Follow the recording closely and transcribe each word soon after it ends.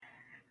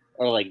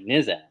Or like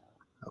Nizam.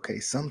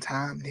 Okay,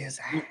 sometime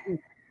Nizam.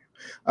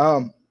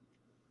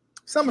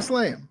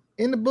 SummerSlam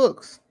in the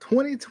books,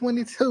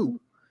 2022.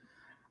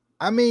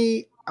 I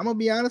mean, I'm gonna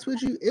be honest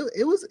with you.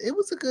 It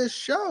was a good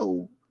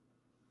show,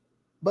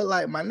 but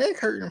like my neck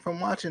hurting from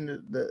watching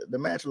the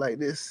match like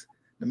this,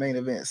 the main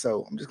event.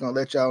 So I'm just gonna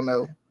let y'all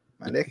know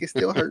my neck is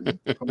still hurting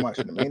from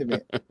watching the main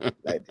event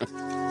like this.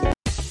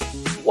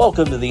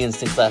 Welcome to the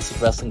Instant Classic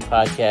Wrestling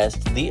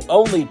Podcast, the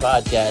only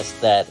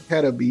podcast that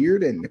had a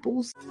beard and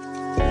nipples.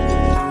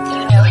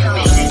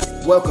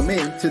 Welcome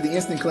in to the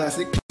Instant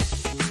Classic.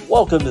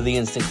 Welcome to the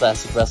Instant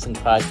Classic Wrestling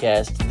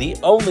Podcast, the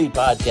only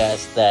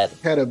podcast that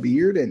had a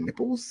beard and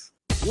nipples.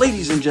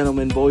 Ladies and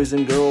gentlemen, boys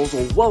and girls,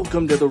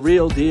 welcome to the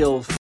real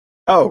deal.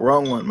 Oh,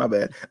 wrong one. My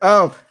bad.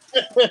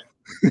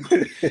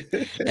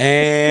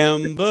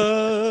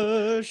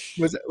 Ambush.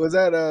 Was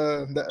that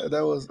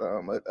was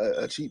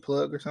a cheap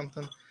plug or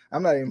something?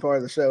 I'm not even part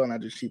of the show, and I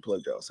just cheap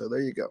plugged y'all. So there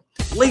you go.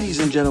 Ladies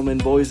and gentlemen,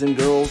 boys and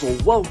girls,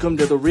 welcome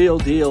to the real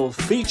deal,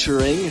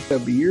 featuring a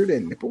beard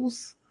and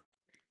nipples.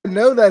 I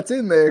know that's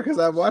in there because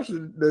I've watched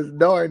this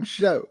darn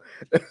show.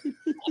 They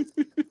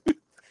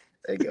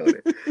got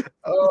it.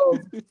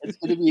 It's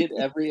going to be in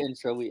every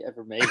intro we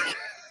ever make.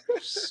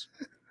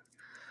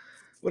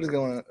 What is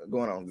going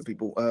on, good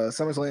people?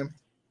 SummerSlam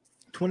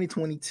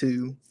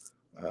 2022.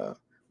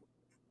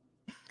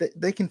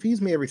 They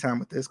confuse me every time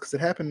with this because it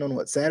happened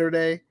on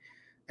Saturday,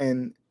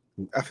 and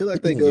I feel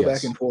like they go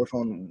back and forth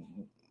on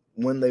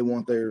when they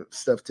want their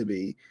stuff to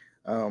be.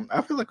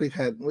 I feel like I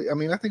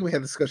think we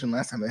had a discussion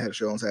last time they had a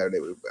show on Saturday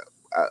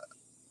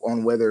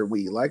on whether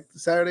we like the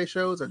Saturday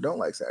shows or don't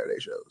like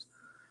Saturday shows.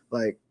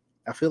 Like,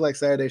 I feel like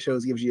Saturday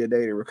shows gives you a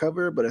day to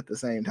recover, but at the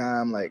same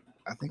time, like,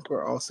 I think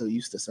we're also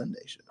used to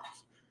Sunday shows.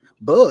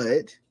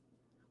 But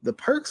the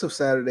perks of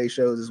Saturday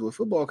shows is with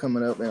football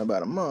coming up in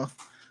about a month,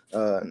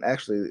 and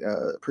actually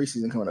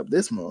preseason coming up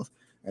this month,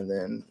 and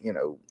then,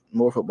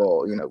 more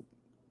football,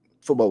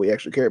 football we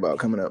actually care about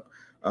coming up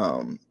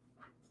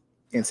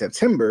in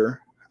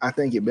September. I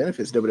think it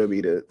benefits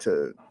WWE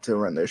to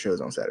run their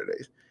shows on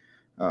Saturdays,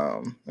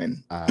 and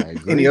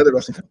any other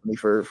wrestling company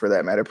for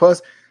that matter.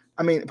 Plus,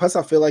 I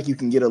feel like you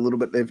can get a little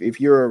bit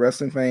if you're a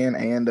wrestling fan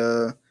and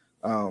a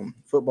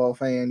football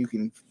fan, you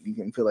can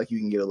feel like you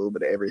can get a little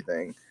bit of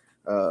everything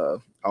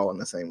all in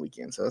the same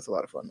weekend. So that's a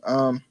lot of fun.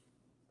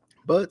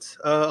 But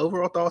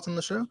overall thoughts on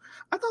the show?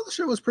 I thought the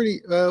show was pretty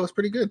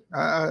good.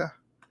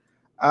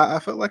 I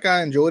felt like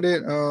I enjoyed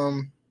it.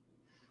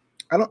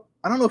 I don't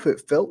know if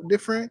it felt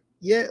different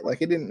yet.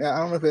 Like, it didn't. I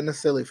don't know if it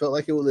necessarily felt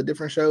like it was a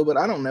different show, but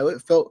I don't know.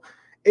 It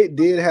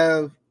did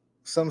have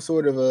some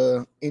sort of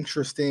a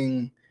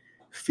interesting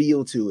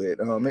feel to it.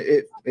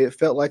 It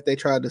felt like they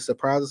tried to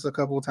surprise us a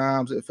couple of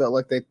times. It felt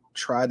like they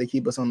tried to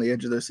keep us on the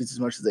edge of their seats as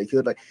much as they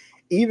could. Like,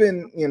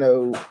 even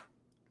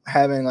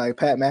having like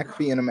Pat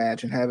McAfee in a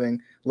match and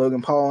having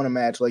Logan Paul in a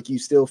match, like, you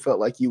still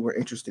felt like you were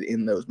interested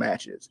in those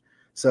matches.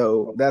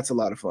 So that's a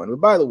lot of fun. But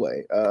by the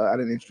way, I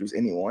didn't introduce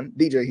anyone.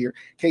 DJ here,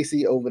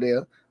 Casey over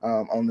there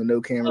on the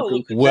No Camera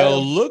Crew.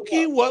 Well,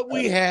 looky what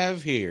we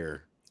have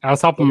here. I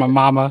was helping my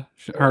mama.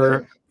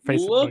 Her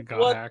Facebook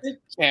got hacked. The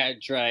cat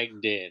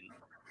dragged in.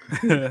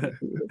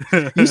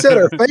 You said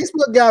her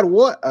Facebook got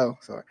what? Oh,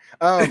 sorry.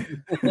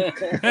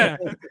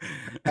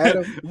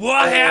 Adam,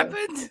 what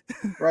happened?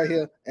 Right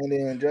here, and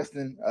then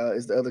Justin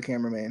is the other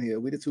cameraman here.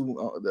 We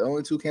the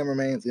only two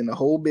cameramans in the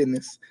whole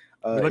business.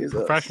 We look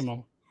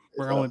professional.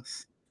 We're only.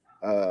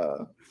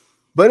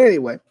 But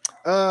anyway,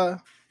 what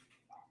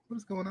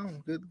is going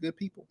on? Good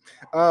people.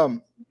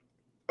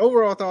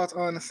 Overall thoughts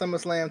on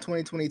SummerSlam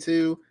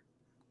 2022.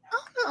 I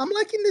don't know, I'm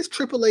liking this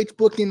Triple H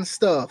booking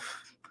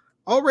stuff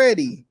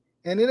already,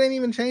 and it ain't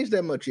even changed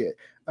that much yet.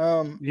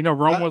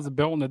 Rome wasn't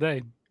built in a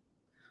day.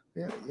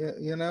 Yeah,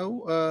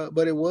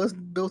 but it was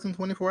built in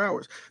 24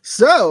 hours.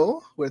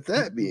 So, with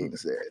that being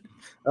said,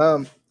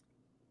 I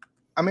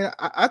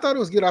thought it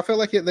was good. I felt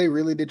like they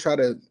really did try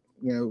to,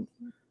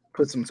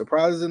 put some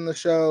surprises in the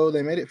show.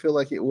 They made it feel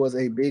like it was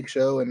a big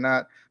show and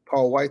not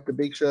Paul White, the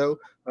big show.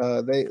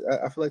 I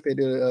feel like they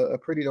did a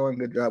pretty darn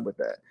good job with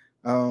that.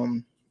 I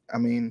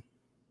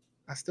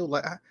still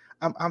like.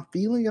 I'm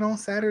feeling it on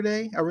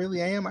Saturday. I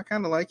really am. I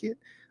kind of like it.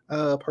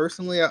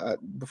 Personally,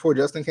 before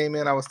Justin came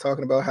in, I was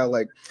talking about how,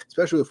 like,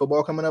 especially with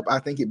football coming up, I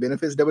think it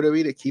benefits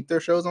WWE to keep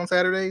their shows on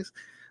Saturdays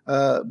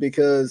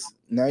because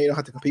now you don't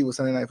have to compete with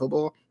Sunday Night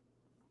Football.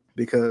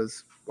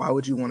 Because why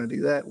would you want to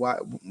do that?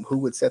 Who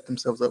would set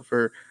themselves up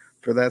for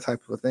that type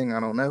of a thing?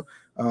 I don't know.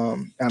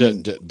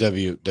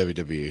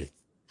 WWE.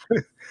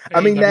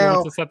 Now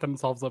wants to set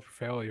themselves up for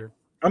failure.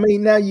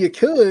 Now you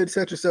could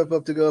set yourself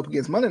up to go up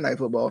against Monday Night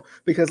Football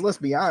because let's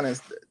be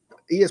honest,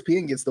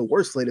 ESPN gets the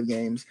worst slate of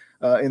games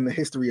in the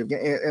history of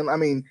games.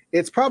 And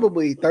it's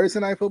probably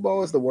Thursday Night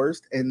Football is the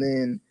worst, and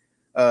then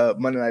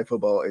Monday Night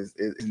Football is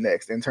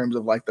next in terms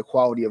of like the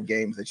quality of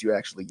games that you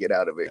actually get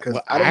out of it.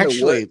 Because I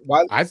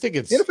think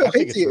it's NFL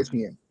hates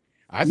ESPN.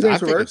 I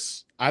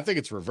think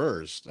it's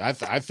reversed.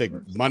 I think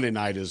Monday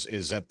night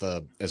is at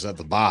the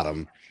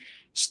bottom.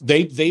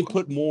 They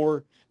put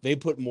more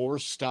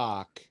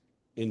stock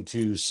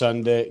into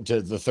Sunday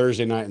to the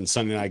Thursday night and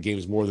Sunday night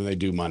games more than they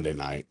do Monday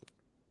night.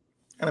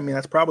 And I mean,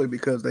 that's probably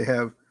because they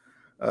have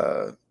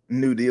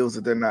new deals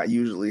that they're not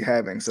usually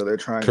having. So they're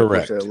trying to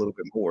push it a little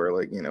bit more.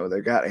 Like, they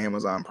got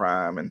Amazon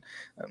Prime and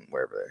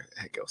wherever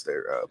the heck else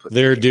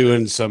they're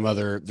doing some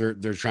other,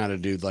 they're trying to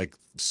do like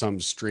some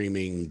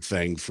streaming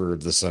thing for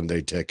the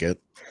Sunday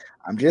ticket.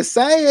 I'm just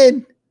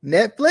saying,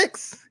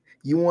 Netflix,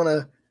 you want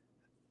to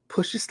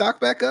push your stock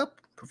back up?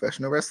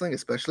 Professional wrestling,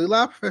 especially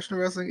live professional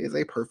wrestling, is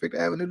a perfect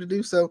avenue to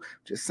do so.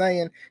 Just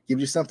saying,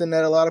 gives you something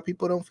that a lot of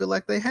people don't feel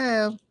like they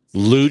have.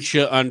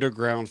 Lucha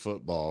Underground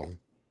Football.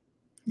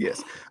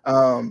 Yes.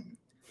 The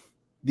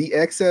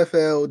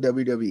XFL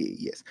WWE.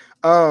 Yes.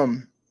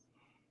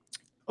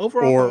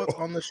 Overall thoughts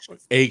on the show.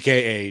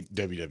 AKA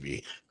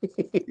WWE.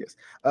 Yes.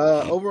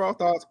 Overall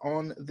thoughts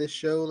on this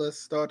show. Let's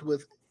start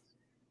with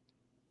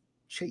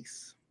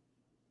Chase.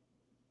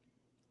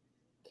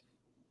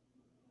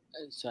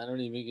 So I don't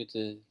even get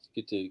to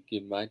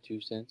give my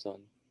 2 cents on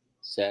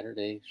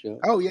Saturday show.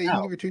 Oh yeah, you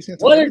can give your 2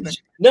 cents on anything.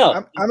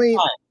 No, I mean,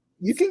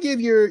 you can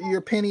give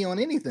your penny on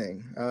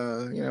anything.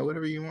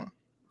 Whatever you want.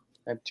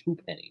 I have 2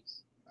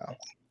 pennies. Oh. I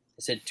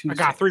said 2 I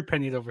got 3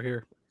 pennies over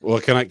here.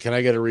 Well, can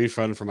I get a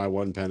refund for my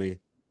 1 penny?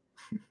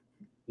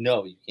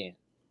 No, you can't.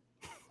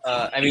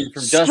 I mean,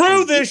 from Justin.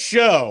 Screw this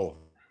show.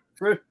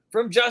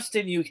 From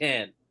Justin, you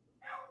can.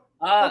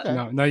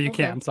 Okay. No, you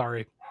can't. I'm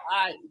sorry.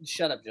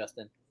 Shut up,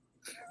 Justin.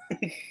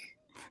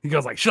 He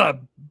goes like, "Shut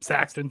up,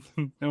 Saxton."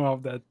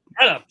 That.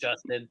 Shut up,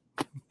 Justin.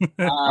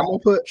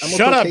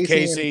 Shut up,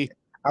 Casey.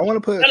 I want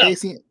to put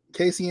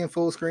Casey in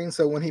full screen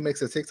so when he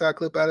makes a TikTok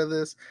clip out of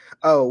this,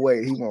 oh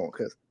wait, he won't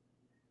because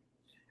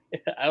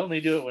I only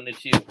do it when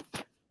it's you.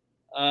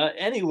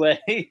 Anyway,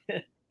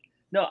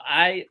 no,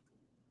 I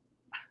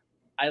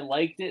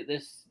liked it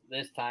this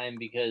time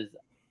because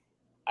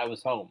I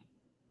was home.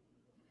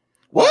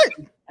 What?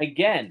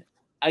 Again,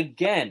 and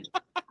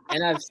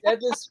I've said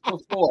this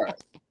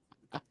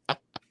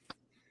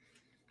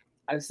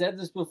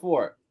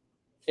before.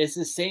 It's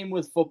the same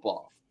with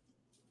football.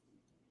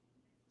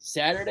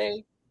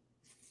 Saturday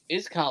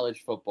is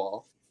college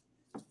football.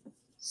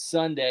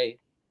 Sunday,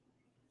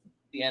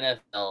 the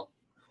NFL.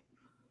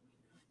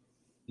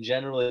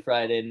 Generally,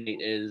 Friday night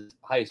is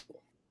high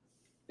school.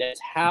 That's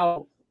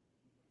how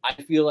I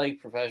feel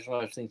like professional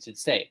wrestling should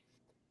stay.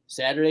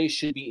 Saturday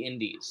should be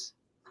indies.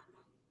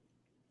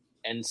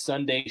 And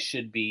Sunday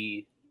should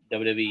be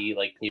WWE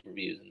like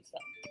pay-per-views and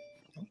stuff.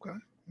 Okay.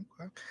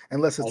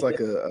 Unless it's like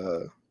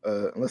a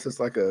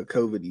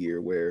COVID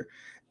year where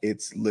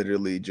it's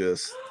literally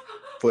just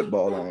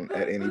football on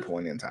at any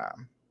point in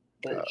time.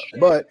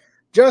 But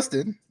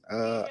Justin,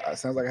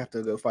 sounds like I have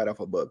to go fight off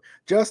a bug.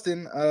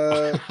 Justin,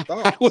 I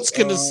was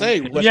gonna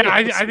say,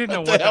 I didn't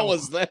know what the hell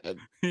was that.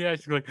 Yeah,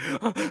 she's like,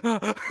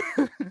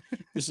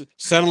 it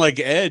sounded like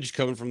Edge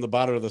coming from the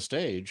bottom of the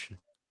stage.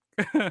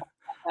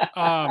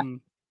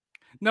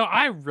 No,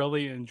 I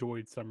really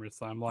enjoyed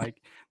SummerSlam.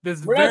 Like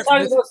this, we're not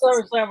talking about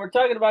SummerSlam. We're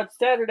talking about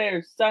Saturday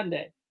or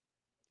Sunday.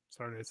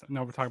 Saturday.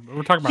 No, we're talking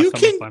about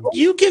SummerSlam.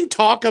 You can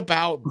talk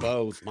about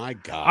both. My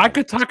God, I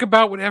could talk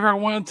about whatever I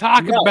want to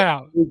talk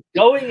about.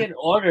 Going in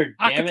order.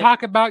 I could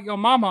talk about your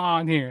mama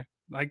on here.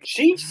 Like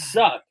she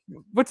sucked.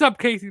 What's up,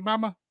 Casey,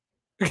 mama?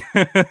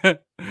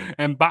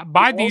 And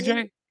bye,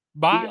 DJ.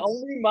 Bye. The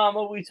only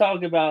mama we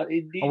talk about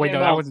is DJ. Oh wait, no,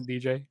 that wasn't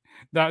DJ.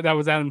 That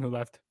was Adam who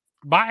left.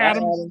 Bye,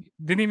 Adam.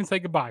 Didn't even say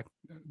goodbye.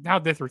 How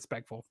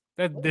disrespectful.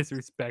 That's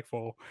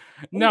disrespectful.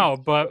 No,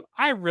 but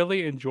I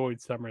really enjoyed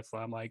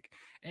SummerSlam. Like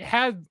it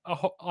had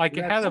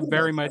a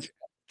very much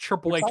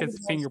Triple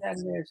H's finger.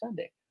 Saturday or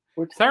Sunday.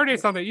 Saturday,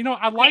 Sunday.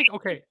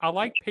 I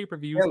like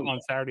pay-per-views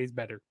on Saturdays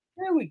better.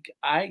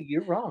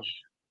 You're wrong.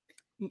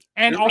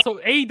 And also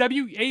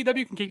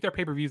AEW can keep their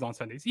pay-per-views on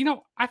Sundays.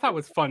 I thought it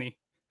was funny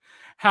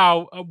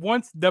how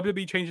once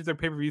WWE changes their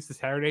pay-per-views to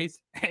Saturdays,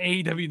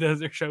 AEW does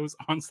their shows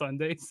on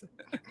Sundays.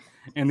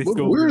 And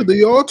we're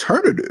the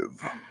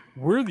alternative.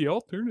 We're the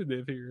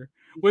alternative here.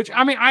 Which,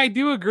 I mean, I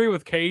do agree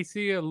with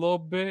Casey a little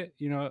bit,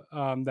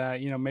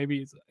 that,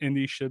 maybe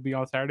indies should be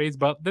on Saturdays.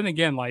 But then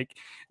again, like,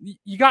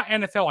 you got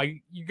NFL.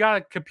 Like, you got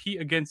to compete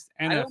against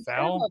NFL. I don't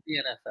care about the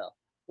NFL.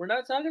 We're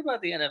not talking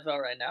about the NFL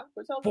right now.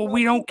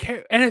 We don't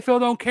care. NFL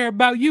don't care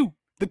about you.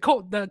 The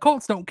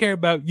Colts don't care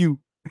about you.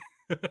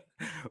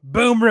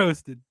 Boom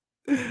roasted.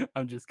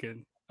 I'm just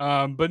kidding.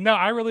 But no,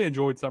 I really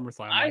enjoyed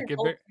SummerSlam. I hope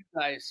you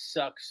guys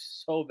suck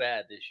so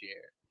bad this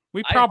year.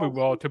 We probably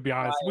will, to be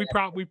honest. We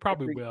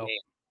probably will. Game.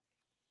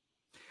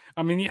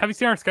 I mean, have you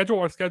seen our schedule?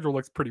 Our schedule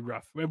looks pretty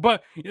rough.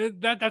 But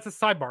that's a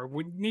sidebar.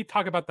 We need to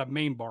talk about the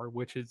main bar,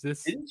 which is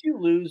this. Didn't you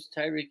lose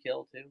Tyreek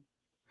Hill too?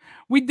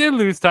 We did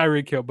lose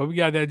Tyreek Hill, but we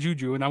got that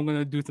Juju, and I'm going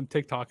to do some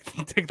TikToks.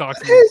 Has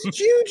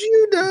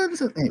Juju done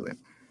something? Anyway.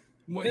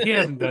 Well, he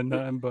hasn't done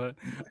nothing, but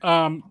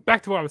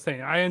back to what I was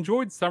saying. I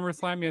enjoyed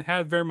SummerSlam. It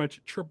had very much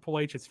Triple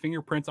H's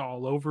fingerprints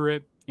all over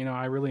it.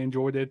 I really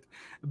enjoyed it.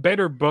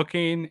 Better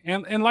booking.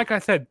 And like I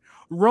said,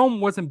 Rome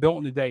wasn't built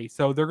in a day,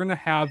 so they're going to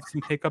have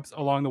some hiccups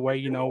along the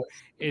way.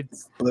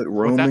 But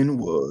Roman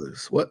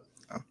was. What?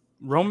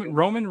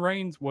 Roman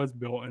Reigns was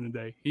built in a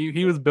day.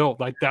 He was built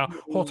like that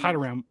whole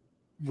title round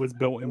was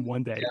built in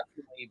one day.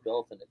 Definitely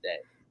built in a day.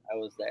 I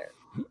was there.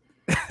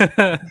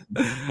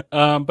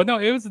 But no,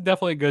 it was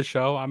definitely a good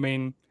show. I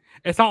mean,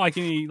 it's not like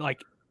any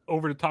like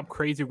over the top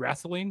crazy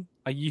wrestling.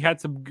 Like you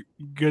had some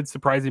good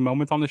surprising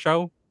moments on the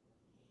show,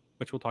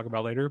 which we'll talk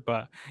about later.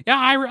 But yeah,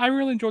 I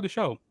really enjoyed the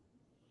show.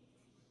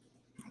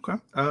 Okay.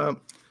 I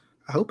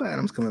hope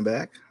Adam's coming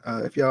back.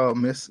 If y'all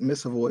miss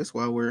a voice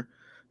while we're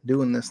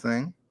doing this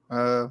thing,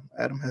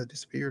 Adam has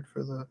disappeared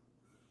for the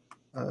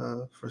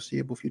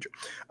foreseeable future.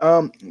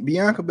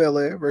 Bianca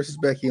Belair versus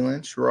Becky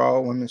Lynch, Raw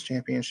Women's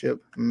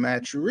Championship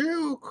match.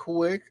 Real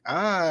quick,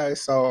 I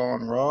saw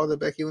on Raw that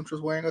Becky Lynch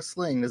was wearing a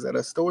sling. Is that a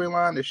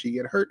storyline? Did she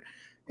get hurt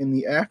in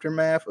the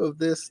aftermath of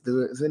this?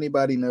 Does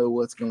anybody know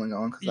what's going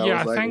on?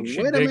 Yeah, I think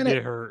she did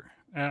get hurt.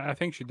 I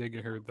think she did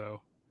get hurt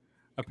though.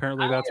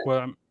 Apparently, that's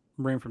what I'm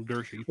reading from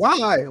Dirt Sheets.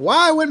 Why?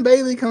 Why when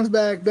Bayley comes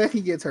back,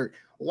 Becky gets hurt?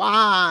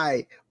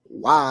 Why?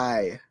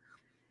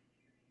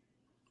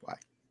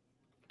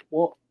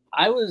 Well,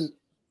 I was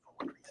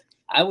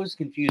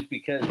confused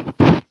because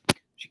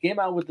she came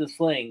out with the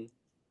sling,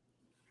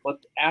 but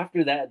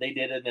after that they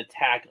did an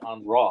attack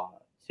on Raw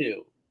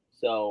too.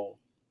 So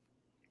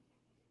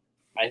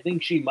I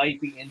think she might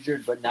be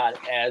injured, but not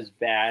as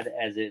bad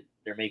as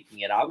they're making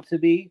it out to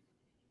be.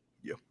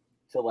 Yeah.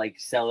 To like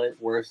sell it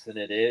worse than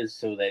it is,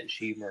 so that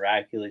she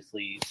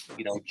miraculously,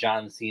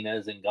 John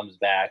Cena's and comes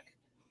back,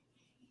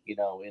 in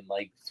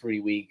like 3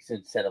 weeks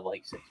instead of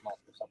like 6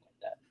 months or something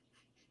like that.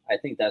 I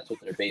think that's what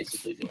they're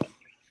basically doing.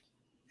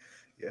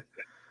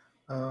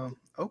 Yeah.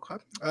 Okay.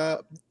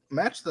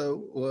 Match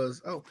though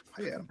was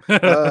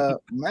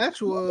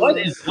match was what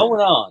is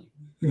going on?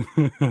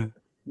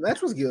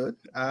 Match was good.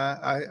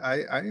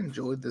 I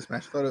enjoyed this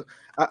match.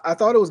 I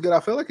thought it was good. I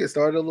felt like it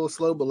started a little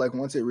slow, but like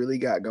once it really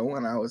got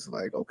going, I was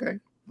like, okay,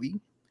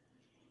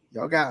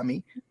 y'all got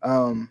me.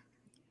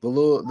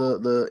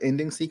 The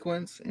ending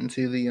sequence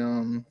into the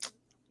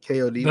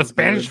KOD. The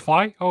Spanish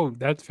Fly. Oh,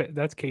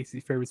 that's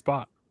Casey's favorite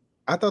spot.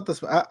 I thought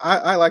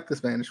I like the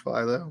Spanish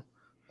Fly though.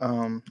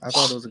 I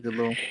thought it was a good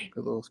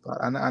little spot.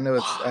 I know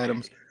it's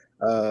Adam's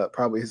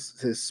probably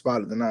his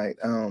spot of the night.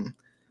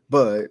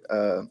 But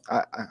I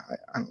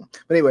don't know.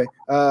 But anyway,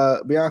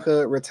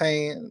 Bianca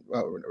retains.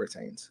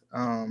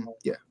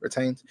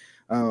 Retains.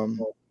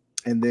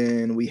 And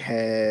then we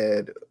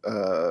had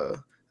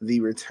the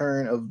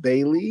return of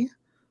Bayley,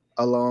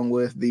 along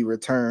with the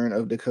return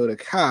of Dakota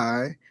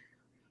Kai,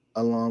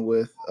 along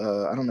with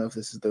I don't know if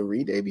this is the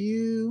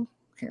re-debut.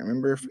 Can't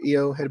remember if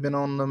Io had been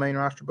on the main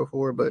roster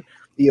before, but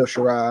Io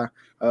Shirai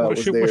was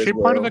she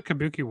part of the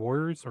Kabuki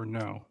Warriors or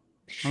no?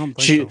 I don't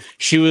think so.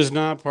 She was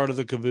not part of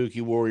the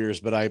Kabuki Warriors,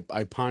 but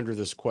I ponder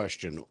this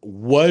question: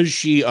 was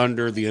she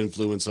under the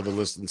influence of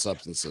illicit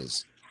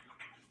substances?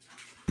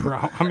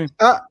 Bro, I mean,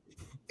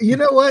 you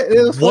know what?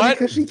 It was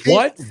funny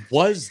what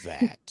was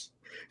that?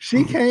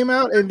 She came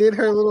out and did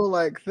her little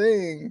like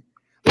thing,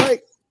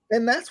 like.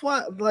 And that's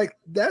why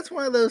that's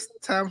one of those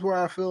times where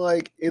I feel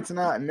like it's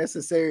not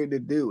necessary to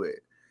do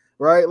it,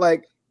 right?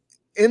 Like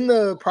in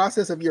the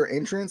process of your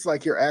entrance,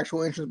 like your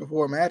actual entrance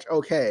before a match,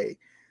 okay.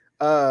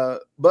 But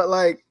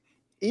like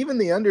even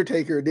the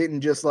Undertaker didn't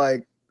just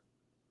like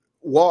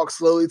walk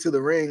slowly to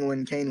the ring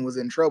when Kane was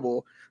in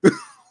trouble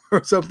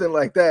or something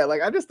like that.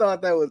 Like I just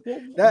thought that was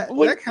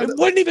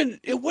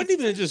it wasn't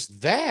even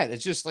just that.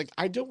 It's just like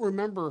I don't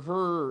remember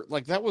her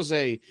like that was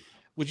a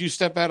would you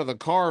step out of the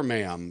car,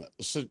 ma'am,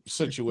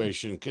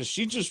 situation, because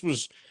she just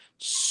was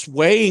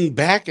swaying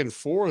back and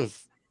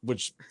forth,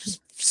 which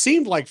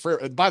seemed like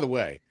by the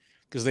way,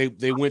 because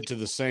they went to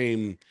the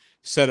same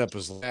setup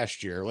as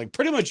last year. Like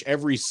pretty much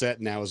every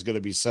set now is going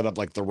to be set up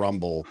like the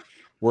Rumble,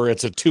 where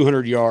it's a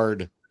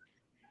 200-yard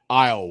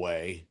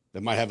aisleway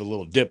that might have a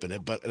little dip in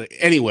it. But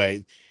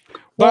anyway,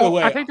 by the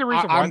way, I think the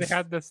reason why they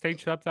had the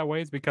stage set up that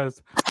way is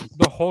because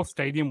the whole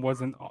stadium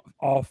wasn't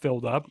all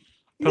filled up.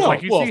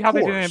 Because see how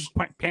they didn't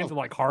pan to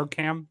like hard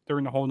cam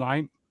during the whole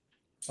night,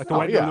 like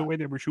the way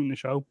they were shooting the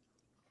show.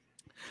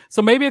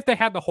 So maybe if they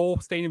had the whole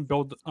stadium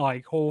filled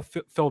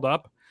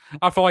up,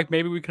 I feel like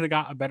maybe we could have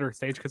got a better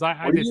stage. Because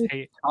I just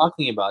hate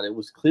talking about it.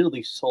 Was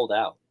clearly sold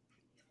out.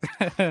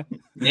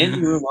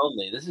 Standing room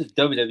only. This is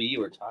WWE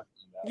we're talking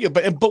about. Yeah,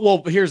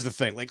 but here's the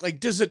thing. Like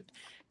does it?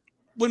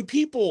 When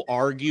people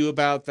argue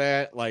about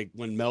that, like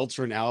when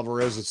Meltzer and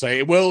Alvarez would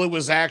say, "Well, it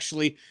was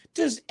actually,"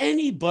 does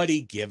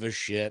anybody give a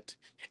shit?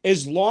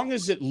 As long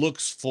as it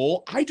looks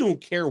full, I don't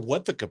care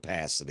what the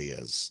capacity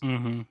is.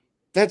 Mm-hmm.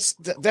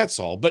 That's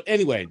all. But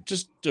anyway,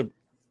 just to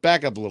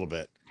back up a little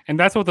bit. And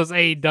that's what those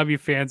AEW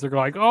fans are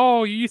like,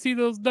 oh, you see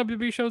those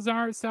WWE shows that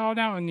aren't selling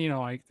out? And,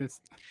 like this.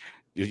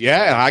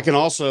 Yeah, and I can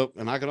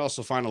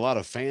also find a lot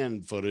of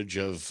fan footage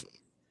of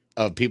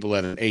people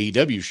at an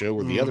AEW show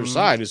where the other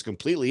side is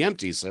completely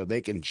empty, so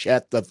they can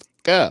chat the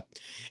fuck up.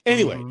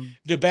 Anyway,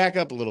 to back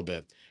up a little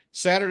bit.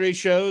 Saturday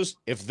shows,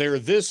 if they're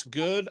this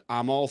good,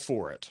 I'm all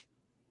for it.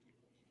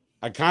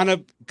 I kind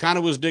of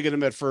was digging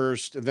them at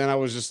first, and then I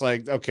was just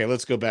like, okay,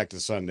 let's go back to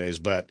Sundays.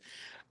 But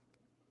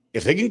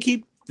if they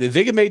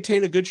can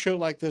maintain a good show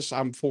like this,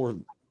 I'm for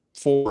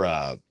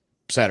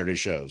Saturday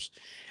shows.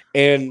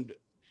 And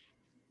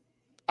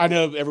I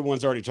know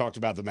everyone's already talked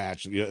about the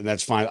match, and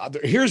that's fine.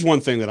 Here's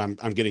one thing that I'm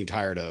getting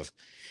tired of.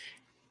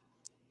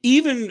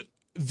 Even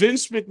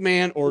Vince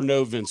McMahon or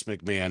no Vince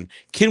McMahon,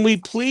 can we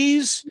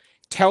please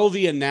tell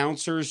the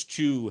announcers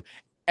to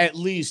at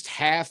least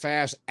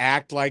half-ass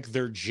act like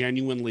they're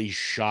genuinely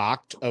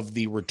shocked of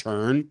the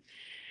return?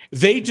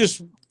 They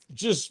just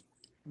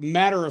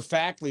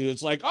matter-of-factly,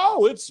 it's like,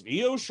 oh, it's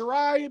Io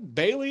Shirai,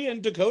 Bayley,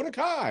 and Dakota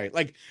Kai.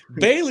 Like,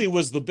 Bayley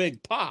was the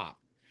big pop.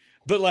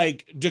 But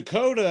like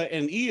Dakota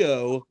and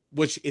Io,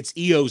 which it's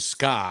Io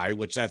Sky,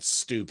 which that's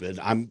stupid.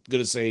 I'm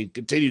gonna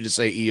continue to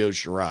say Io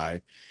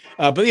Shirai.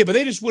 But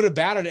they just went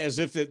about it as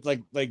if it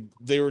like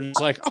they were just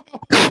like, oh,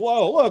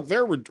 whoa, look,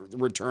 they're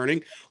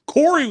returning.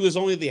 Corey was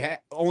only the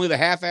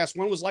half-assed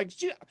one. Was like,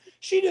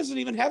 she doesn't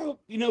even have a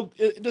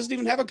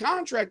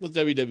contract with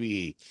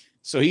WWE,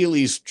 so he at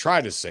least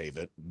tried to save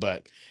it.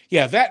 But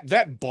yeah,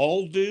 that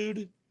bald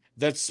dude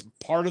that's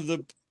part of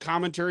the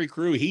commentary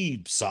crew,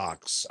 he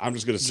sucks. I'm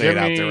just gonna say it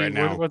out there right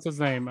now. What's his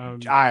name?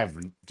 I have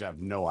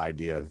no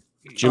idea.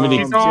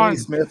 Jimmy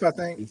Smith, I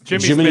think.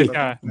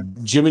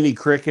 Jiminy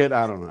Cricket.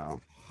 I don't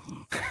know.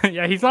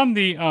 Yeah, he's on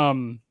the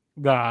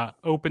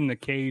Open the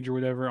Cage or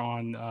whatever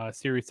on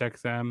Sirius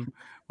XM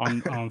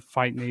on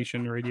Fight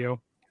Nation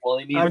Radio. Well,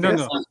 he needs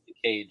to close the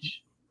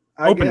cage.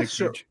 I guess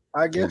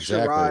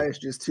Shirai is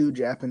just too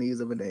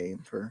Japanese of a name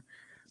for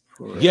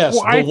yes,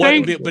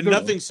 but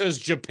nothing says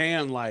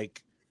Japan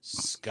like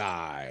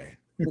Sky.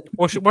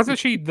 Well, wasn't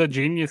she the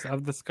genius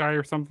of the sky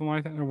or something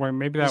like that? Or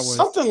maybe that was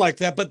something like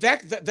that. But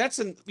that's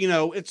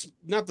it's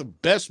not the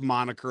best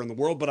moniker in the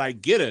world, but I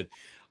get it.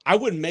 I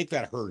wouldn't make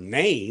that her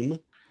name.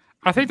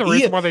 I think the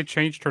reason why they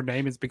changed her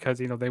name is because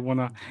they want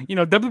to.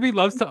 WWE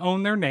loves to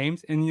own their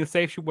names, and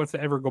say if she wants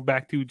to ever go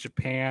back to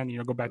Japan,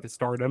 go back to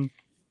Stardom,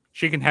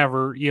 she can have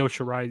her Io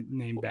Shirai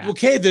name back.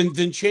 Okay,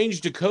 then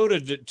change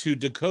Dakota to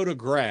Dakota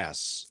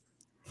Grass.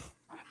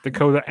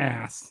 Dakota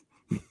Ass.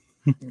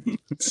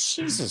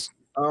 Jesus.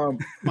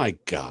 My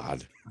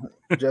God.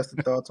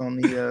 Justin, thoughts on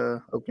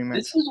the opening match?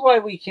 This is why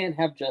we can't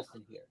have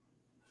Justin here.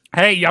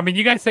 Hey, I mean,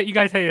 you guys say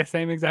the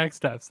same exact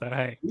stuff. So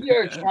hey, we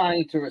are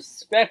trying to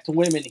respect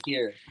women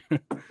here.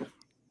 But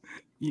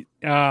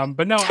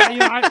no,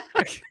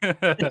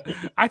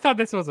 I thought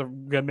this was a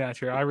good match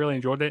here. I really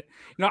enjoyed it.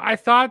 I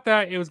thought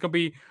that it was gonna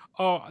be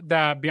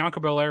that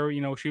Bianca Belair,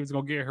 she was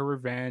gonna get her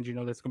revenge.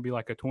 This gonna be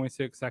like a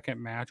 26-second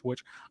match,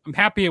 which I'm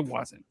happy it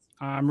wasn't.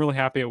 I'm really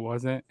happy it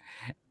wasn't,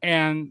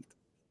 and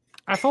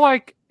I feel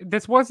like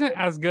this wasn't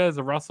as good as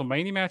a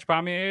WrestleMania match, but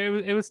I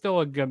mean, it was still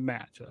a good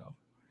match though.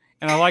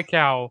 And I like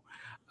how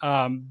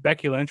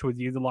Becky Lynch was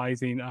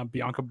utilizing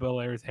Bianca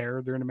Belair's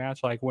hair during the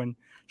match. Like when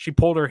she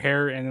pulled her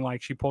hair and then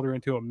she pulled her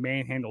into a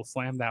manhandle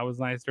slam. That was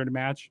nice during the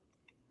match.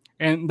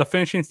 And the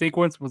finishing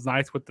sequence was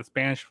nice with the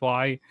Spanish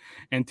Fly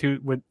into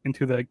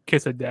the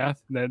Kiss of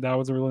Death. That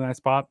was a really nice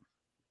spot.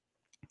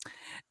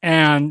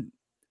 And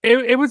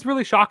it was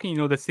really shocking,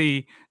 to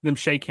see them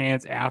shake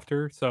hands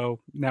after.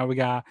 So now we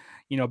got,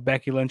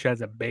 Becky Lynch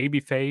as a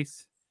baby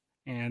face.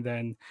 And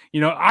then,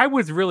 I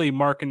was really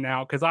marking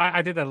out because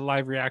I did a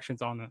live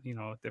reactions on a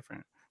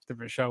different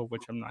show,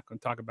 which I'm not going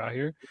to talk about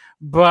here.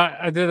 But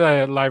I did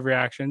a live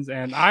reactions,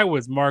 and I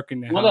was marking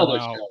the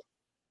hell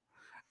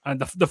out.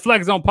 The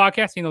Flex Zone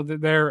podcast,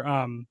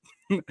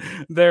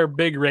 they're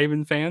big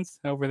Raven fans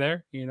over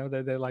there.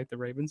 They like the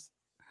Ravens.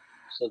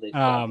 So they.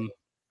 But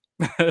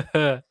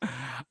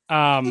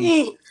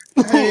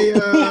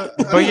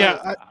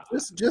yeah,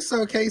 just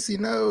so Casey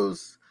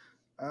knows,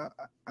 I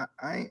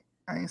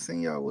ain't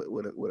seen y'all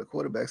with a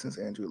quarterback since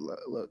Andrew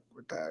Luck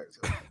retired.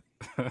 So.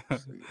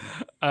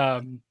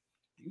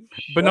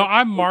 But no,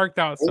 I marked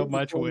out so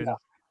much when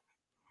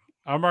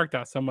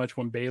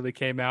Bayley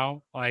came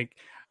out. Like,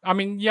 I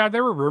mean, yeah,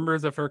 there were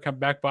rumors of her come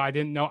back, but I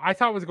didn't know. I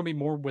thought it was going to be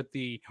more with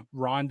the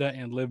Ronda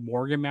and Liv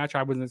Morgan match.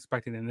 I wasn't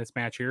expecting in this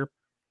match here.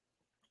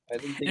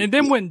 And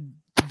then when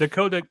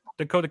Dakota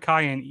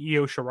Kai and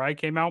Io Shirai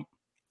came out,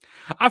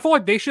 I feel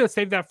like they should have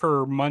saved that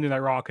for Monday Night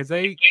Raw because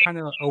they kind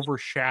of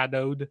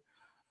overshadowed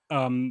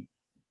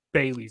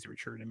Bayley's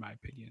return, in my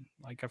opinion.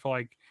 Like, I feel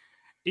like,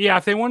 yeah,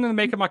 if they wanted to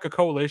make him like a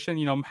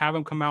coalition, have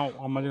him come out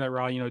on Monday Night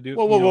Raw, do.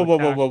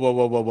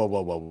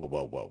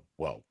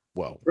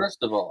 Whoa.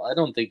 First of all, I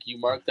don't think you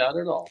marked out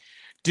at all.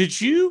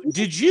 Did you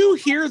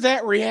hear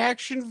that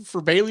reaction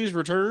for Bayley's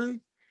return?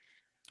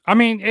 I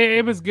mean,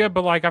 it was good,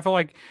 but like I feel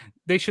like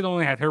they should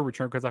only had her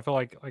return because I feel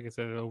like I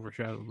said, it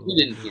overshadowed. You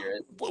didn't hear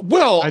it.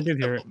 Well, I did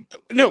hear it.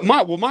 No,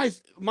 my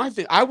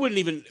thing. I wouldn't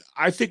even.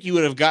 I think you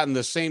would have gotten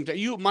the same.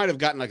 You might have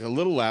gotten like a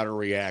little louder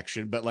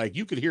reaction, but like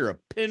you could hear a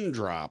pin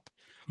drop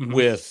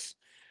with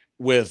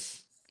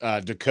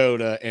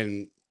Dakota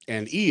and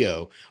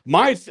Io.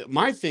 My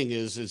thing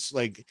is, it's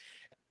like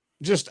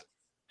just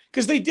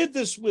because they did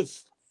this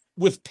with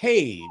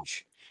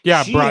Paige.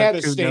 Yeah, she had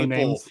a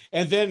staple,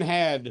 and then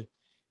had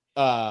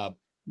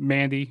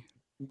Mandy.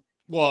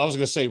 Well, I was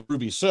going to say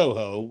Ruby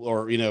Soho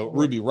or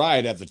Ruby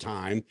Riott at the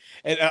time,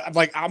 and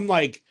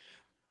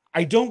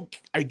I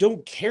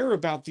don't care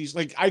about these.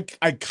 Like I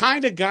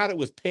kind of got it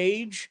with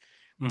Paige,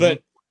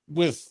 but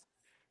with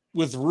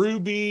with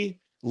Ruby,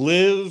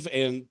 Liv,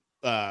 and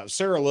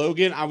Sarah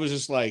Logan, I was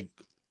just like,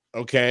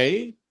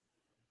 okay,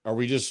 are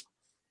we just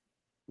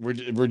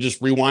we're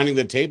just rewinding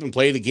the tape and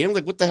play it again?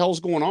 Like, what the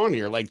hell's going on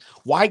here? Like,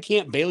 why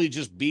can't Bayley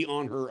just be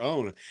on her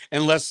own?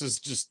 Unless it's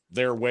just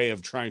their way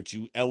of trying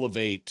to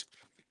elevate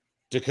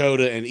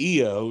Dakota and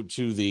Io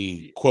to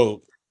the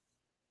quote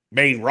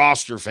main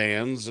roster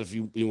fans, if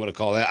you want to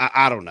call that.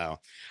 I don't know.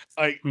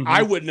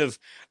 I wouldn't have,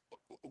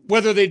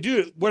 whether they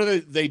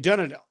done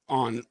it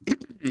on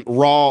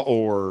Raw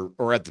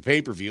or at the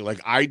pay-per-view. Like,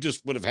 I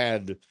just would have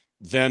had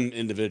them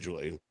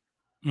individually.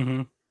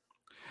 Mm-hmm.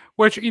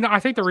 Which, I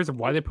think the reason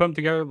why they put them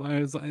together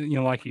is,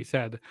 like you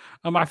said,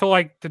 I feel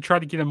like to try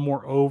to get them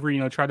more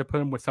over, try to put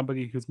them with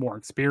somebody who's more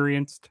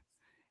experienced.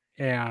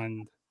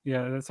 And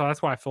so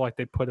that's why I feel like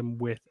they put him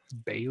with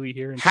Bayley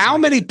here. How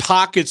many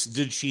pockets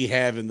did she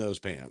have in those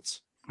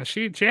pants?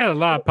 She had a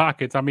lot of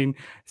pockets. I mean,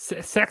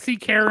 Sexy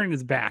Karen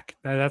is back.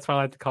 That's why I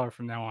like to call her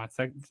from now on.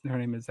 Her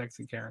name is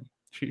Sexy Karen.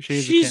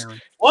 She's a Karen.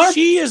 What?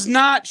 She is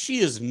not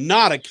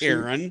a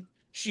Karen.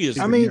 She is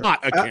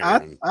not a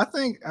Karen. I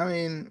think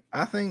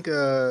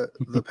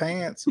the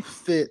pants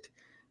fit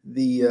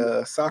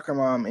the soccer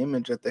mom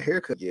image that the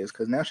haircut gives,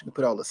 because now she can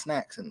put all the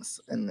snacks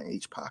in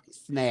each pocket.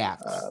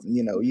 Snacks.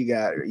 You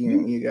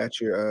got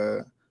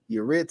your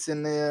Ritz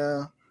in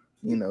there.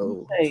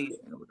 Your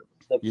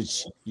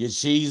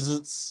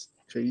Cheez-Its.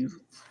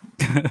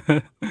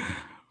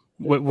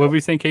 What were we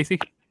saying, Casey?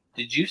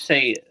 Did you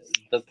say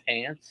the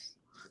pants?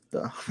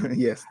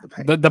 Yes, the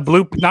pants. The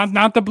blue,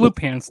 not the blue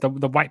pants, the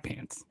white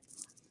pants.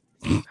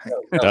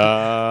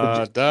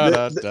 The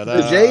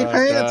J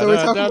pants? Are we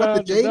talking about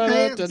the J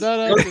pants? Is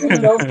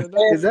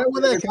that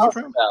where that came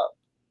from?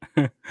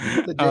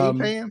 The J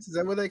pants? Is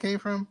that where that came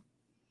from?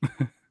 I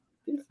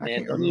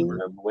can't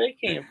remember where it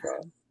came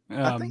from.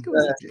 I think it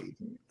was the J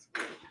pants.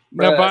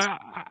 No, but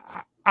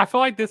I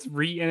feel like this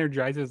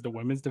re-energizes the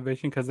women's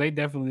division, because they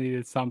definitely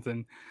needed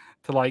something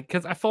to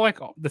because I feel like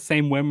the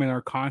same women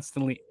are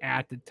constantly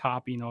at the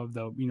top, of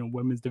the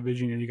women's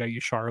division. You got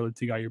your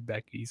Charlottes, you got your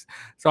Beckys.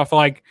 So I feel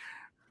like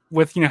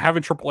with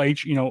having Triple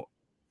H,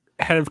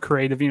 head of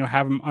creative,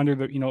 have him under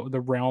the the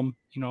realm,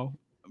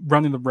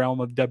 running the realm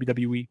of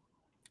WWE.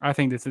 I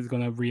think this is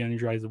going to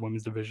re-energize the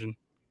women's division.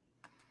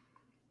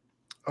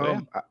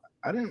 So,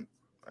 I didn't,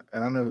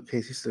 and I know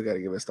Casey still got to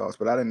give his thoughts,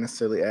 but I didn't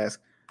necessarily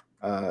ask.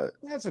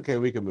 That's okay.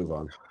 We can move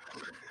on.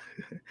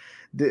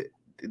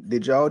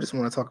 Did y'all just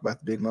want to talk about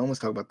the big moments?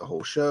 Talk about the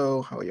whole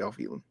show? How are y'all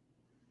feeling?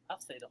 I'll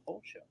say the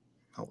whole show.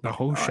 The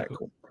whole show. Right,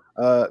 cool.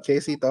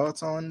 Casey,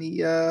 thoughts on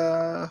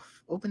the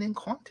opening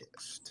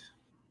contest?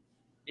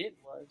 It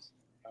was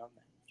a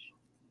match.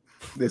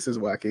 This is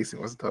why Casey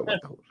wants to talk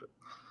about the whole show.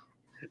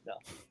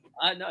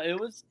 No, it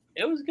was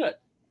good.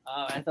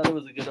 I thought it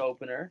was a good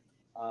opener.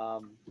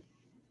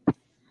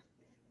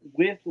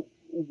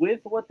 With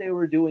what they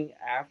were doing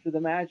after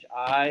the match,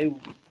 I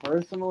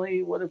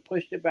personally would have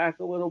pushed it back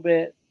a little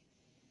bit.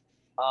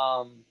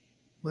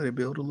 Let it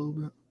build a little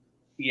bit.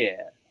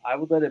 Yeah, I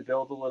would let it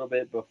build a little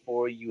bit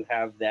before you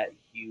have that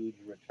huge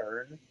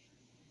return.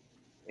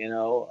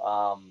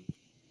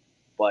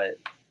 But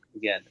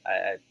again,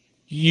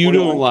 you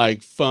don't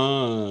like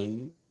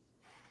fun.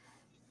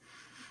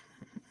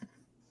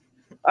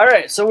 All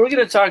right, so we're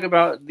going to talk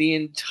about the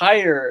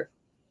entire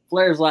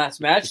Flair's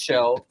last match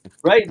show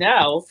right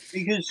now,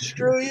 because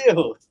screw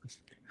you.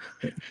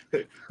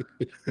 It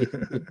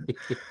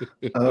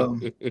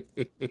was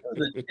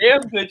a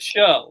damn good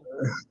show.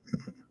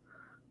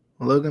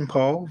 Logan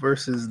Paul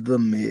versus The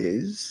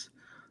Miz.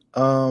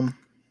 Not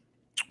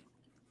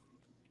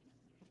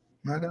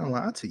gonna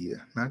lie to you.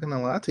 I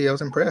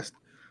was impressed.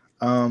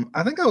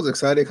 I think I was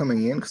excited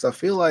coming in, because I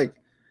feel like,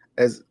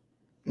 as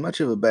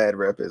much of a bad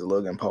rep as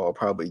Logan Paul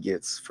probably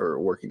gets for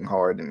working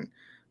hard and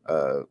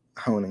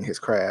honing his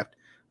craft,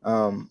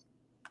 I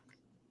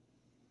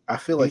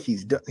feel like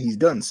he's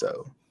done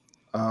so.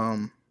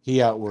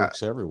 He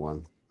outworks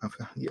everyone.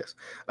 Yes,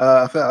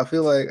 I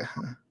feel like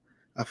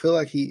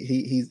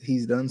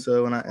he's done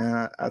so, and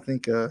I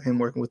think him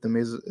working with the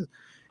Miz,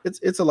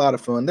 it's a lot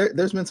of fun.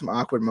 There's been some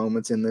awkward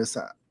moments in this.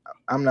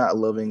 I'm not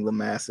loving the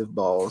massive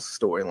balls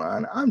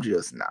storyline. I'm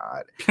just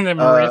not. And then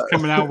Maria's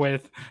coming out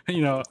with,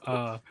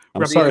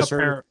 I'm sorry,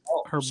 sir.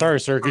 Sorry,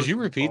 sir. Could you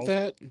repeat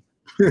that?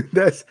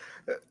 That's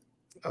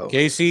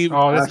Casey.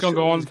 Oh, that's gonna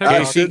go on.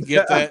 Casey,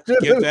 get that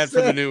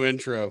for the new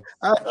intro.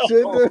 I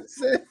should have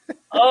said.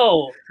 I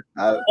will.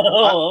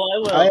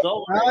 I'm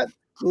not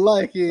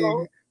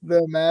liking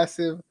the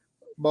massive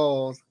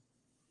balls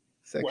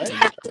section.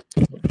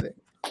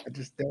 I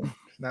just don't.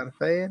 Not a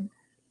fan.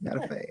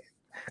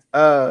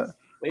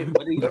 Wait,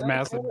 what are you the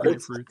massive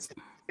grapefruits?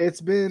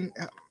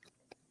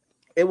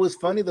 It was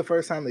funny the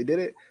first time they did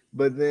it,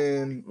 but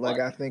then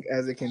I think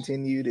as it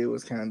continued, it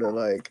was kind of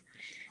like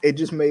it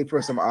just made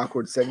for some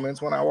awkward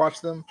segments when I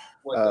watched them.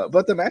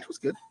 But the match was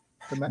good.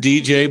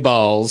 DJ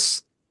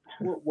Balls.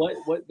 What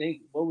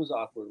was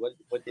awkward? What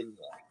didn't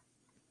you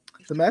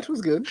like? The match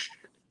was good.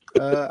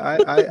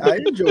 I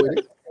enjoyed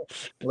it.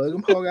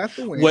 Logan Paul got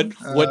the win.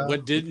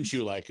 What didn't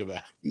you like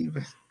about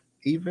it?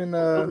 Even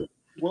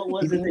What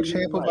was it that you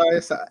Ciampa liked? by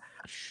his side?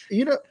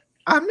 You know,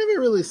 I've never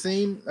really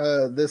seen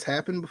this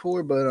happen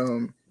before, but Out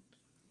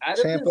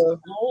of Ciampa,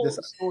 this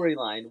whole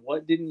storyline,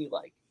 what didn't you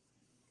like?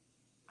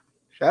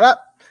 Shut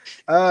up.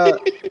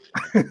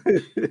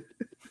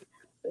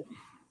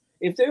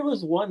 If there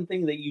was one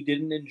thing that you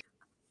didn't enjoy,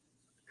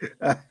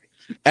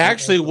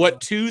 Actually, what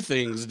two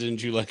things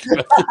didn't you like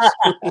about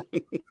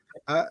this?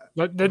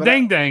 The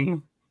dang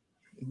dang.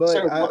 But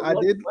sir, I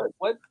did.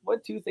 What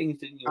two things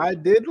didn't you? I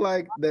did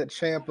like that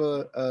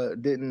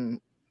Ciampa didn't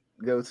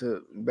go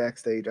to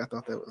backstage. I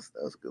thought that was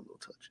a good little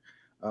touch.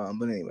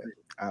 But anyway,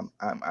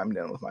 I'm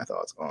done with my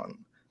thoughts on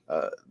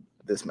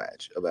this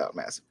match about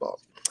Massive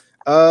Balls.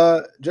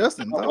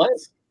 Justin,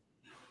 thoughts?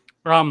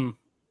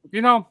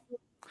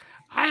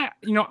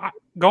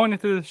 Going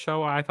into the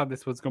show, I thought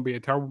this was going to be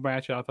a terrible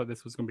match. I thought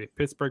this was going to be a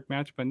Pittsburgh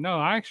match, but no,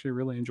 I actually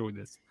really enjoyed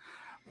this.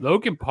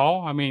 Logan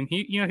Paul, I mean,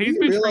 he's been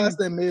realized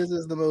that Miz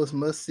is the most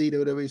must-see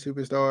WWE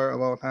superstar of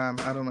all time.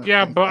 I don't know.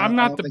 Yeah, but I'm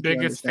not the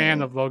biggest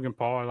fan of Logan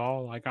Paul at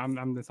all. Like,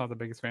 I'm just not the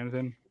biggest fan of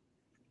him.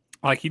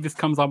 Like, he just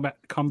comes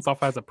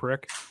off as a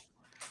prick.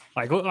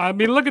 Like, I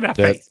mean, look at that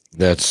face.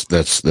 That's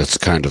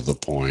kind of the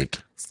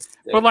point.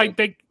 But like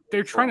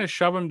they're trying to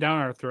shove him down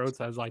our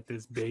throats as like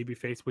this baby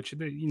face, which he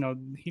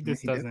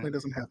just definitely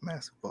doesn't have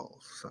massive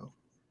balls. So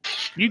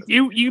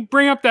you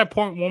bring up that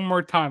point one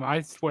more time,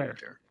 I swear.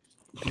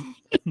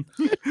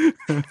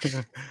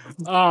 That's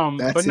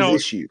but no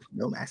his issue.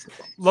 No massive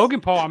balls.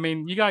 Logan Paul, I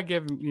mean, you gotta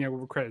give him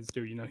what credit's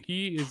due.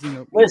 He is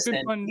listen.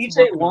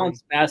 DJ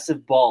wants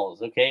massive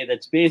balls. Okay,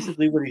 that's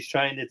basically what he's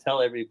trying to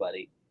tell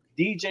everybody.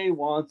 DJ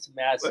wants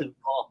massive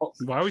balls.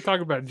 Why are we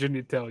talking about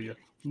genitalia?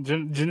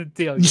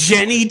 Genitalia.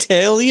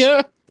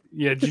 Genitalia?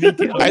 Yeah,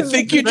 genitalia.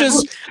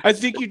 I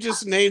think you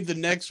just named the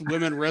next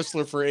women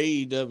wrestler for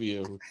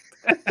AEW.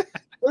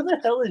 What the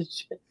hell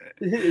is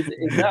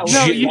that?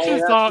 No, you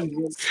should have thought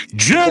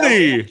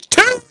Jenny.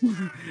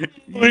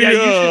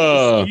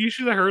 Yeah, you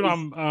should have heard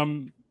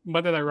on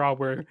Monday Night Raw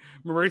where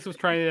Maurice was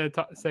trying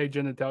to say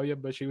genitalia,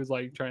 but she was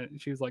like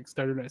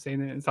stuttering at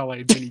saying it. It's not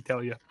like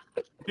genitalia.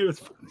 It was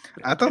funny.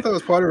 I thought that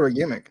was part of her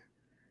gimmick.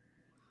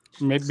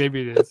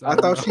 Maybe it is. I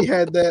thought she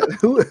had that.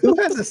 Who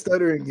has a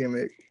stuttering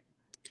gimmick?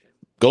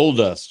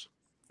 Goldust.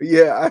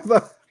 Yeah, I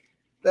thought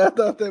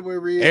that we're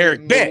reading.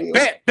 Eric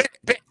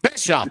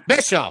Bischoff.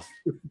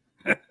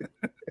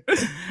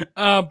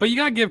 But you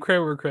gotta give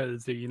credit where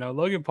credit's due.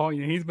 Logan Paul,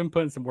 he's been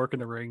putting some work in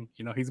the ring.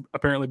 He's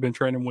apparently been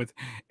training with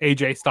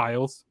AJ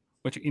Styles,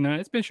 which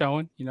it's been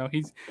showing.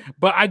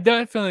 But I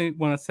definitely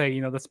want to say,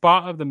 the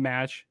spot of the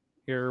match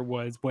here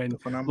was when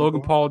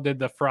Logan Paul did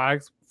the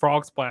frog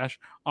splash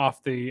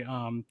off the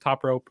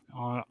top rope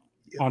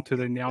onto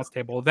the announce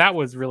table. That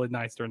was really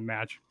nice during the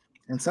match.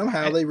 And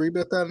somehow they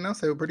rebuilt that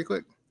announce table pretty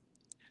quick.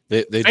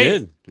 They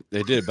did.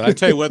 But I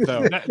tell you what,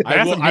 though,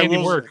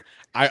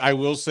 I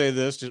will say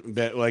this: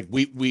 like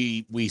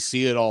we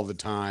see it all the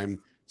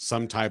time.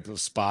 Some type of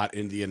spot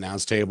in the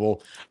announce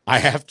table. I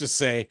have to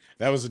say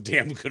that was a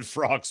damn good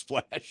frog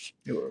splash.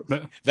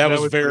 That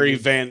was very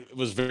Van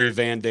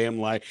Damme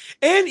like,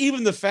 and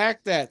even the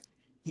fact that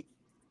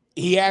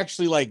he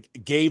actually like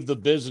gave the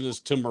business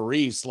to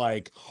Maurice,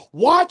 like,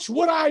 watch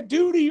what I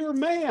do to your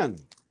man.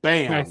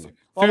 Bam. Nice.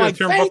 I'm like,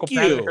 thank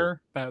you.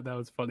 That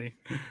was funny.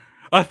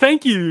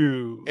 Thank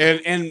you.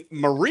 And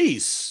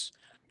Maurice,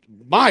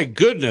 my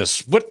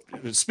goodness, what?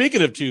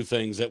 Speaking of two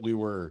things that we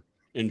were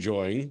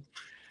enjoying.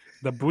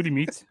 The booty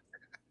meats.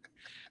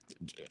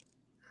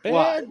 Go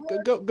around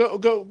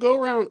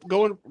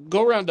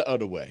the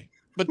other way.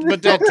 But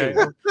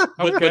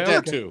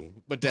that too.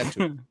 But that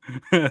too.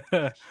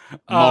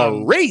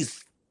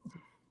 Maurice.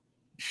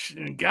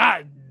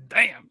 God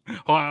damn.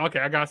 Hold on. Okay,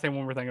 I gotta say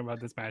one more thing about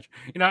this match.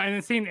 And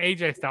then seeing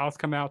AJ Styles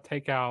come out,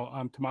 take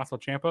out Tommaso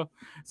Ciampa.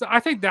 So I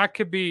think that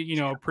could be,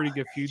 a pretty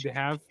good feud to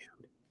have.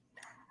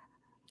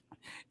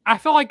 I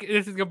feel like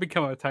this is gonna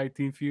become a tag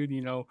team feud.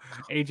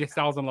 AJ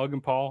Styles and Logan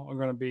Paul are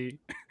gonna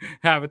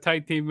have a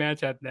tag team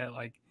match at that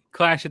like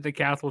Clash at the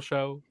Castle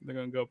show. They're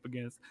gonna go up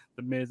against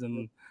the Miz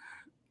and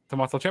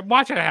Tommaso Ciampa.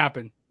 Watch it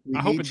happen.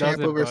 I hope it does.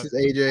 Ciampa versus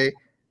AJ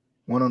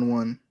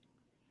 1-on-1.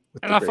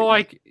 And I feel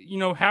like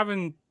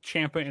having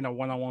Ciampa in a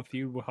 1-on-1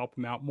 feud will help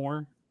him out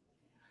more.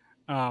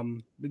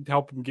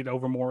 Help him get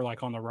over more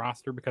like on the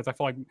roster, because I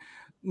feel like a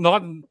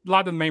lot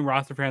of the main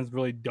roster fans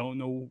really don't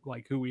know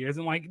like who he is,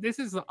 and like this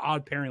is an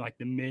odd pairing, like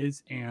the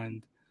Miz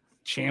and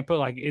Ciampa.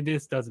 Like it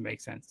just doesn't make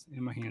sense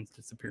in my hands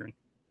disappearing.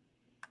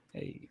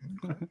 Hey,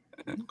 okay.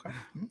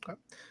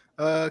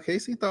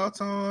 Casey, thoughts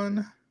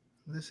on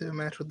this here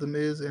match with the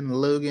Miz and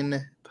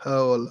Logan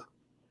Paul?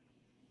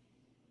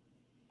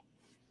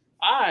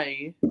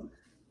 I,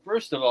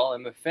 first of all,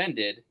 am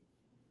offended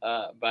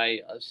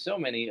by so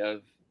many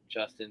of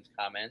Justin's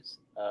comments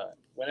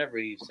whenever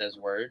he says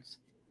words.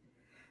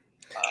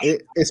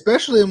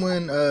 Especially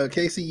when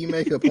Casey, you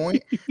make a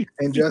point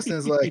and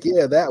Justin's like,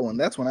 yeah, that one.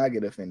 That's when I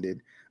get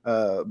offended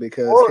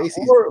because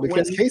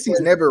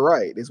Casey's never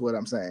right, is what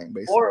I'm saying.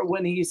 Basically, or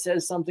when he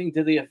says something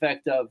to the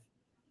effect of,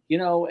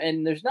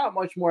 and there's not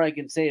much more I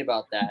can say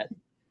about that,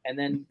 and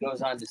then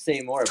goes on to say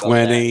more about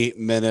 20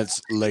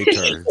 minutes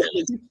later.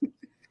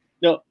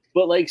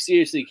 But like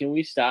seriously, can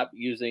we stop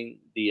using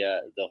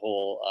the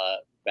whole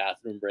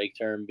bathroom break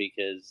term?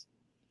 Because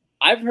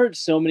I've heard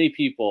so many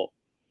people,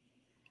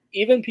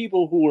 even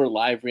people who were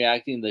live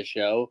reacting to the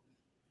show,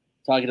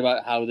 talking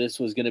about how this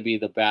was going to be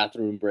the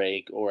bathroom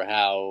break, or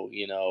how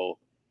the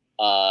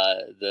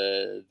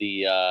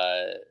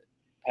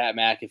Pat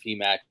McAfee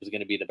match was going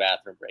to be the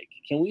bathroom break.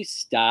 Can we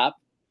stop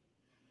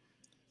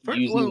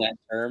using that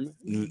term?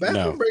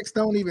 Bathroom breaks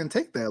don't even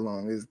take that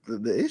long. Is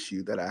the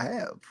issue that I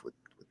have with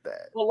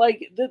that? Well,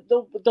 like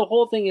the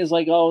whole thing is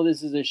like, oh,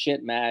 this is a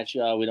shit match.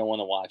 We don't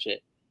want to watch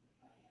it.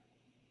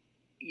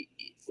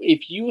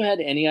 If you had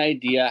any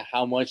idea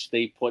how much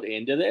they put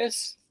into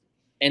this,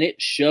 and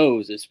it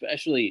shows,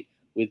 especially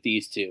with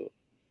these two,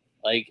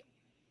 like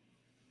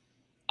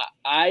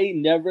I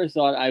never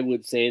thought I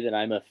would say that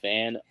I'm a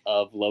fan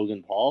of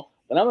Logan Paul,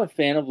 but I'm a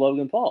fan of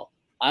Logan Paul.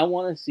 I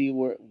want to see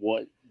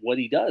what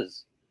he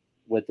does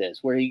with this,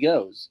 where he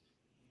goes.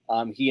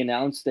 He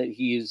announced that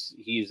he's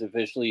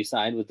officially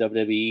signed with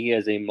WWE. He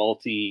has a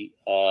multi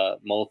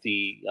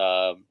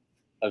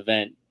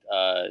event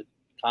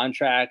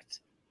contract.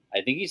 I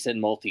think he said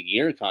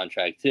multi-year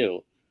contract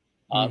too.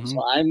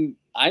 So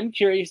I'm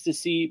curious to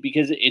see,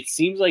 because it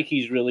seems like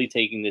he's really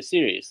taking this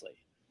seriously.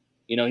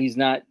 He's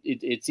not.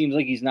 It seems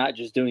like he's not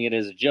just doing it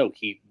as a joke.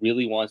 He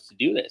really wants to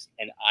do this,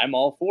 and I'm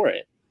all for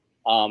it.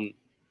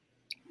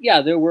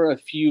 Yeah, there were a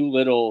few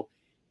little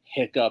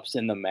hiccups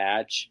in the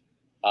match.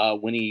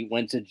 When he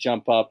went to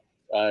jump up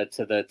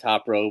to the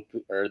top rope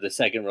or the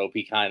second rope,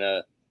 he kind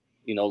of,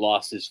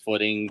 lost his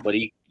footing. But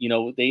he,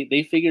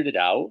 they figured it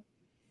out.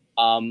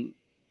 I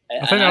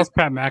think that was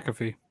Pat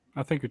McAfee.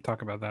 I think you're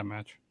talking about that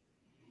match.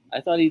 I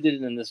thought he did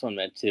it in this one,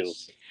 Matt, too.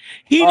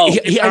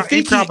 I think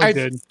he probably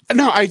did.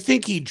 No, I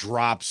think he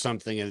dropped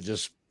something and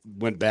just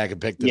went back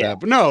and picked it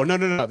up. No.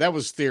 That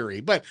was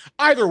theory. But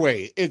either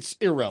way, it's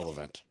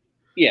irrelevant.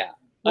 Yeah.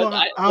 Well,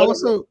 I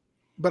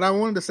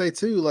wanted to say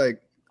too,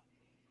 like,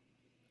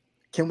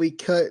 can we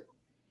cut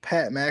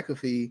Pat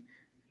McAfee,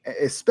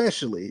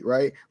 especially,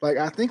 right? Like,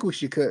 I think we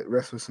should cut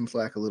wrestlers some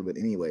slack a little bit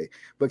anyway.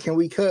 But can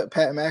we cut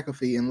Pat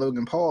McAfee and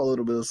Logan Paul a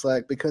little bit of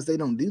slack, because they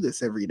don't do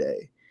this every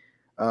day?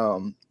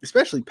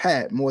 Especially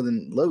Pat more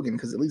than Logan,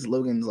 because at least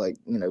Logan's like,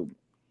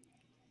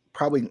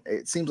 probably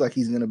it seems like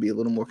he's going to be a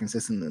little more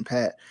consistent than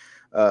Pat.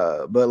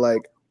 But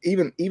like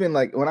even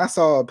like when I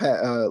saw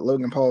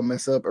Logan Paul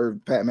mess up, or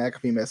Pat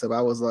McAfee mess up,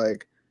 I was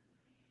like,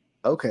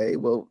 okay,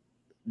 well,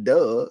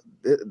 duh.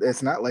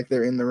 It's not like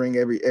they're in the ring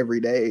every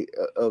day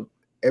of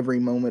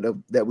every moment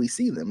of that we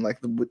see them. Like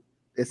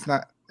it's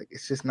not like,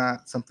 it's just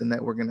not something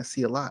that we're going to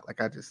see a lot. Like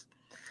I don't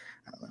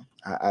know.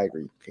 I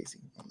agree with Casey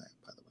on that,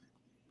 by the way.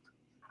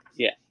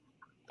 Yeah.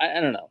 I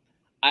don't know.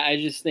 I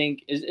just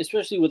think,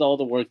 especially with all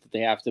the work that they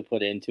have to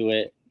put into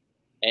it,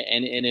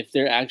 and if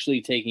they're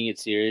actually taking it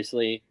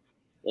seriously,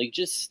 like,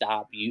 just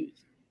stop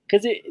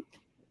because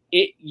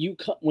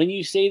when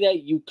you say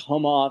that, you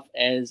come off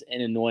as an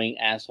annoying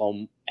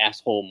asshole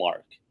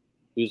Mark,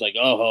 who's like,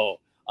 oh,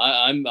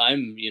 I'm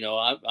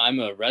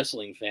a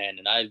wrestling fan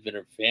and I've been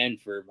a fan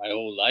for my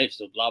whole life,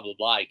 so blah blah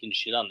blah. I can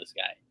shit on this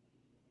guy.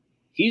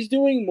 He's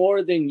doing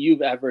more than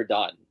you've ever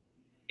done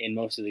in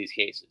most of these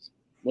cases.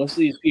 Most of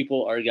these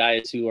people are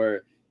guys who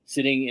are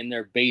sitting in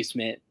their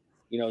basement,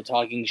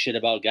 talking shit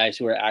about guys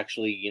who are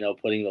actually,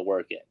 putting the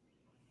work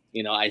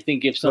in. I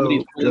think if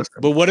somebody...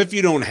 But what if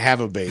you don't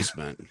have a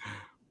basement?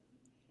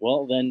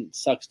 Well, then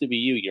sucks to be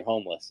you. You're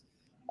homeless.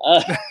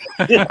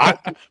 I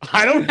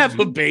don't have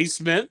a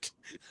basement.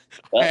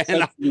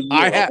 And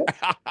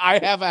I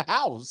have a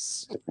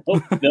house.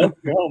 No,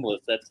 you're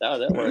homeless. That's how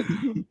that works.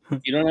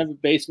 You don't have a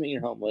basement,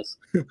 you're homeless.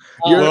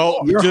 Your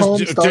home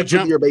starts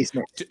with your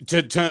basement.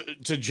 To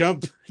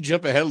jump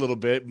ahead a little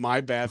bit,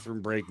 my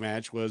bathroom break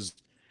match was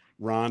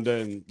Ronda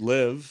and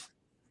Liv.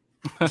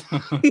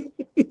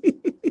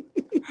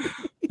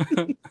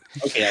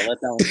 Okay, I'll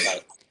let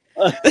that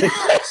one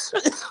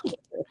go.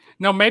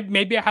 No,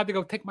 maybe I had to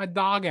go take my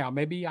dog out.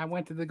 Maybe I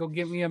went to go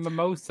get me a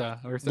mimosa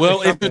or something.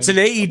 Well, if it's an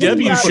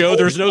AEW show,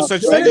 there's no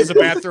such thing as a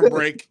bathroom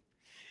break.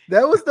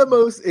 That was the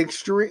most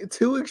extreme,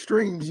 two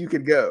extremes you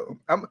could go.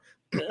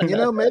 Maybe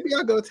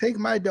I'll go take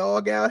my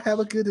dog out, have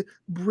a good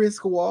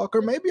brisk walk,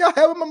 or maybe I'll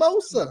have a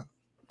mimosa.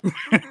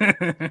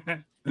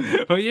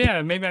 Well,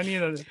 yeah, maybe I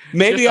need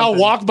Maybe I'll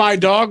walk my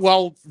dog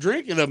while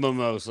drinking a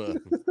mimosa.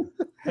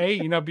 Hey,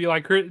 be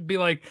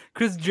like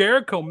Chris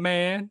Jericho,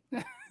 man.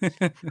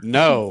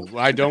 No,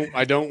 I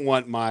don't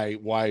want my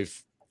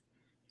wife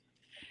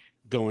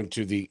going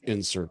to the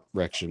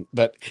insurrection.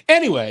 But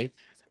anyway,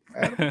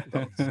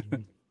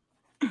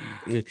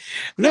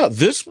 no,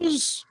 this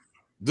was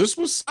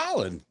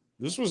solid.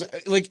 This was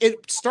like,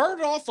 it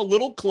started off a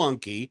little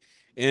clunky,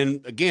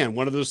 and again,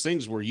 one of those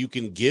things where you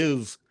can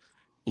give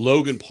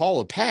Logan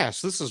Paul a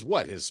pass. This is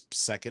his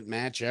second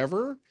match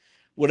ever.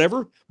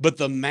 Whatever, but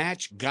the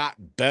match got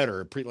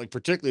better.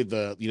 Particularly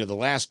the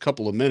last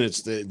couple of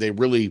minutes, they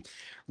really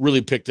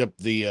picked up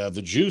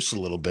the juice a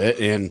little bit,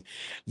 and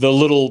the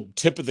little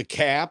tip of the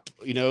cap,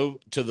 to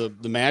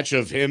the match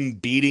of him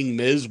beating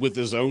Miz with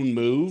his own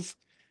move.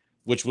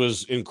 which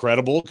was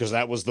incredible because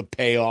that was the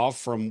payoff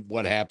from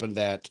what happened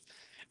at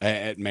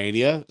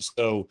Mania.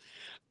 So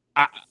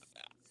I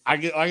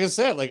like I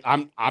said, like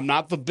I'm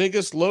not the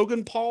biggest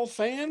Logan Paul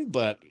fan,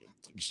 but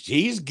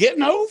he's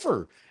getting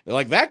over.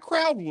 Like that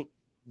crowd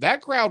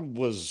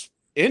was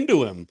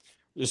into him,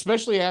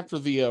 especially after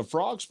the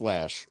frog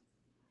splash.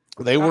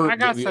 They were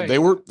they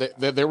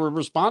were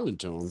responding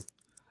to him.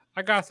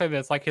 I gotta say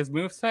this, like his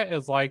moveset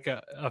is like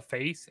a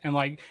face, and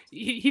like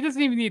he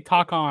doesn't even need to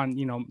talk on,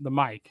 the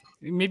mic.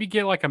 Maybe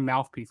get like a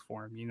mouthpiece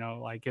for him,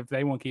 like if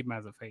they won't keep him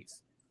as a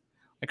face.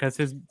 Because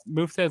his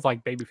moveset is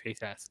like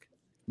babyface-esque.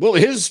 Well,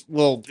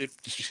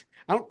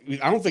 I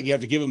don't think you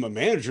have to give him a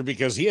manager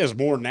because he has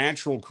more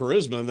natural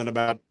charisma than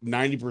about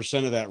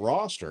 90% of that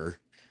roster.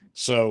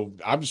 So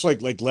I'm just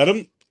like let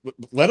him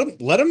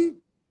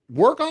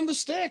work on the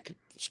stick.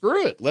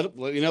 Screw it. Let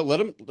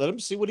him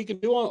see what he can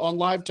do on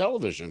live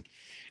television.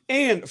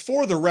 And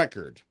for the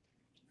record,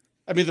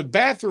 I mean, the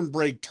bathroom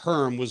break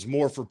term was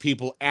more for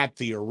people at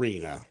the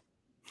arena.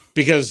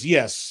 Because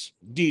yes,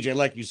 DJ,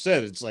 like you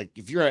said, it's like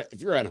if you're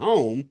at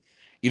home,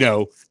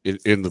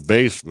 in the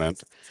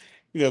basement,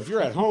 if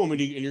you're at home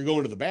and you're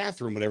going to the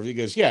bathroom, whatever, he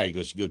goes, you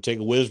go take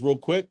a whiz real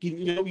quick,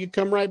 you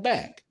come right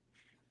back.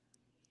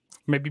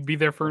 Maybe be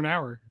there for an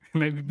hour.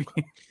 Maybe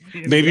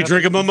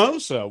drink a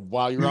mimosa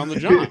while you're on the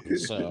job.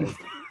 So,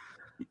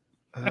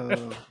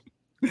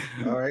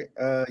 all right,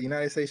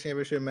 United States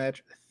Championship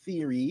match: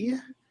 Theory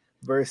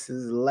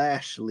versus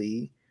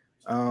Lashley.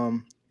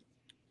 I'm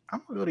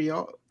gonna go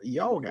to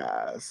y'all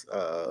guys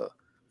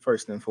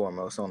first and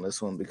foremost on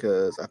this one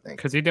because I think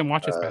because you didn't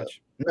watch this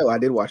match. No, I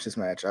did watch this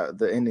match.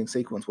 The ending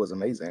sequence was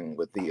amazing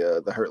with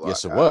the Hurt Lock.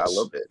 Yes, it was. I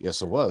loved it.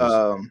 Yes, it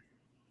was.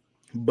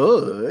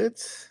 But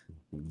let's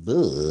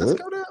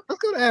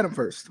go to Adam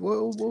first.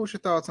 What was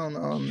your thoughts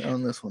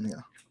on this one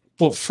here?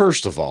 Well,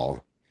 first of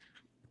all,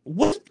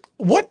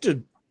 what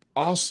did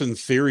Austin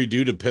Theory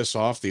do to piss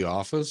off the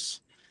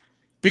Office?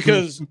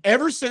 Because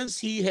ever since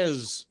he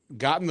has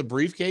gotten the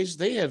briefcase,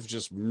 they have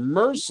just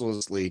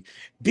mercilessly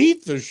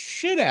beat the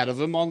shit out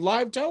of him on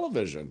live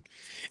television.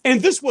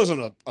 And this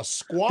wasn't a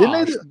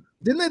squash.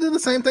 Didn't they do the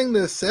same thing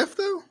to Seth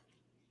though?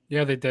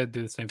 Yeah, they did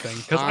do the same thing.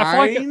 Because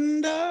I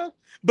feel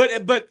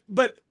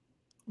like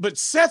but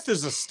Seth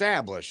is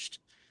established.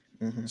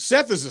 Mm-hmm.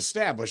 Seth is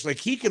established. Like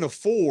he can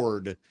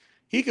afford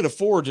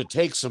to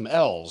take some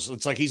L's.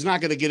 It's like he's not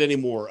going to get any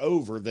more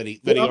over than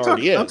he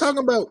already is. I'm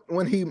talking about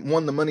when he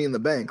won the Money in the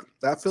Bank.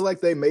 I feel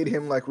like they made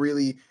him like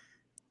really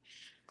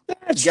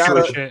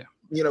true.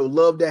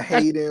 Love to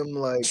hate him.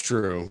 Like it's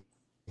true.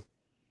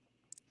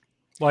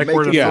 Like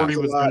where the 30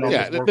 was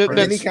and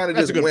then he kind of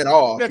just went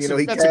off.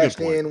 He cashed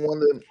in,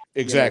 won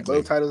the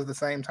both titles at the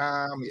same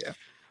time. Yeah.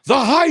 The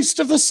heist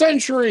of the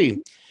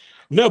century.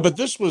 No, but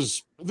this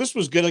was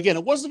good. Again,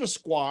 it wasn't a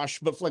squash,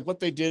 but like what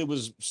they did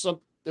was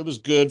it was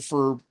good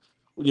for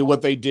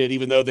what they did,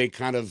 even though they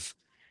kind of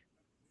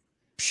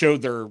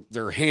showed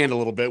their hand a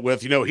little bit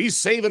with, he's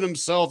saving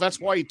himself. That's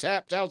why he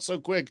tapped out so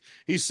quick.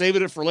 He's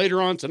saving it for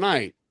later on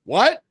tonight.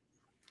 What?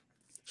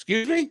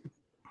 Excuse me?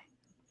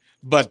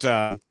 But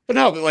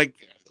no, like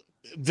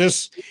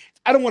this,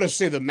 I don't want to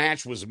say the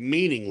match was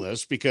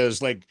meaningless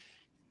because like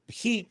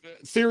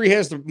Theory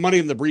has the money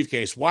in the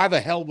briefcase. Why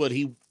the hell would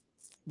he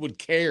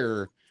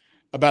care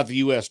about the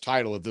U.S.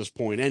 title at this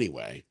point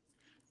anyway?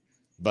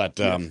 But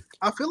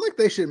I feel like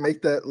they should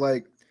make that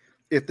like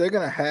if they're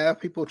gonna have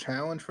people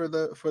challenge for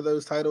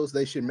those titles,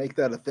 they should make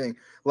that a thing.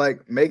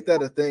 Like make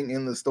that a thing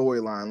in the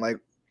storyline.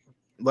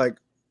 Like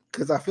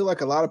because I feel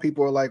like a lot of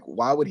people are like,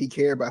 why would he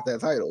care about that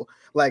title?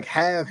 Like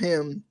have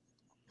him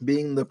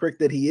being the prick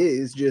that he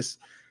is. Just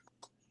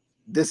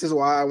this is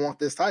why I want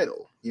this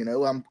title.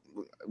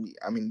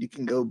 I mean, you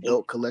can go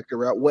belt collector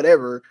route,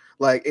 whatever.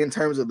 Like in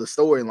terms of the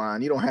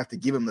storyline, you don't have to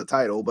give him the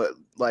title, but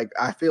like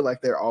I feel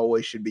like there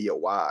always should be a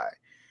why.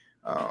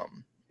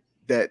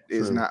 That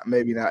is True.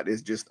 not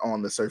is just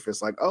on the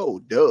surface like, oh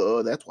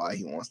duh, that's why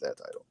he wants that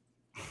title.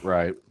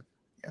 Right.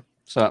 Yeah.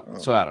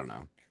 So I don't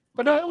know.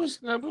 But no, it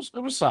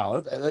was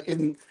solid.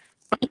 And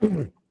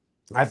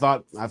I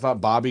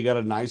thought Bobby got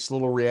a nice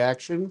little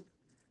reaction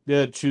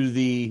to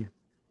the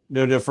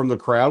from the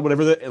crowd,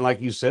 whatever and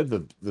like you said,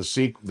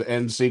 the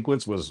end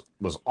sequence was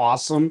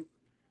awesome.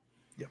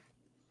 Yeah.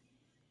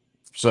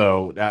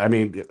 So I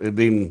mean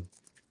it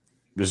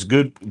was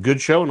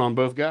good showing on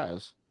both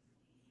guys.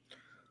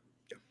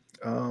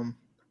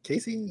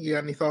 Casey, you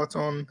got any thoughts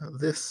on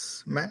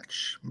this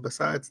match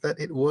besides that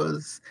it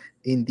was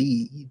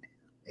indeed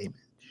a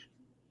match?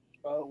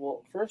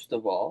 Well, first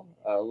of all,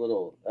 a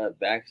little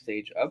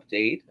backstage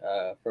update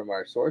from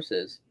our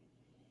sources.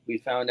 We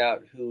found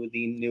out who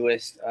the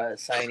newest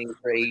signing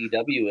for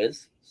AEW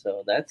is,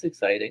 so that's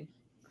exciting.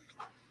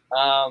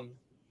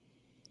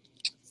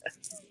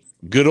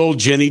 Good old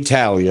Jenny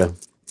Talia.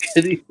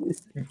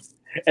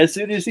 As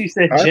soon as he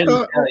said Jenny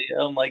Talia,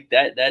 I'm like,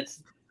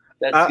 that's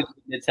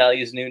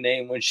Natalia's new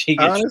name when she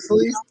gets.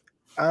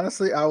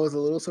 Honestly, I was a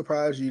little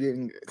surprised you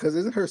didn't, because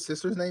isn't her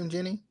sister's name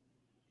Jenny?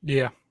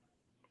 Yeah.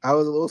 I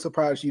was a little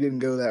surprised you didn't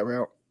go that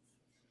route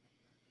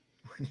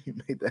when you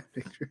made that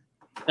picture.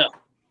 No.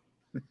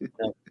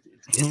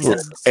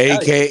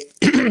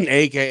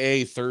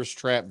 AKA Thirst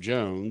Trap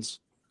Jones.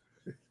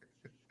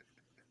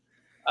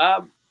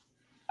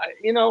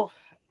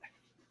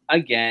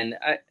 Again,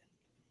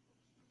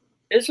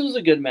 this was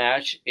a good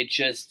match. It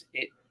just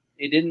it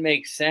didn't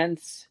make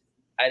sense.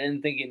 I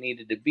didn't think it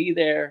needed to be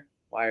there.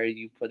 Why are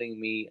you putting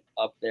me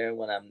up there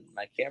when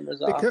my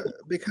camera's off?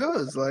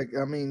 Because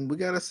we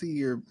gotta see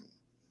your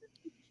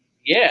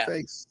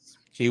face.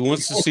 He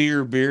wants to see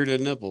your beard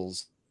and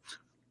nipples.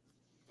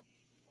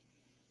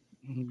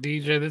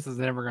 DJ, this is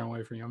never going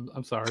away from you.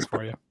 I'm sorry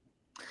for you.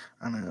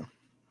 I know.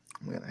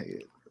 I'm gonna hate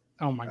it.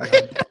 Oh my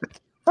god.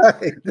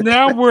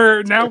 now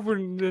we're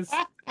gonna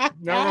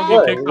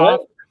get kicked off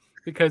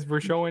because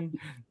we're showing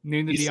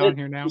nudity on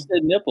here now. You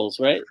said nipples,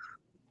 right?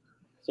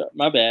 So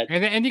my bad.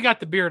 And you got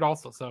the beard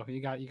also, so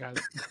you got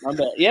my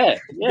bad. Yeah.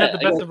 You got the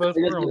best of both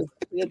worlds.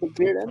 You got the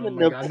beard and the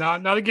nipples.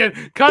 God, not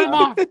again. Cut him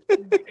off.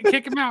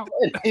 Kick him out.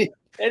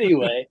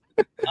 Anyway,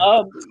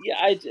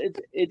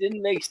 it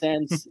didn't make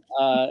sense.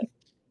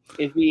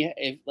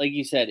 If like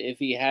you said, if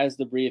he has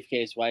the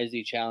briefcase, why is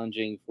he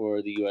challenging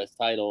for the U.S.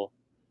 title?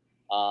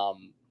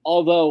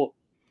 Although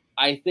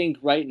I think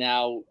right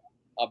now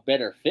a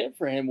better fit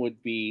for him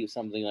would be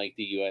something like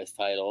the U.S.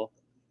 title,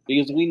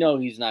 because we know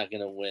he's not going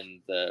to win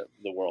the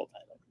world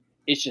title.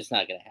 It's just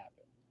not going to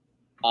happen.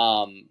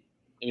 I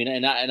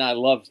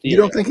love Theory. You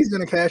don't think he's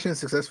going to cash in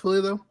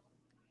successfully though?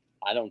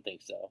 I don't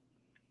think so.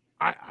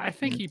 I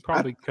think he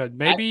probably could.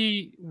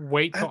 Maybe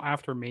wait till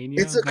after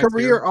Mania. It's a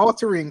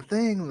career-altering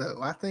thing,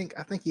 though. I think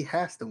he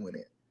has to win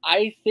it.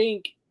 I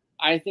think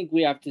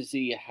we have to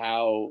see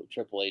how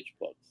Triple H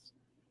books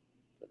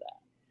for that.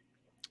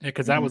 Yeah,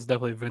 because that was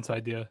definitely Vince's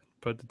idea.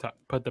 Put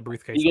the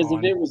briefcase. Because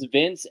on. If it was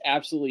Vince,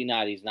 absolutely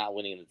not. He's not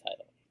winning the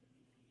title.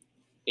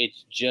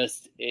 It's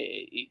just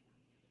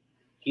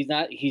he's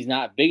not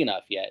big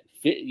enough yet.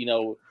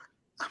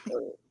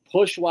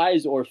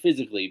 Push-wise or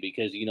physically,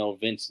 because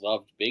Vince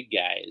loved big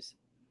guys.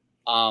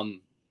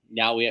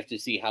 Now we have to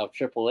see how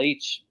Triple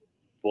H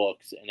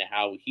books and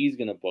how he's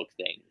going to book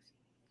things.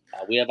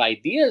 We have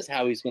ideas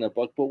how he's going to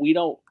book, but we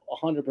don't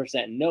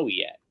 100% know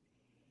yet.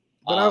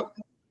 But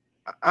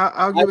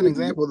I'll give an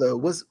example though.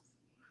 Was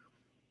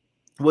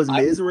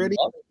Miz ready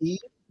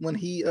when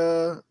he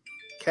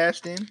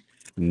cashed in?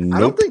 Nope. I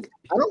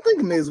don't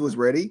think Miz was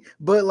ready,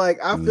 but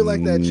I feel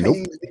like that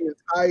changed the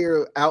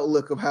entire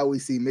outlook of how we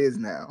see Miz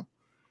now.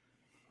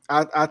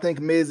 I think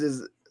Miz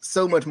is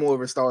so much more of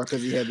a star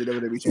because he had the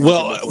WWE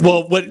championship.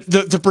 Well, what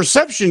the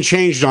perception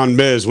changed on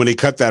Miz when he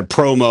cut that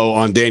promo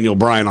on Daniel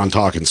Bryan on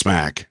Talking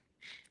Smack.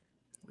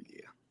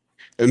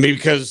 Yeah,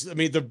 because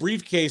the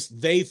briefcase,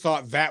 they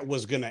thought that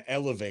was going to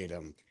elevate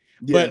him.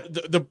 Yeah.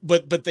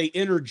 But they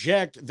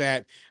interject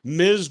that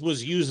Miz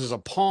was used as a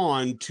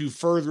pawn to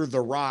further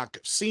the Rock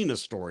Cena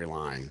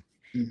storyline.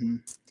 Mm-hmm.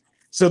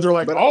 So they're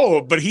like,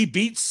 but he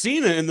beat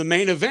Cena in the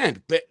main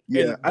event. But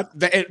yeah,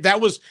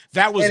 that was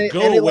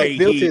go away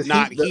heat,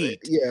 not heat.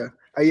 Yeah,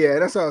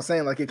 that's what I was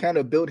saying. It kind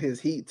of built his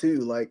heat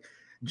too.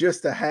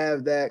 Just to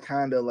have that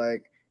kind of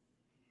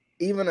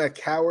even a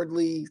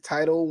cowardly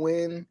title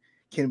win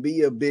can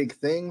be a big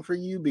thing for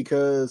you,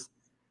 because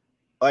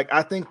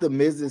I think the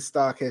Miz's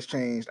stock has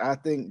changed. I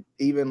think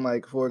even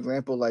for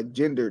example,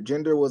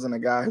 Jinder wasn't a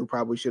guy who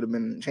probably should have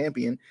been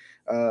champion,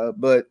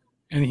 and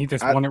he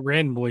just won it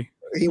randomly.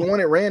 He won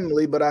it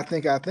randomly, but I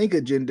think of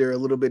Jinder a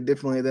little bit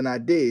differently than I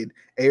did.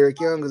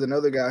 Eric Young is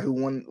another guy who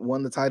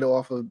won the title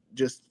off of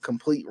just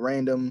complete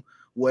random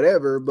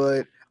whatever.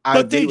 But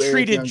they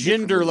treated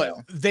Jinder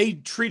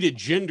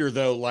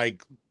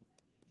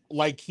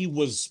like he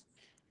was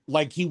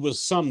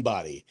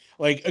somebody.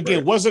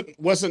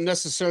 Wasn't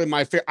necessarily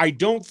my favorite. I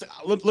don't.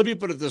 Let me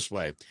put it this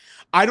way: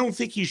 I don't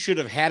think he should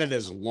have had it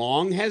as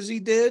long as he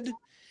did.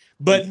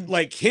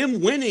 But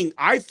him winning,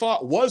 I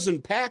thought was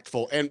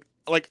impactful. And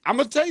I'm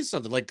gonna tell you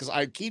something, because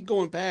I keep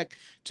going back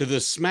to the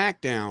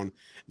SmackDown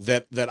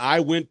that I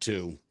went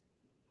to,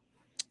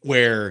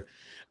 where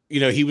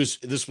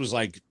this was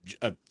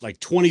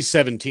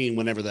 2017,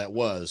 whenever that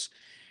was.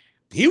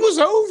 He was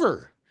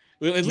over.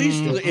 At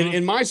least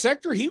in my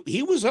sector,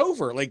 he was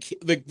over.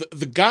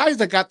 The guys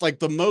that got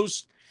the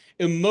most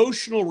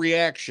emotional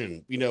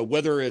reaction,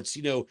 whether it's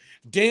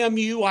damn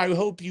you, I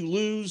hope you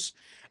lose.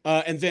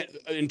 And then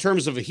in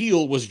terms of a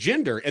heel was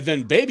Jinder, and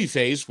then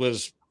babyface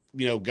was,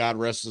 God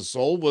rest his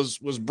soul, was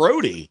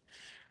Brody.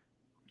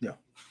 Yeah.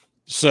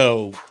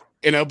 So,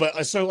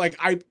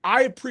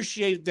 I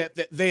appreciate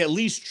that they at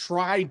least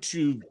tried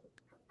to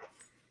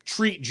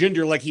treat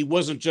Jinder like he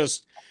wasn't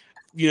just,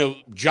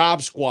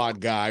 job squad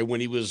guy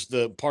when he was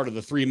the part of the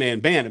 3-man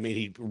band.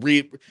 He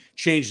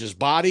changed his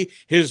body.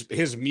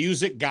 His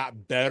music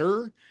got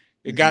better.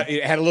 It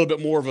had a little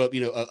bit more of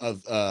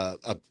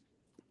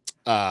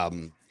a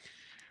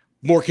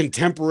more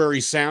contemporary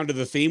sound to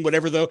the theme,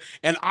 whatever though.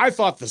 And I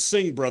thought the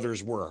Singh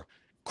brothers were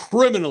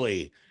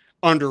criminally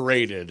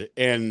underrated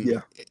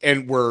and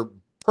were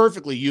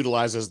perfectly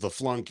utilized as the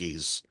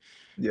flunkies.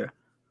 Yeah.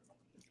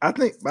 I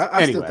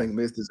still think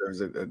Miz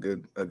deserves a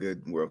good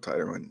world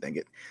title run. Dang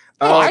it.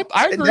 I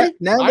agree.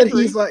 Now that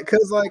he's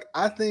because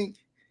I think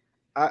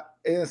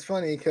it's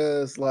funny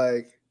because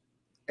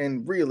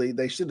And really,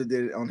 they should have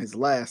did it on his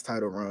last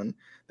title run.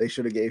 They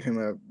should have gave him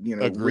a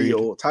Agreed.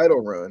 real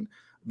title run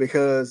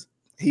because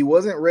he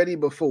wasn't ready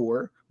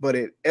before, but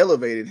it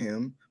elevated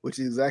him, which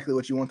is exactly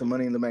what you want the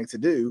Money in the Bank to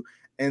do.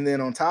 And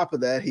then on top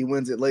of that, he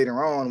wins it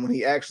later on when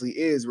he actually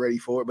is ready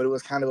for it. But it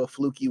was kind of a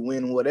fluky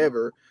win,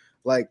 whatever.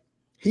 Like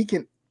he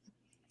can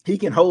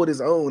hold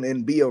his own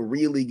and be a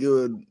really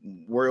good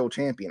world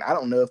champion. I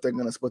don't know if they're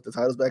going to split the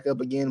titles back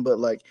up again, but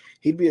like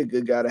he'd be a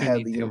good guy to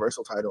have the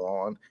Universal title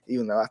on,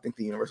 even though I think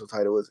the Universal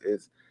title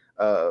is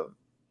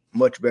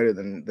much better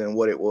than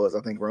what it was.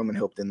 I think Roman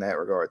helped in that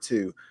regard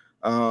too.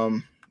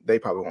 They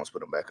probably won't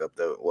split them back up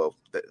though. Well,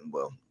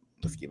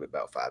 let's give it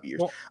about 5 years.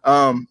 Well,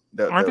 aren't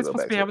they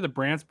supposed to be having the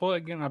brand split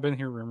again? I've been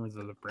hearing rumors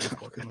of the brand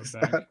split coming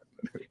back.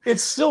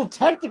 It's still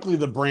technically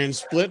the brand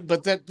split,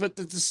 but at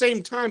the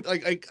same time,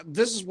 like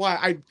this is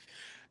why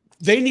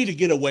they need to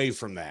get away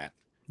from that.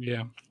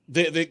 Yeah,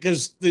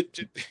 because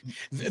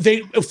they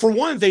for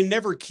one, they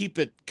never keep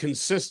it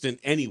consistent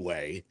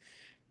anyway.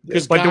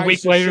 Because like a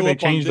week later they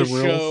change the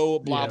rules. Show,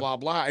 blah blah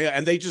blah,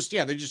 and they just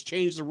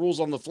change the rules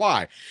on the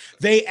fly.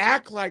 They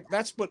act like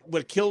that's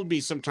what killed me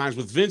sometimes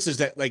with Vince is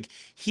that like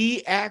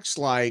he acts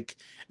like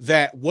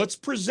that what's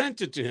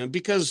presented to him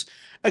because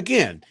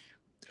again.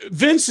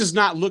 Vince is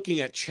not looking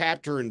at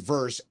chapter and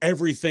verse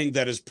everything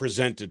that is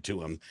presented to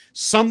him.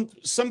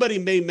 Somebody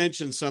may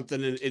mention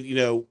something and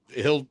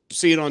he'll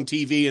see it on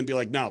TV and be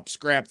like, no,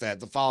 scrap that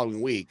the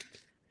following week.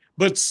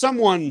 But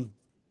someone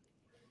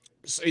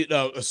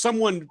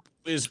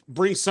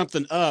brings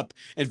something up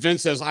and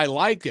Vince says, I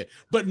like it.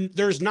 But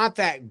there's not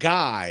that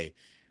guy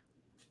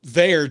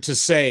there to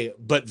say,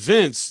 but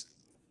Vince,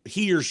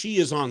 he or she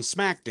is on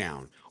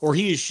SmackDown or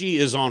he or she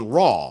is on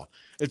Raw.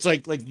 It's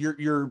like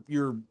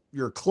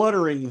you're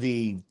cluttering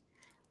the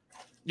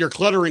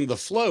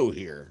flow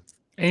here.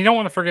 And you don't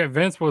want to forget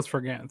Vince was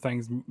forgetting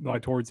things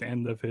like towards the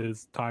end of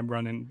his time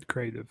running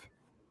creative.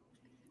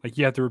 Like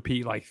you have to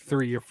repeat like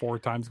 3 or 4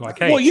 times. Like,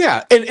 hey, well,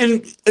 yeah,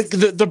 and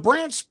the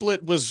brand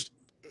split was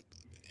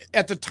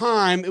at the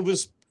time it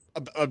was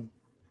a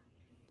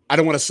I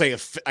don't want to say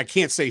I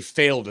can't say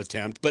failed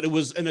attempt, but it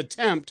was an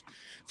attempt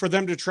for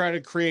them to try to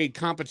create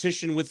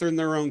competition within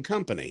their own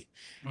company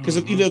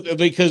because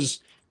because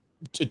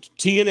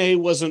TNA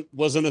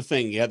wasn't a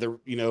thing. Yeah,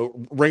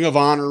 Ring of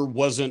Honor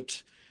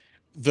wasn't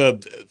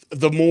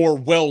the more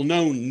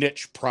well-known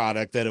niche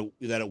product that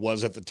it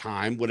was at the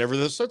time. Whatever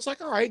this, so it's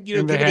like all right,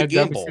 and they had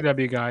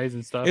WCW guys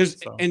and stuff.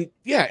 And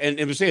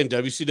it was saying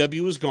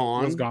WCW was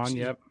gone. Was gone.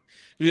 Yep.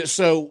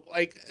 So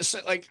I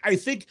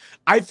think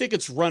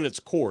it's run its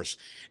course.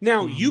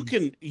 Now you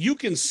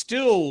can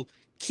still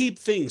keep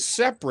things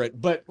separate,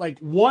 but like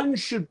one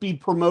should be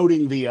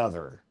promoting the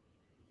other.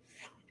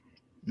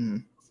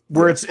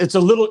 Where it's a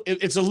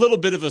little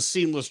bit of a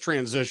seamless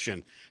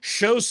transition.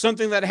 Show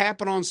something that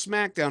happened on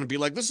SmackDown and be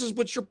like, this is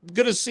what you're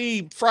gonna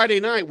see Friday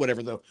night,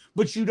 whatever though.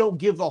 But you don't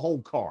give the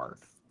whole card.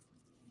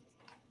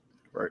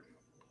 Right.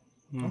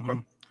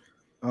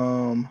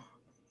 Mm-hmm.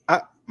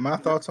 My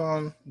thoughts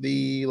on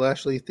the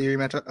Lashley Theory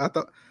match. I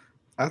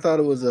thought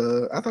it was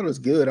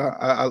good.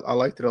 I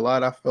liked it a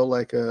lot. I felt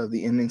like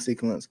the ending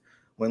sequence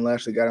when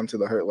Lashley got him to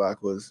the Hurt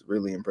Lock was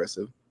really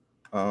impressive.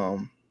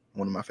 One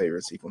of my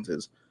favorite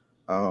sequences.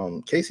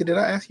 Casey, did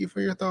I ask you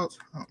for your thoughts?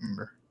 I don't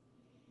remember.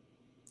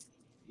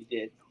 You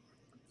did.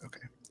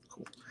 Okay,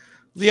 cool.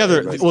 The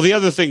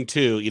other thing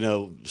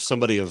too,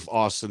 somebody of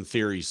Austin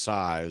Theory's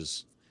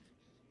size,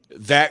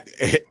 that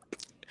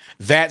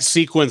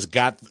sequence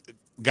got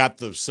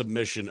the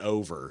submission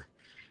over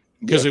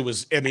because it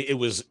was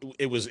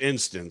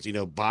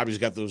instant. Bobby's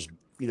got those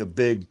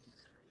big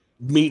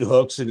meat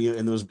hooks and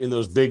in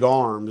those big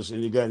arms,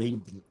 and he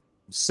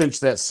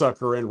cinched that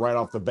sucker in right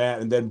off the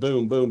bat, and then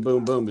boom, boom,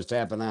 boom, boom, is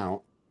tapping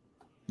out.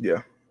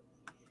 Yeah.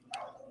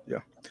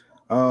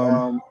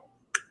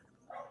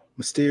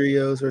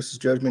 Mysterios versus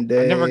Judgment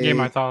Day. I never gave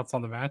my thoughts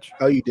on the match.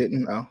 Oh, you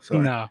didn't? Oh,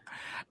 sorry.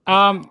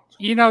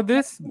 No.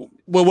 This.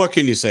 Well, what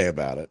can you say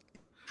about it?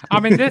 I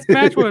mean, this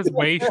match was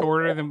way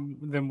shorter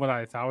than what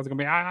I thought it was gonna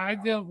be. I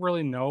didn't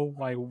really know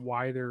like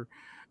why they're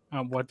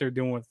what they're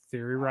doing with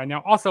Theory right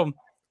now. Also,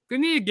 they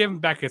need to give him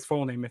back his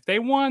full name if they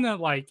want to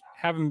like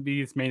have him be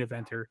his main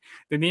eventer.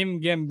 They need to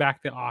give him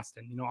back to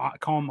Austin.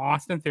 Call him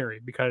Austin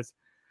Theory because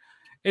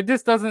it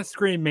just doesn't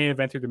scream main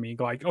eventer to me.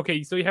 Like,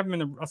 okay, so you have him in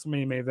the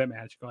WrestleMania main event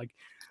match, like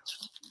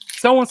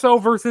so and so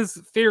versus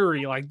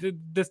Theory. Like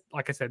this,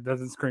 like I said,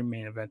 doesn't scream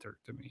main eventer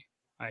to me.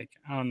 Like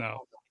I don't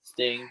know.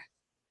 Sting.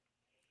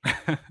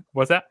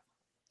 What's that?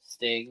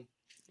 Sting.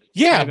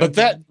 Yeah, but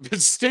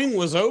Sting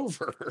was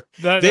over.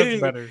 That's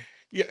better.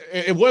 Yeah,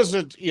 it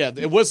wasn't. Yeah,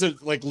 it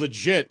wasn't like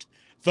legit.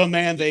 The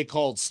man they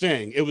called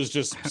Sting. It was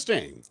just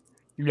Sting.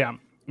 Yeah,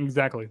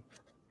 exactly.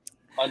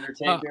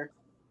 Undertaker.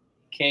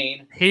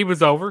 Kane. He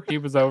was over.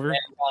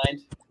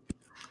 Mankind.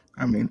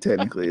 I mean,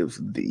 technically, it was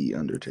the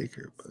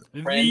Undertaker, but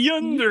the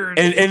Undertaker.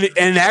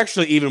 And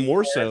actually, even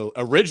more so,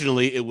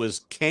 originally it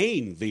was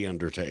Kane the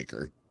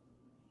Undertaker.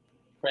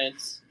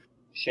 Prince.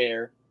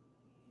 Cher.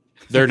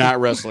 They're not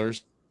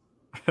wrestlers.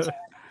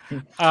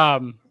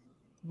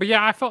 But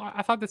yeah, I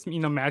thought this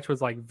match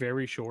was like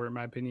very short in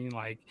my opinion.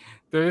 Like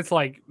they're just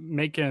like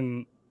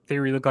making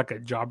Theory look like a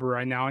jobber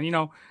right now,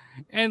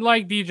 and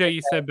like DJ,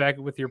 you said back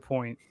with your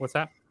point. What's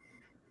that?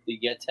 The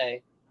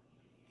Yeti.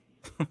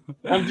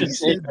 I'm just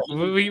saying.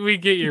 We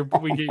get your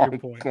point.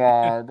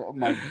 God, oh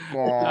my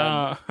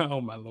God.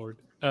 Oh my Lord.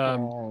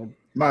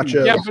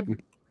 Macho. Yeah, but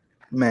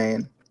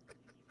man.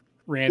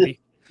 Randy.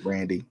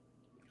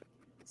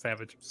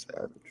 Savage.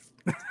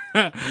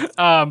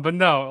 But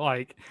no,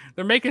 like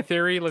they're making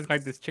Theory look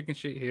like this chicken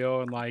shit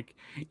heel, and like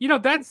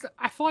that's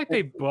I feel like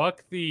they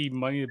book the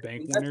Money in the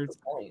Bank winners.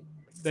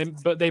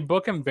 But they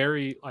book him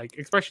very like,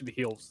 especially the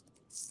heels.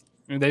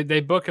 And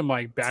they book him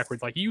like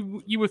backwards. Like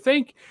you would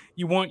think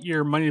you want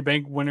your Money in the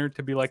Bank winner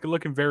to be like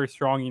looking very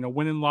strong,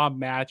 winning a lot of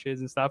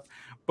matches and stuff.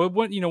 But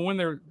when when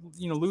they're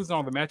losing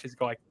all the matches,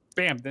 go like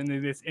bam, then they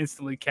just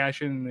instantly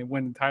cash in and they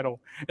win the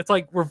title. It's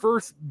like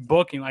reverse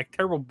booking, like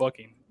terrible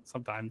booking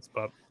sometimes.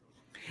 But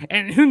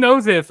and who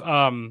knows if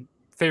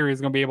Theory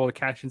is going to be able to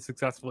cash in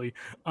successfully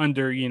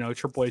under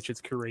Triple H's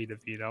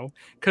creative,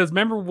 because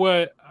remember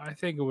what I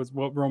think it was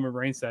what Roman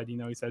Reigns said. He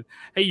said,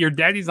 "Hey, your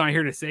daddy's not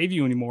here to save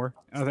you anymore."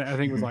 I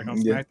think it was like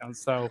on SmackDown.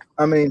 So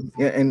I mean,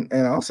 yeah, and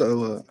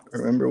also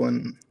remember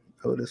when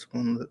Otis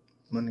won the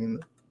Money in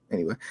the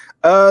anyway.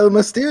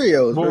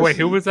 Mysterio. Wait,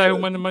 who was that who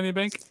won the Money in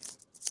the Bank?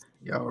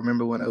 Y'all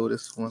remember when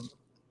Otis won?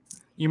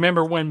 You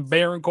remember when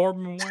Baron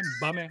Corbin won?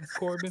 Bum ass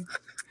Corbin.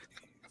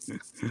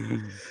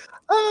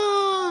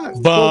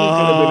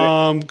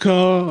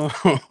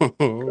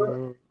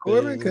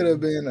 Corbin could have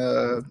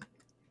been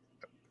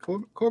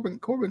Corbin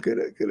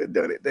could have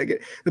done it. The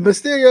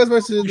Mysterios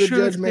versus the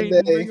Judgment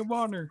Day. Ring of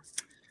Honor.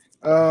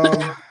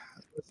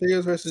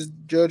 Mysterios versus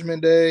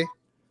Judgment Day.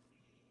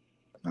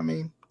 I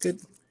mean, good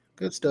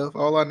stuff.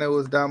 All I know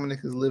is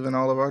Dominic is living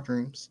all of our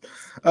dreams.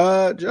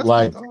 Just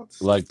like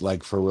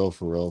for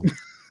real.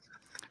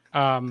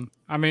 I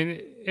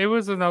mean, it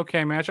was an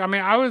okay match. I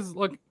mean, I was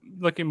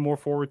looking more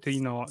forward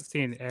to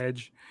seeing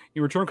Edge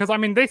return, because I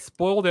mean they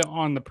spoiled it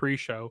on the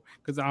pre-show,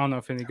 because I don't know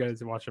if any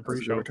guys watched the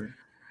pre-show,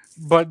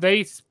 but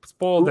they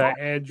spoiled that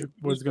Edge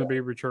was going to be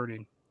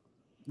returning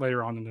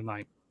later on in the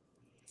night,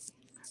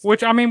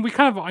 which I mean we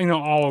kind of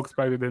all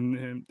expected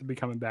him to be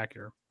coming back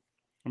here.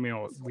 I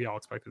mean we all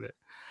expected it,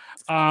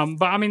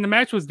 but I mean the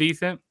match was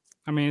decent.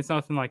 I mean it's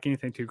nothing like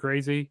anything too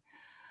crazy,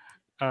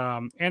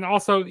 and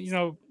also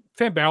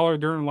Finn Balor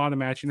during a lot of the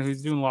match,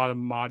 he's doing a lot of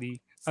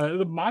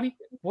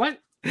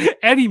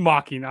Eddie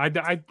mocking. He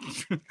did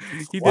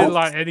a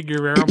lot of Eddie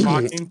Guerrero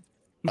mocking.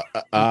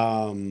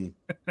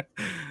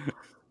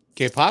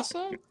 ¿Qué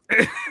pasa?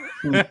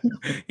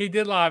 He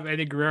did a lot of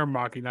Eddie Guerrero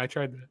mocking. I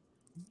don't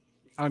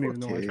even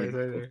know what I tried to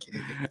say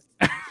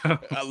there.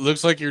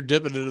 Looks like you're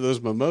dipping into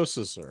those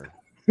mimosas, sir.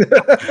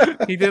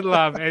 He did a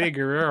lot of Eddie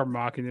Guerrero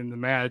mocking in the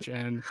match,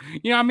 and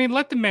I mean,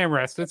 let the man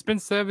rest. It's been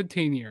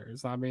 17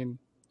 years. I mean,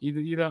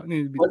 you don't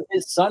need to be. But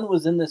his son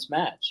was in this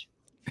match.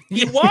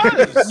 He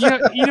was.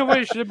 You know what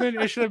it should have been?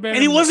 It should have been.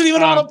 And he wasn't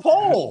even on a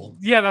pole.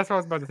 Yeah, that's what I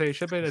was about to say. It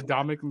should have been a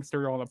Dominic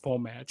Mysterio on a pole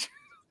match.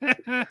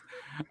 That's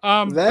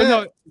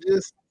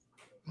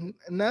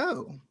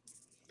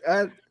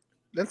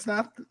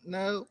not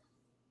no.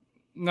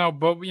 No,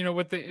 but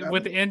with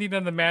the ending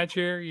of the match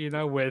here,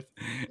 with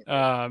Rey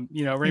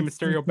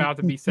Mysterio about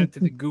to be sent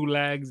to the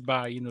gulags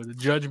by the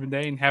Judgment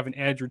Day and having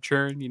Edge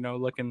return,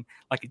 looking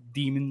like a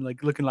demon,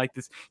 like looking like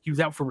this. He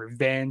was out for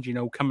revenge,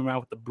 coming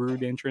out with the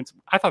Brood entrance.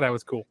 I thought that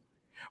was cool,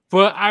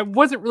 but I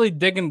wasn't really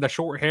digging the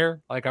short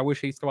hair. Like I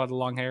wish he still had the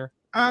long hair.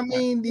 I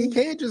mean, you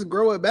can't just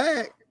grow it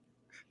back.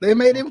 They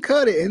made him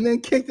cut it and then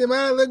kicked him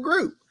out of the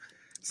group.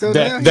 So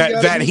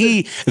that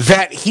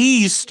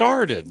he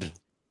started.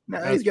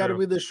 Now he's got to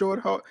be the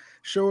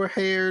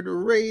short-haired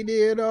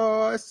rated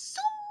R.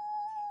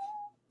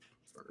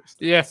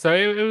 Yeah, so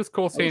it was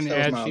cool seeing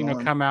Edge,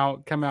 come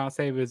out,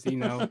 save his,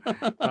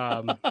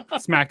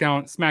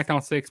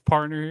 SmackDown 6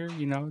 partner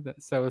here,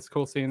 so it's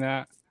cool seeing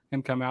that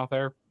him come out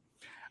there.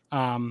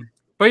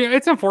 But yeah,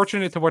 it's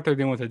unfortunate to what they're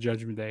doing with the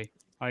Judgment Day.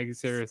 Like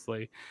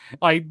seriously,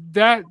 like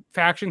that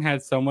faction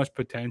had so much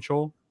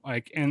potential.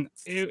 Like, and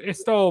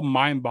it's still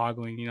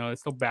mind-boggling.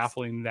 It's still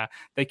baffling that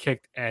they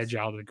kicked Edge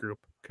out of the group,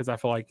 because I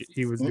feel like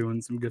he was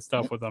doing some good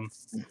stuff with them.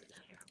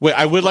 Wait,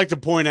 I would like to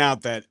point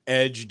out that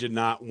Edge did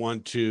not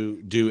want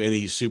to do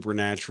any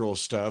supernatural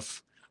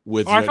stuff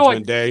with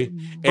Judgment Day.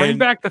 Bring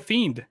back the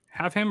Fiend.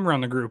 Have him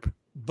run the group.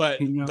 But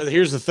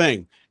here's the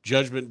thing.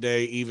 Judgment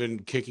Day, even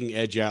kicking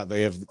Edge out,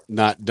 they have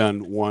not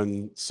done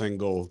one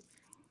single.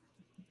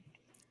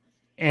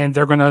 And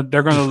they're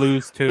gonna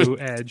lose to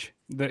Edge.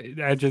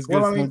 Edge is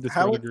going to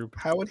destroy the group.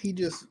 How would he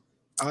just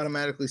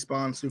automatically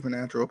spawn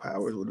supernatural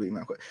powers would be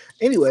my question.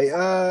 Anyway,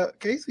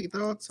 Casey,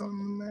 thoughts on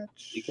the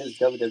match? Because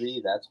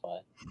WWE, that's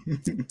why.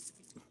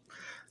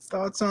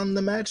 Thoughts on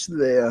the match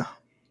there?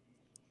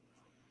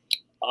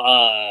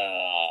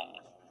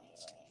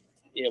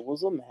 It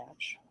was a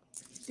match.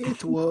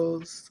 It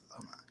was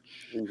a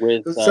match.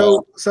 With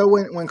so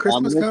when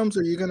Christmas comes,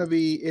 are you gonna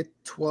be? It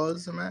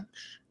was a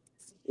match.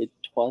 It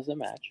was a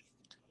match.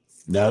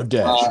 No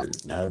dancer,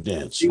 no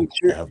dancer,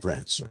 no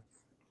prancer.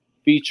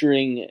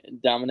 featuring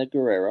Dominic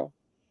Guerrero.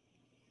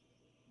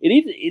 It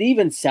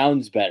even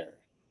sounds better.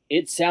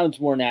 It sounds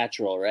more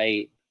natural,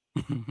 right?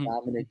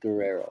 Dominic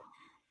Guerrero.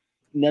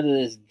 None of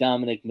this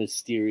Dominic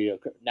Mysterio.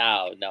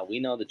 No, we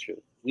know the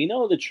truth. We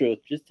know the truth.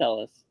 Just tell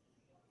us.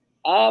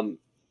 I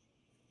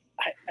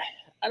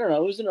don't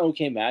know. It was an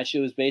okay match. It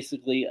was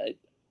basically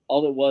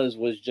all it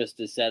was just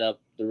to set up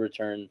the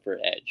return for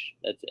Edge.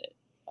 That's it.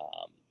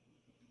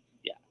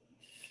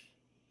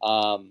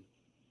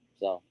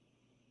 So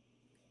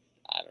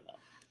I don't know.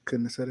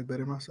 Couldn't have said it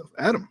better myself.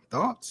 Adam,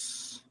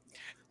 thoughts?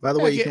 By the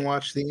way, you can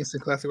watch the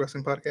Instant Classic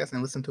Wrestling podcast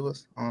and listen to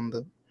us on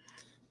the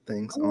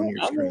things on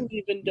your screen. I'm not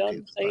even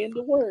done saying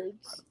the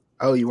words.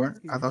 Oh, you weren't?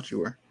 I thought you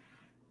were.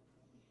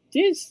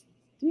 Sure.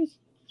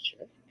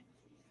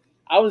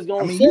 I was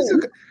going. I mean,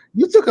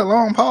 you took a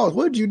long pause.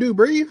 What did you do?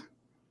 Breathe.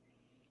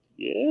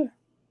 Yeah.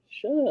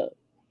 Shut up.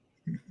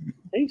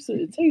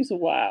 It takes a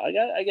while.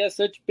 I got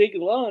such big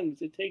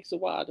lungs. It takes a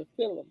while to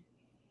fill them.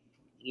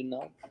 You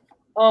know.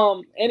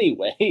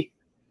 Anyway,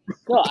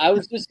 no. I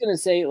was just gonna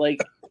say,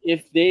 like,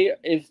 I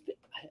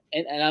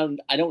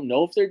don't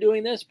know if they're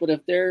doing this, but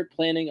if they're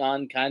planning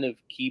on kind of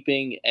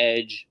keeping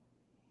Edge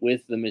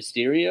with the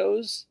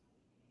Mysterios,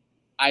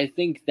 I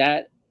think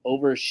that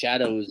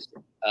overshadows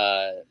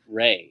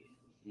Ray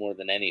more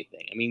than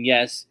anything. I mean,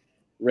 yes,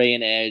 Ray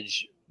and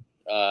Edge,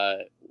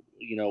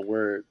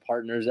 were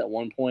partners at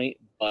one point,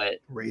 but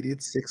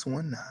rated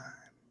 619.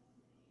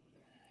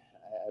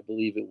 I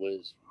believe it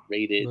was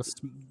rated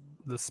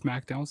the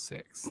SmackDown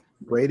 6.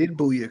 Rated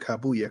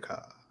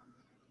Booyaka.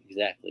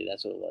 Exactly,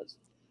 that's what it was.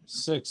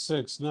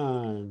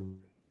 669.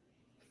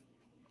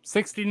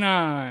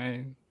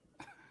 69.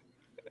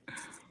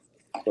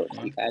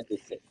 He had to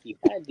say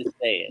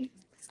it.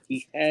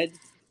 He had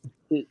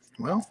to.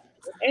 Well,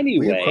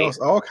 anyway, we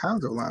crossed all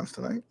kinds of lines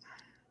tonight.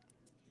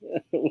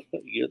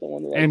 You're the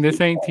one. And this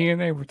ain't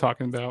TNA we're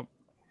talking about.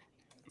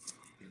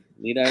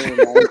 Need I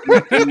remind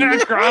you?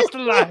 Cross the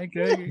line.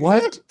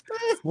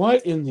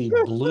 What in the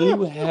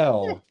blue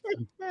hell?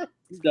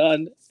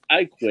 Done.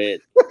 I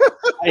quit.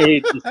 I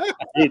hate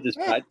this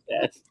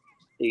podcast.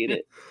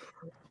 Hate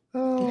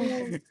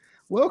it.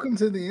 Welcome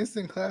to the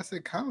Instant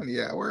Classic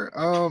Comedy Hour.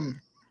 I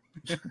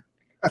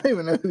don't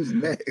even know who's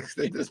next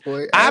at this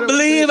point. I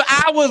believe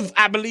I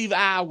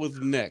was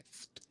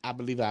next.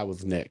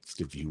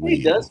 If you will.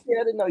 Hey, Dusty,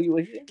 I didn't know you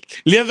were here.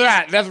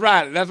 That's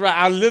right.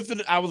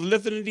 I was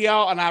listening to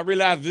y'all, and I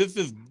realized this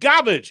is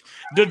garbage.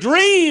 The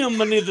dream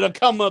needs to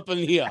come up in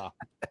here.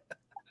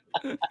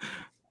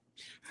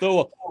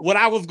 So what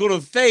I was going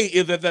to say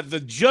is that the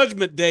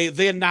Judgment Day,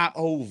 they're not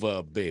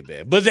over,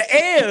 baby. But the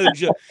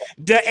edge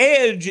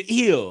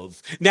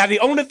is. Now, the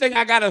only thing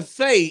I got to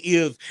say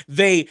is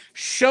they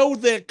show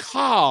their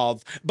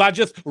cards by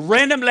just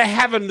randomly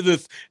having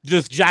this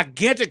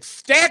gigantic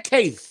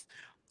staircase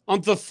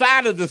on the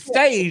side of the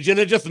stage, and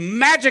it just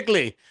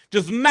magically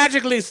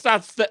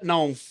starts setting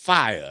on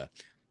fire.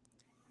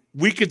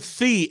 We could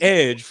see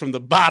Edge from the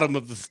bottom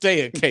of the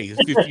staircase,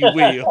 if you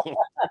will.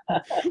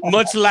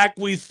 Much like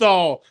we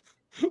saw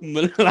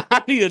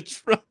Ivana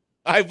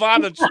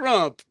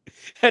Trump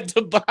at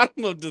the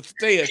bottom of the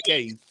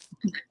staircase.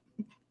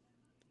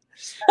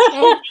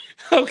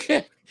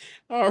 Okay.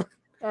 All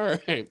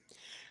right.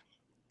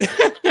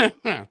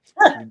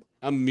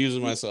 I'm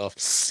amusing myself.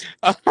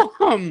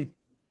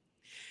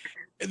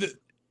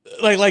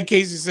 Like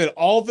Casey said,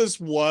 all this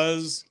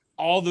was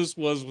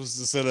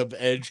to set up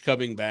Edge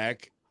coming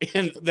back.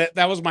 And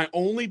that was my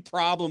only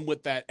problem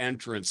with that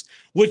entrance,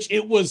 which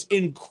it was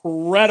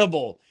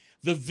incredible.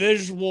 The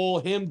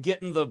visual, him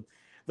getting the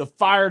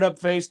fired up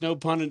face, no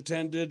pun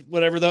intended,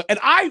 whatever though. And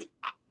I'm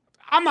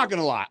not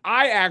gonna lie,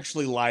 I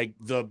actually like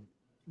the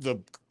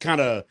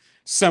kind of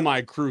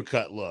semi crew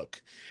cut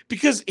look,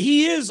 because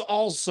he is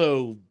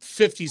also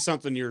 50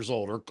 something years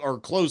old or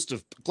close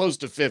to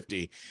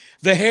 50.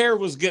 The hair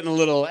was getting a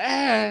little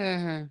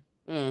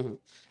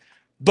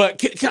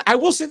but I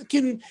will say,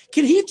 can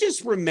he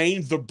just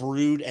remain the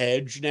Brood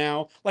Edge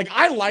now? Like,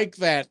 I like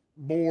that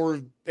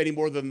any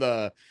more than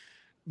the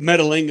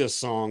Metalinga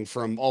song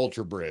from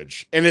Alter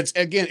Bridge. And it's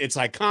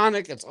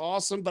iconic, it's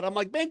awesome, but I'm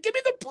like, man, give me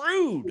the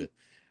Brood.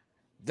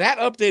 That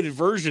updated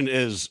version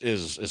is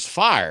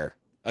fire.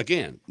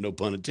 Again, no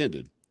pun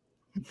intended.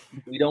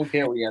 We don't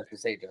care what you have to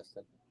say,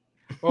 Justin.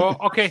 Well,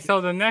 okay, so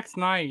the next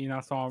night,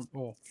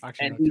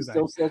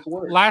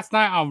 last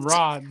night on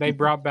Raw, they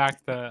brought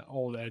back the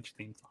old Edge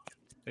theme song.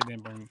 They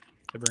didn't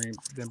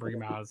bring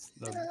him out as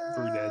the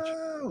Brood Edge.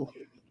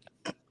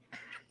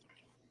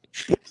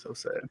 So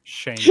sad.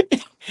 Shame.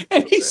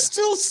 And he's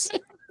still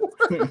saying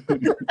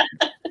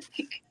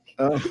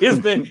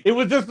it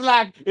was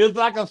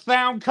like a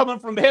sound coming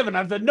from heaven.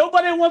 I said,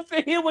 nobody wants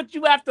to hear what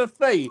you have to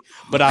say,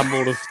 but I'm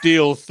gonna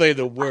still say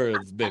the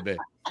words, baby.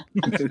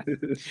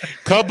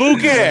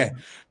 Kabuki,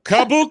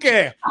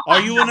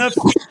 are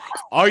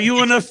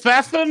you an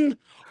assassin?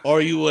 Or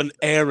are you an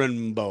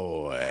errand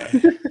boy?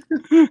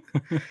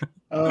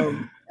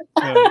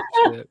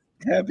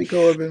 Happy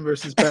Corbin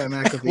versus Pat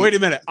McAfee. Wait a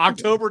minute.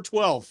 October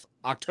 12th.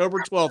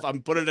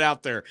 I'm putting it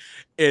out there.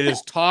 It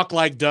is Talk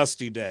Like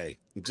Dusty Day.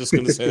 I'm just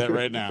going to say that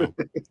right now.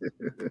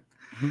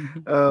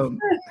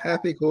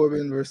 Happy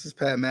Corbin versus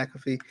Pat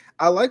McAfee.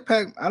 I like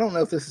Pat. I don't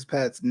know if this is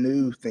Pat's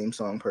new theme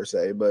song per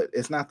se, but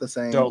it's not the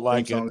same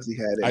theme song as he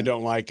had. I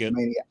don't like it.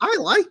 Mania. I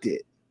liked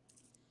it.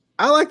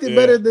 I liked it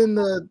better than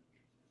the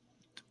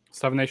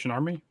Seven Nation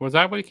Army. Was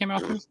that what he came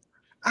out to?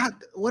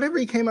 Whatever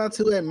he came out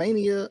to at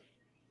Mania.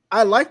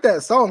 I like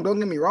that song. Don't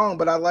get me wrong,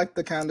 but I like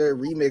the kind of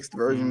remixed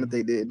version that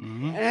they did.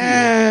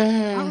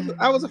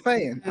 I was a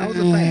fan.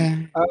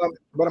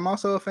 But I'm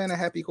also a fan of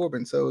Happy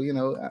Corbin. So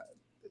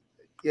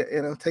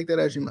take that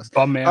as you must.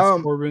 Bum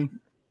ass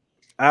Corbin.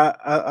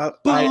 I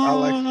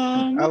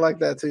like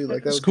that too.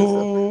 Like that was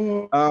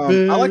good stuff.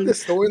 I like the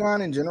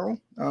storyline in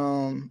general.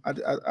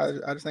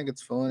 I just think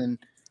it's fun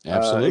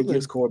and it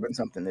gives Corbin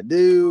something to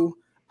do.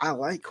 I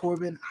like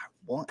Corbin. I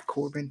want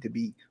Corbin to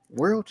be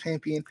world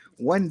champion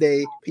one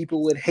day.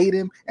 People would hate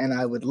him and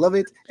I would love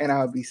it and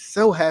I would be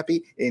so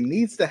happy. It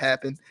needs to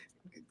happen.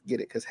 Get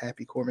it? Because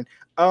Happy Corbin.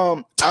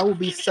 I will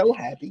be so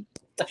happy.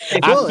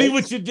 I see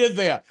what you did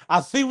there.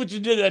 I see what you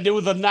did there. There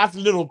was a nice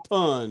little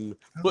pun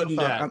putting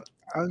that.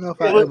 I don't know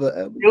if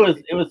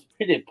it was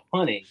pretty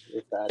punny.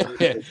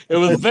 It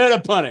was very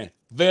punny.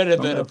 Very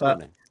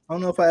punny. I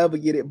don't know if I ever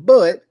get it,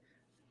 but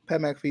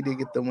Pat McAfee did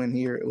get the win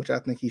here, which I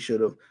think he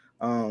should have.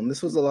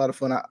 This was a lot of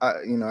fun.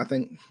 I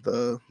think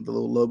the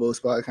little Lobo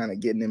spot kind of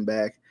getting him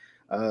back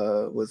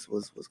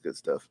was good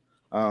stuff.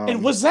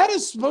 And was that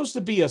supposed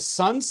to be a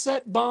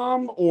sunset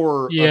bomb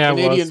or a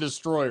Canadian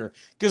destroyer?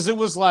 Because it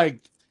was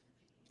like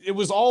it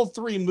was all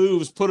three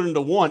moves put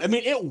into one. I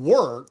mean, it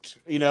worked.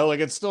 Like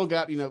it still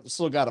got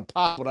a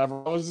pop.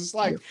 Whatever. I was just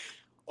like,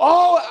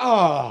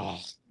 oh.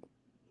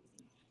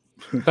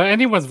 The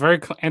ending was very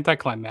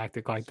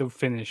anticlimactic. Like the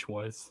finish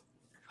was.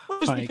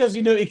 Just because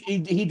he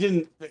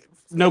didn't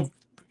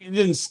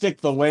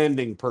stick the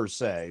landing per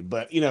se,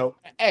 but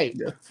hey,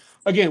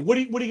 again, what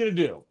are you gonna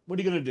do? What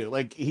are you gonna do?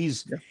 Like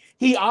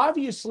he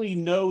obviously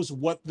knows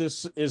what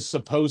this is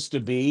supposed to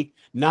be.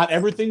 Not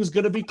everything's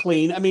gonna be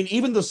clean. I mean,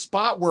 even the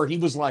spot where he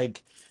was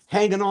like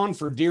hanging on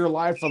for dear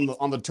life on the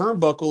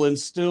turnbuckle and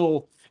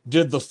still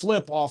did the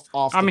flip off.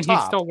 I mean, he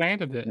still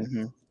landed it.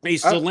 Mm-hmm. He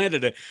still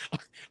landed it.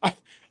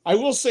 I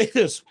will say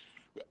this: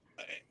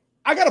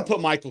 I got to put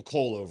Michael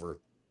Cole over.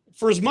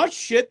 For as much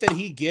shit that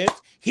he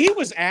gets, he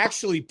was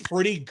actually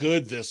pretty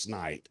good this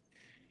night.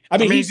 I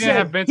mean he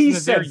said fans.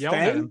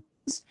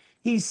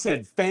 He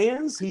said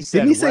fans. He said,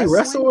 didn't he say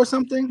wrestle or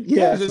something?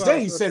 Yeah,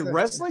 he said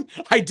wrestling.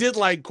 I did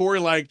like Corey.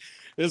 Like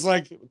it's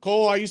like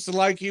Cole. I used to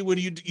like you when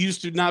you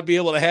used to not be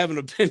able to have an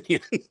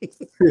opinion.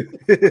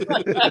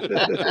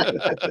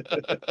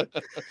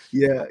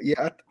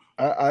 Yeah.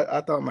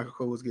 I thought Michael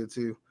Cole was good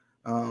too.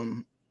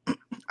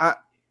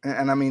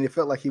 And I mean, it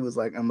felt like he was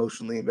like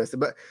emotionally invested,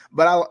 but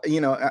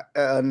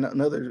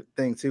another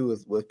thing too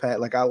is with Pat.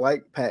 Like I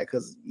like Pat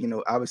because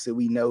obviously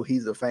we know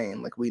he's a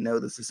fan. Like we know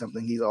this is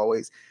something he's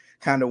always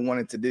kind of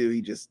wanted to do.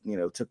 He just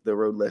took the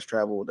road less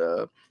traveled,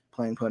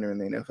 playing punter in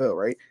the NFL,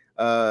 right?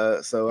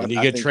 So when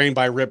you get trained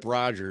by Rip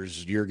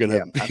Rogers, you're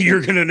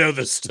gonna know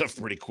this stuff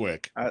pretty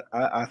quick.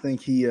 I think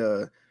he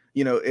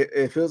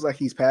it feels like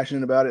he's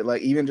passionate about it.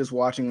 Like even just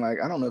watching, like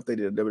I don't know if they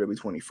did a WWE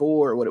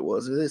 24 or what it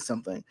was. It is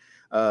something.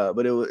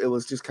 But it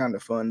was just kind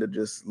of fun to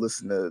just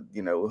listen to,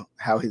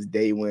 how his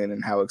day went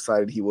and how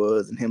excited he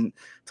was and him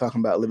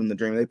talking about living the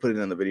dream. They put it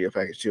in the video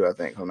package too, I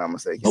think, if I'm not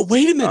mistaken. But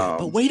wait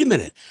a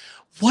minute.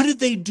 What did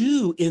they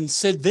do in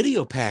said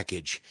video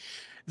package?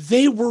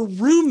 They were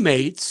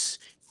roommates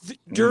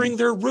during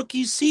their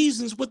rookie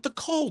seasons with the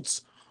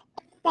Colts.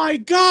 Oh my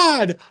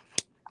God.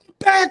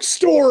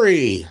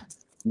 Backstory.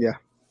 Yeah.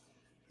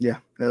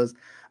 That was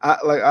I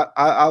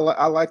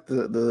like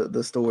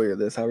the story of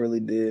this. I really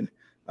did.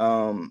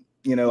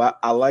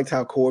 I liked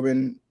how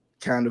Corbin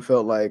kind of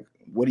felt like,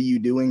 what are you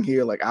doing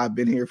here? Like, I've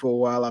been here for a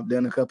while. I've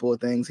done a couple of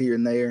things here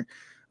and there.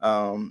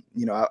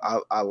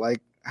 I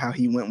like how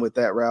he went with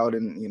that route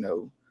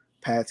and,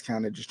 Pat's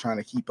kind of just trying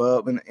to keep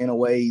up in a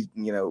way,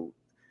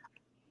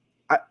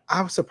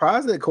 I'm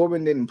surprised that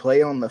Corbin didn't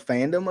play on the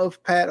fandom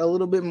of Pat a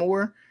little bit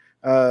more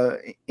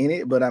in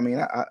it. But I mean,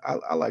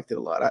 I liked it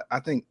a lot. I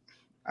think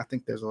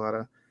there's a lot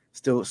of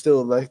there's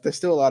still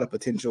a lot of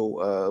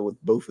potential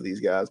with both of these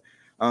guys.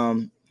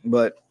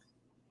 But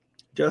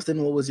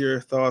Justin, what was your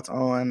thoughts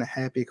on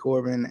Happy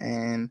Corbin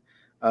and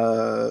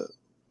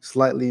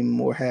slightly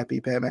more happy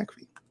Pat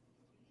McAfee?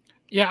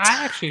 Yeah,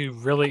 I actually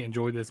really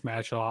enjoyed this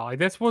match a lot. Like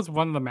this was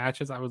one of the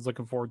matches I was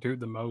looking forward to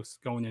the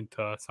most going into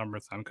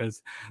SummerSlam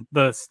because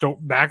the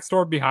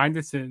backstory behind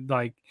this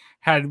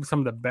had some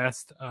of the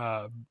best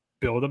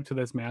build up to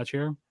this match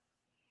here.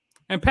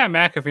 And Pat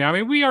McAfee, I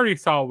mean, we already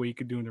saw what he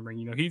could do in the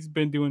ring. He's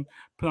been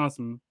put on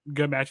some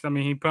good matches. I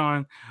mean, he put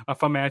on a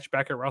fun match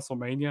back at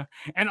WrestleMania.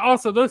 And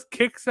also those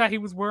kicks that he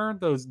was wearing,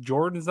 those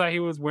Jordans that he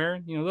was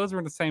wearing, those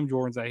were the same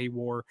Jordans that he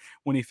wore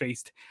when he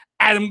faced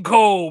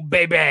Cole,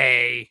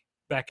 baby,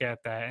 back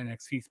at that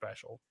NXT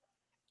special.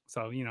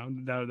 So,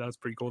 that was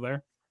pretty cool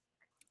there.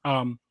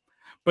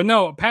 But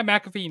no, Pat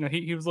McAfee,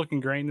 he was looking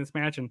great in this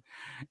match, and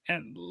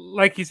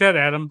like you said,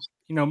 Adam,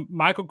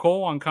 Michael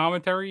Cole on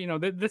commentary,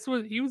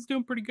 he was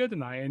doing pretty good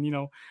tonight,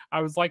 and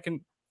I was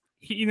liking.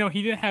 He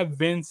didn't have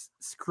Vince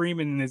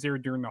screaming in his ear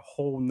during the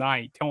whole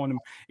night, telling him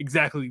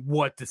exactly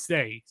what to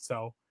say.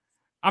 So,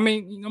 I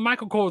mean,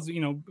 Michael Cole's,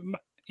 you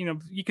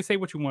can say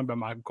what you want about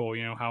Michael Cole,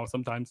 how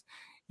sometimes,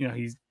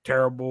 he's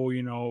terrible,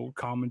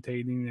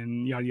 commentating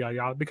and yada, yada,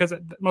 yada, because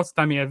most of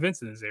the time he had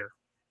Vince in his ear.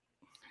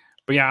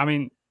 But yeah, I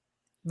mean,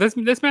 this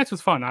match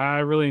was fun. I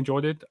really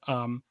enjoyed it.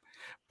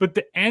 But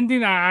the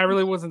ending, I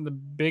really wasn't the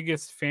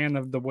biggest fan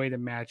of the way the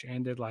match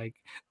ended. Like,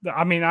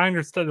 I mean, I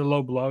understood the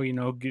low blow,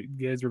 get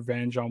his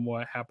revenge on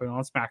what happened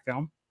on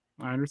SmackDown.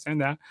 I understand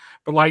that.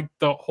 But like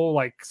the whole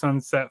like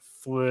sunset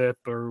flip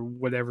or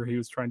whatever he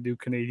was trying to do,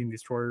 Canadian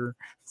Destroyer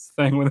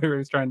thing, whatever he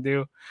was trying to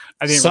do,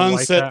 I didn't really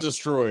like that.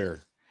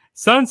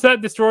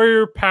 Sunset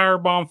Destroyer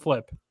powerbomb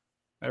flip.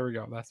 There we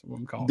go. That's what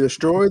I'm calling.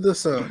 Destroy the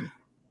sun.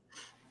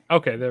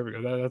 Okay, there we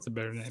go. That's a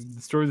better name.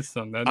 Destroy the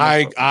sun.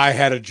 I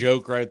had a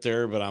joke right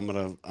there, but I'm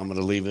gonna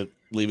leave it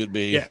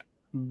be. Yeah,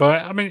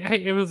 but I mean,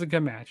 hey, it was a good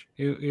match.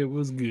 It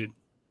was good.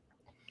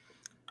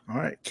 All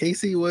right,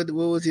 Casey, what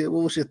was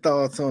your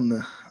thoughts on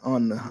the I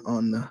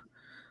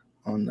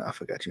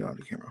forgot you on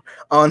the camera.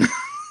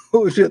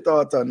 What was your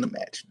thoughts on the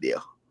match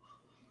deal?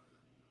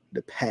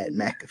 The Pat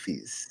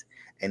McAfees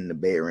and the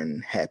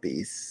Baron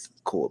Happies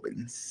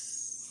Corbins.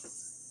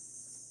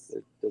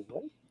 The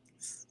what?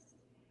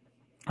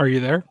 Are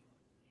you there?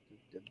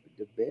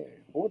 The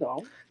Baron. Hold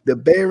on. The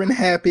Baron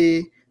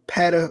Happy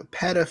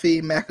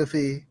Patafee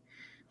McAfee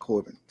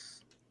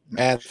Corbins.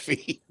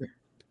 Patafee.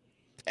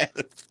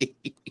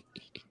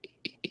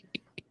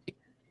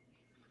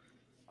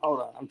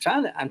 Hold on. I'm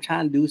trying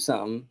to do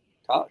something.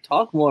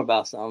 Talk more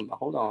about something.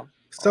 Hold on.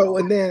 So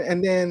and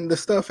then the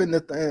stuff in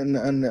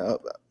the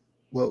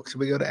well, should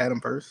we go to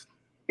Adam first?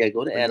 Yeah,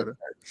 go to Adam first.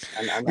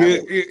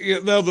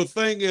 No, the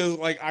thing is,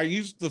 like, I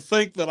used to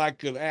think that I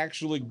could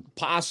actually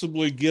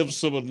possibly give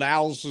some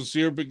analysis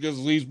here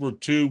because these were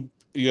two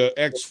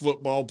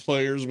ex-football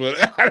players, but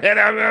you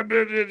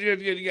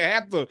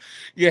had the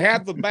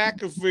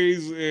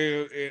McAfees,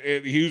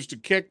 and he used to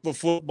kick the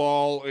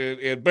football,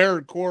 and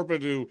Baron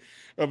Corbin, who,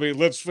 I mean,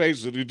 let's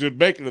face it, he didn't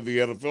make it to the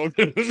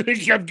NFL.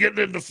 He kept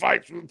getting into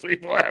fights with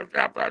people.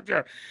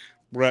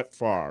 Brett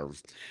Favre.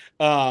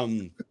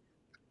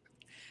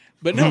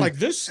 But no, like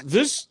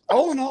this,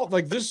 all in all,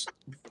 like this.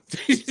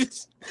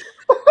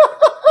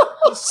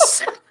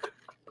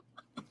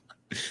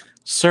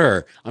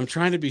 Sir, I'm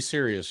trying to be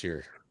serious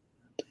here.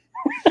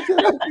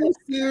 Be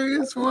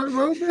serious for a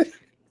moment.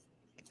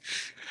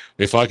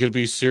 If I could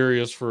be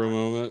serious for a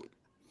moment.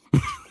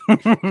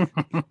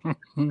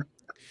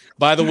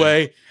 By the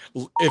way,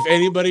 if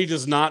anybody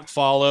does not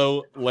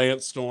follow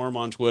Lance Storm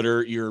on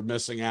Twitter, you're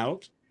missing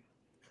out.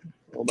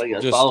 Oh my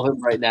God, follow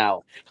him right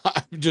now.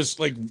 Just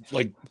like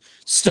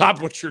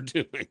stop what you're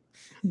doing.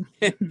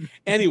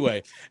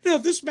 Anyway, no,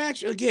 this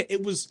match again,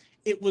 it was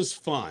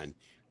fun.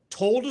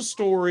 Told a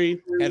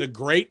story, had a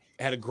great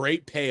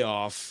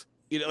payoff.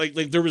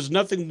 Like there was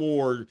nothing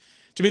more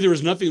to me. There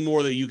was nothing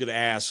more that you could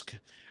ask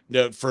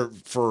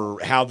for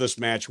how this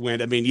match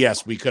went. I mean,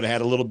 yes, we could have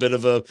had a little bit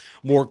of a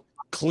more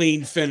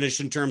clean finish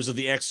in terms of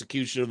the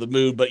execution of the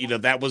move, but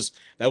that was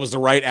the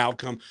right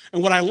outcome.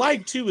 And what I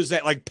like too is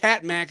that like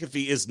Pat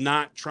McAfee is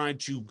not trying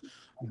to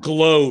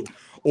gloat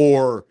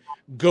or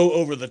go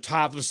over the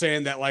top of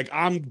saying that like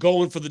I'm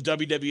going for the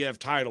WWE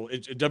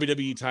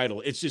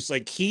title. It's just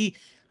like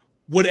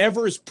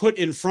whatever is put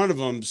in front of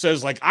him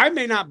says like I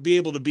may not be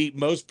able to beat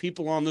most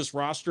people on this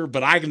roster,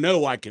 but I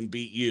know I can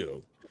beat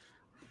you.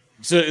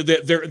 So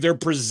they're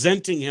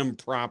presenting him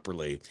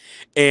properly,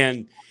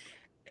 and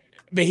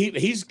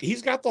he's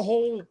got the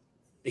whole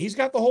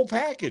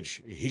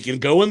package. He can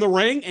go in the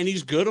ring, and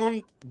he's good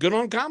on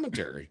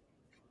commentary.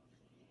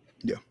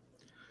 Yeah.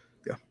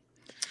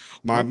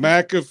 My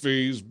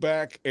McAfee's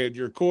back, and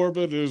your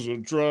Corbin is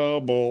in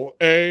trouble.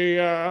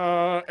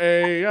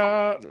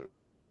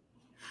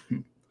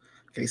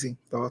 Casey,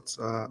 thoughts?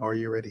 Are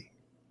you ready?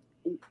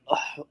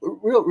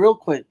 Real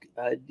quick,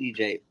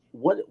 DJ.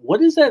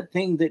 What is that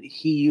thing that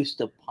he used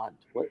to punt?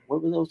 What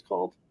were those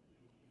called?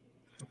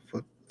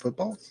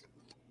 Footballs.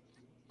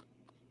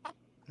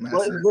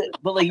 But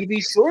like if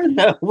you shorten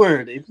that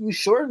word, I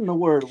was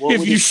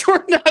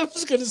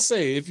going to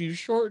say if you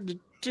shorten it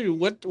to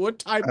what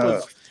type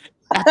of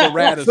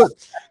apparatus?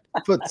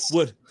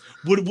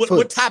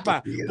 What type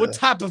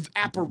of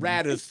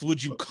apparatus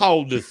would you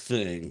call this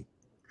thing?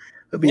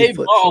 Say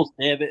balls,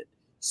 damn it!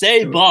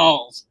 Say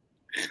balls.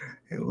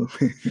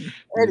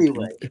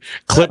 Anyway,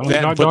 clip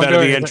that and put that in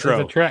the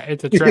intro.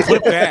 It's a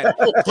trap.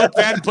 Clip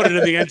that and put it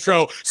in the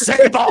intro.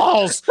 Say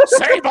balls.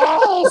 Say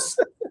balls.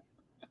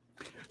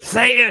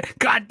 Say it.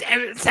 God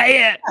damn it.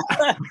 Say it.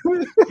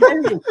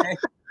 Anyway,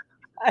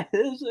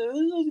 this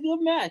was a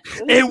good match.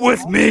 It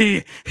was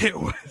me. It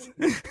was.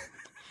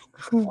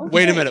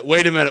 Wait a minute.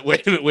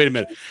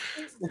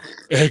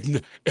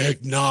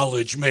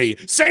 Acknowledge me.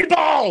 Say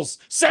balls.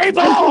 Say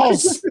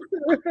balls.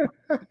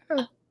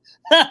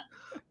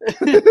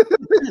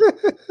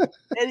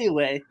 Anyway.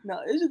 Anyway, no,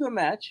 it was a good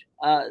match.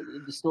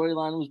 The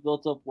storyline was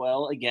built up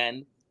well.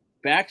 Again,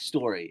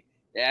 backstory.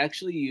 They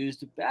actually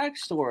used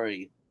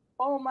backstory.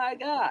 Oh my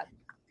god!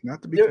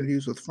 Not to be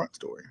confused with front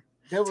story.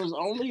 There was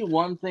only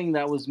one thing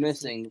that was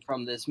missing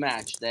from this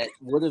match that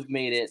would have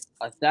made it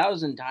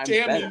 1,000 times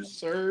Damn better. you,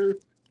 sir!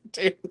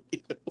 Damn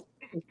you!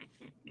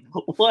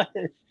 What?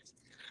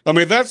 I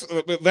mean, that's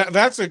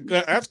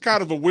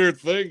kind of a weird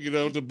thing,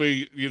 to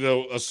be,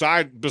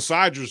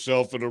 beside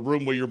yourself in a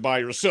room where you're by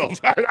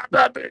yourself.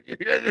 But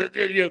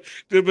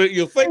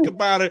you think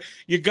about it,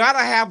 you got to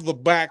have the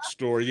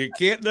backstory. You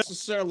can't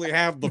necessarily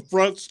have the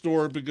front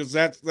story because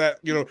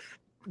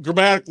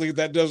grammatically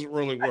that doesn't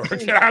really work.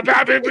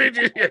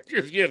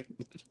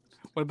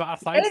 What about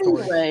a side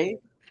story? Anyway,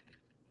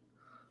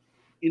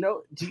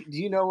 do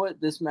you know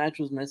what this match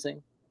was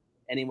missing?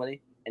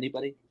 Anybody?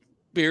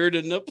 Beard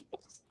and nipple.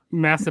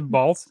 Massive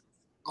balls.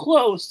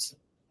 Close.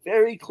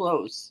 Very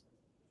close.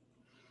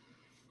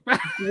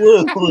 Yes.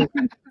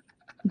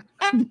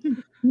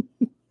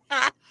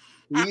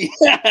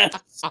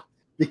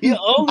 The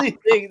only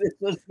thing this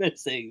was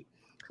missing.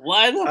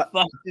 Why the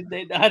fuck did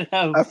they not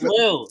have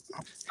blue?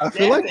 I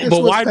feel like this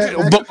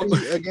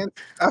was again.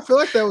 I feel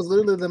like that was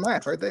literally the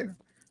match right there.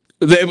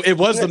 It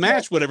was the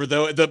match, whatever,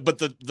 though. But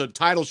the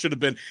title should have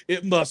been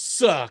 "It Must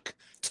Suck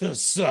to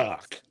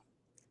Suck."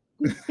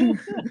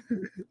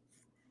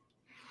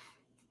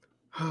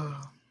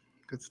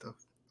 Good stuff.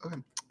 Okay,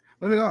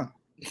 moving on.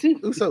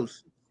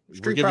 Usos.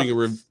 We're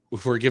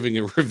giving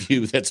a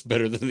review that's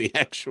better than the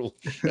actual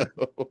show.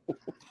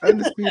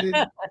 Undisputed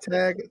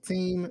Tag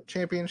Team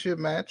Championship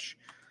match.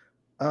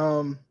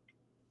 I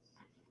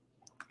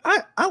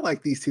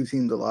like these two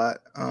teams a lot.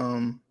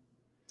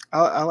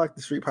 I like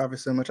the Street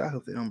Profits so much. I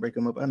hope they don't break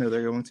them up. I know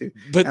they're going to.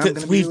 But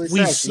we've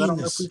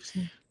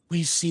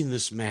seen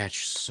this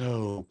match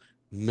so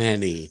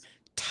many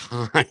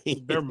times.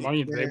 Their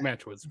Money in the Bank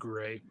match was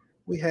great.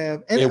 We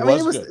have, and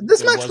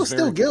this match was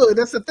still good.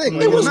 That's the thing.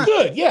 It was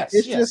good. Yes,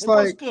 it's just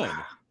like good.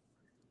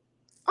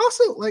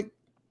 Also, like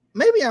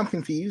maybe I'm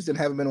confused and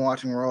haven't been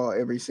watching Raw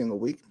every single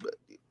week, but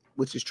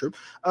which is true.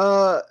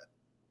 What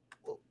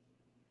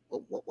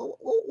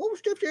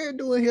was Jeff Jarrett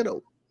doing here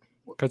though?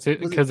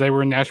 Because they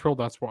were in Nashville.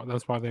 That's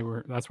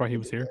why he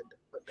was here.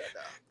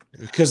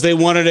 Because they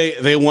wanted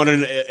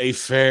a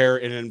fair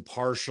and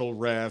impartial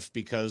ref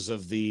because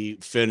of the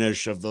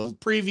finish of the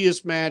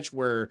previous match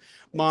where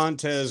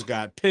Montez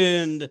got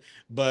pinned,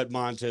 but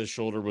Montez's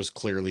shoulder was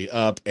clearly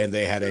up, and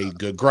they had a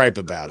good gripe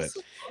about it.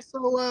 So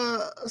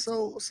what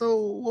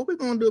we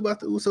gonna do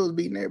about the Usos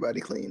beating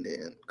everybody clean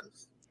then?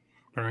 Because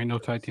there ain't no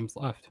tag teams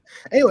left.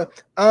 Anyway,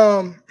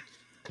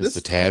 because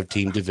the tag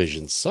team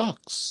division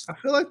sucks. I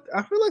feel like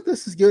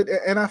this is good,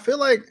 and I feel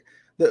like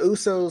the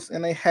Usos,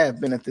 and they have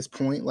been at this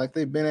point, like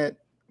they've been at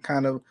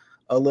kind of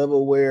a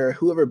level where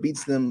whoever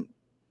beats them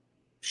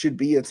should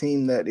be a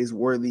team that is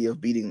worthy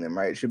of beating them,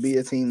 right? It should be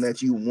a team that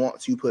you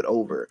want to put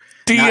over.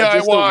 DIY. Not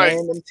just a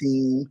random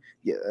team.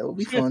 Yeah, that would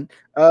be fun.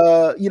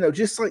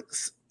 Just like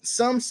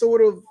some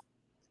sort of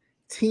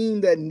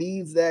team that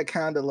needs that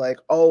kind of like,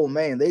 oh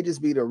man, they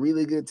just beat a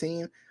really good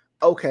team.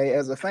 Okay,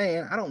 as a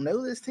fan, I don't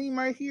know this team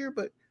right here,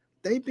 but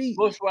they beat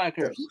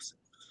Bushwhackers.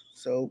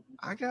 So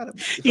I gotta.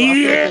 So I feel like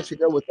they should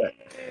go with that.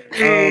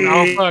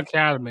 Alpha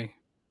Academy.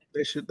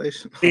 They should. No,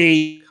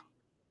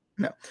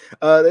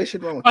 they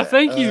should run with that. Oh,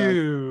 thank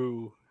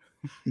you.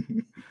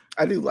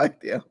 I do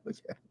like the Alpha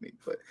Academy,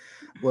 but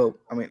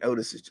I mean,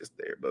 Otis is just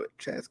there, but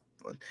Chad's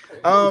fun.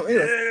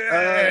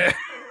 Anyway,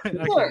 I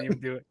can't even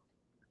do it.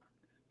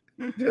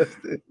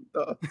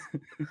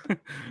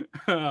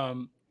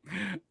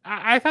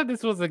 I thought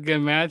this was a good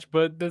match,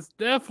 but this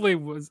definitely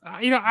was.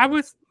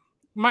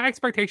 My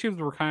expectations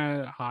were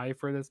kind of high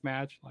for this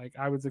match. Like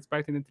I was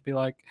expecting it to be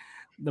like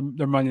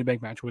their Money in the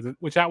Bank match,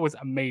 which that was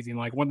amazing.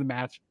 Like one of the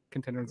match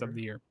contenders of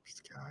the year.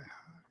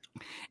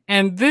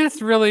 And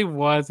this really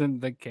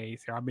wasn't the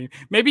case here. I mean,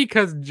 maybe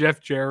because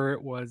Jeff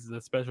Jarrett was the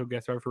special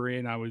guest referee,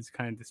 and I was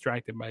kind of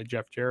distracted by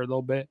Jeff Jarrett a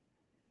little bit.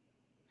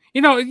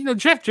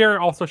 Jeff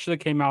Jarrett also should have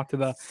came out to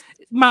the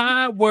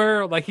My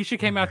World. Like he should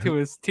have came out to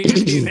his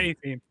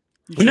TNA team.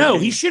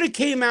 He should have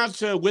came out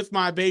to With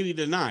My Baby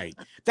Tonight.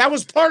 That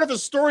was part of a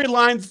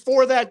storyline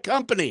for that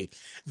company.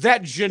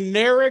 That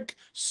generic,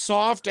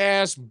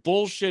 soft-ass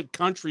bullshit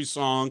country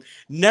song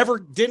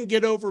didn't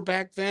get over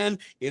back then.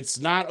 It's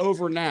not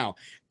over now.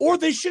 Or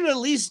they should have at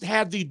least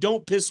had the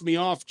Don't Piss Me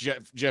Off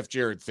Jeff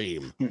Jarrett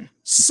theme.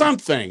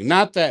 Something,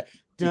 not that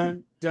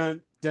dun dun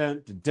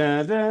dun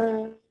dun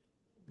dun.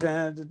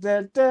 Da, da,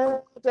 da, da.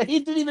 He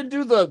didn't even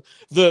do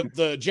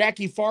the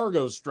Jackie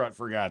Fargo strut,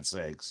 for God's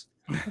sakes.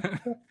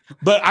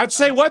 But I'd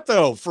say what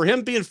though, for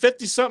him being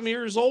 50-something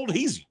years old,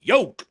 he's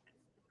yoked.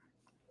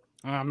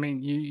 I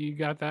mean, you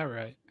got that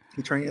right.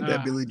 He trained at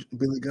that Billy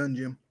Gunn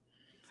gym.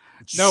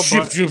 No,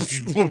 but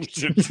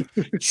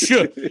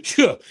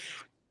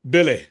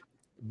Billy.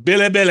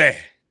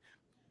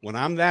 When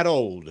I'm that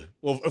old,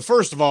 well,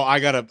 first of all, I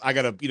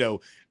gotta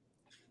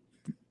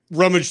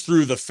rummage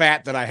through the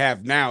fat that I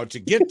have now to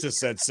get to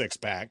said six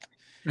pack.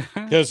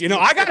 Because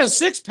I got a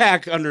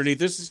 6-pack underneath.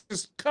 This is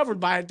just covered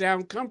by a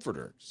down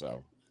comforter.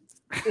 So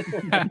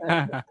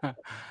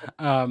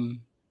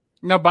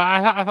No, but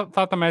I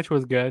thought the match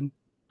was good.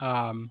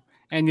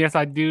 And yes,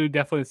 I do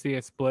definitely see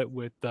a split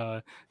with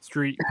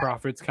Street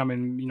Profits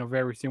coming,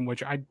 very soon.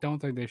 Which I don't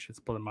think they should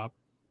split them up.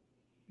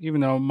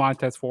 Even though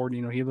Montez Ford,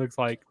 he looks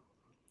like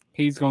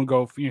he's gonna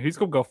go, he's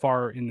gonna go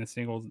far in the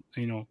singles,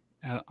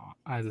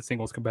 as a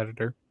singles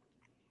competitor.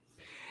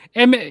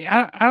 And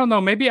I don't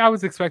know, maybe I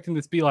was expecting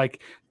this to be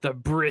like the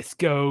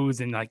Briscoes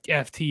and like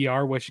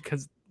FTR, which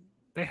because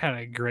they had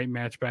a great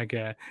match back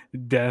at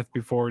Death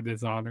Before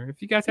Dishonor.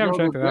 If you guys haven't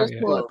checked it out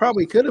yet, well, it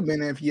probably could have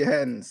been if you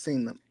hadn't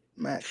seen the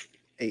match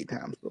 8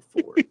 times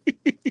before.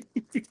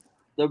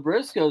 The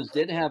Briscoes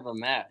did have a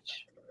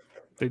match.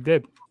 They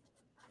did.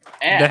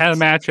 They had a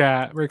match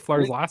at Ric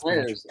Flair's last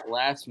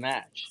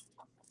match.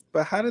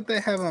 But how did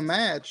they have a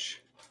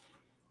match?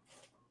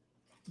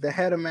 They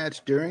had a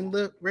match during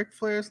the Ric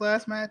Flair's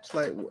last match?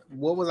 Like,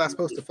 what was I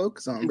supposed to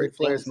focus on? Ric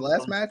Flair's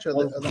last match or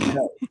the other match?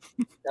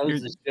 That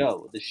was the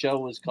show. The show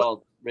was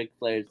called Ric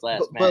Flair's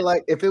last match. But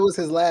like, if it was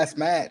his last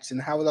match,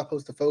 and how was I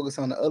supposed to focus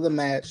on the other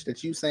match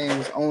that you saying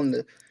was on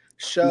the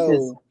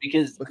show?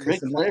 Because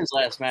Ric Flair's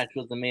last match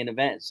was the main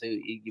event, so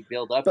you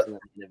build up to the main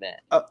event.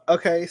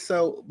 Okay,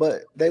 so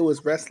but they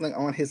was wrestling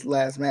on his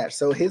last match.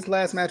 So his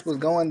last match was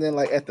going. Then,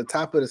 like at the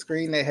top of the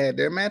screen, they had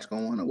their match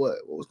going, or what?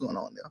 What was going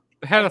on there?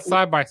 They had a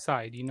side by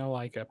side,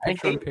 like a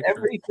picture. I hate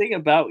everything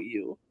about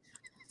you.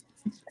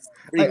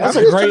 That's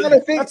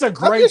a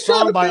great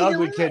song by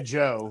Ugly Kid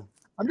Joe.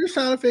 I'm just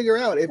trying to figure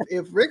out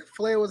if Ric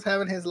Flair was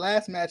having his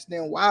last match,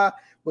 then why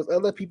was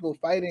other people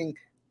fighting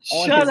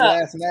on his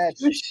last match?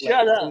 Just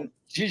shut up.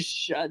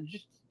 Just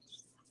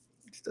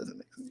doesn't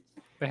make sense.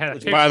 They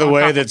had by the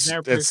way, that's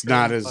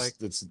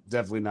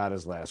definitely not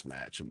his last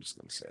match. I'm just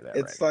gonna say that.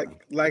 It's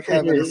like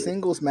having a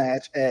singles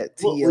match at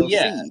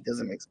TLC.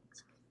 Doesn't make sense.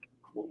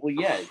 Well,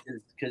 yeah,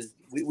 because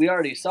we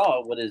already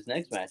saw what his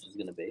next match is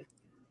going to be.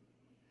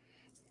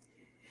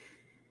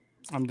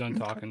 I'm done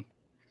talking.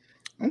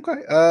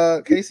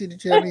 Okay. Casey,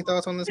 did you have any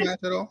thoughts on this match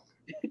at all?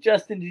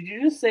 Justin, did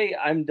you just say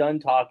I'm done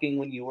talking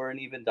when you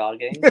weren't even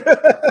talking?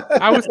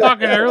 I was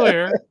talking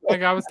earlier.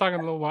 Like I was talking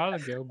a little while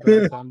ago,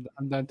 but I'm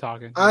done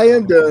talking. I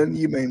am done.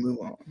 You may move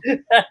on.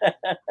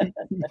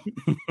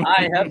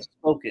 I have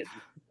spoken.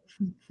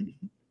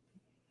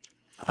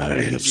 I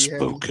have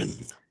spoken.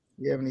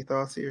 You have any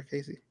thoughts here,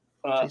 Casey?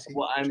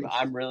 Well,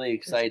 I'm really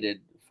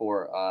excited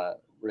for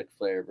Ric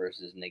Flair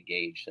versus Nick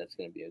Gage. That's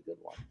going to be a good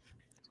one.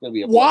 It's going to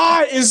be a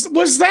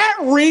was that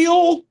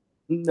real?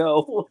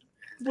 No.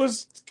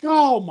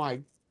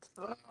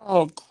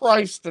 Oh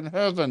Christ in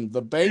heaven!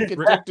 The bank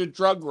addicted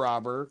drug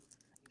robber.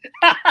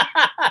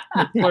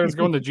 Flair's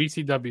going to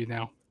GCW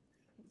now.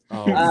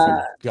 Oh,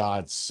 for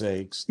God's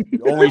sakes!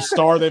 The only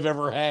star they've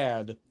ever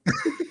had.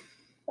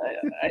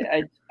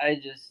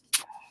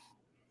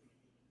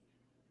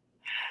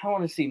 I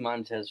want to see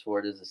Montez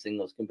Ford as a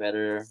singles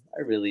competitor.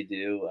 I really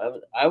do.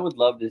 I would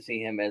love to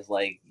see him as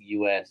like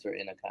US or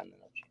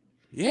Intercontinental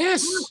champion.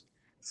 Yes.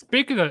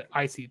 Speaking of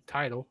IC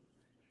title,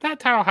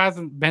 that title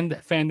hasn't been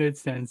defended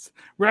since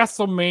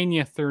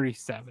WrestleMania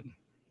 37.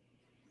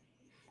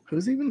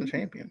 Who's even the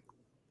champion?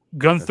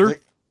 Gunther.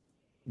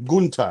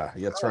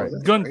 That's right.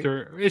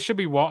 Gunther. It should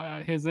be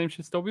his name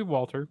should still be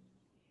Walter.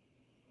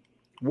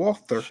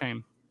 Walter.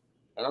 Shame.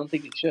 I don't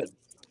think it should.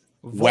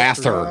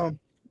 Wather.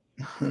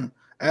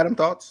 Adam,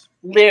 thoughts?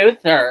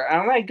 Luther.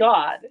 Oh my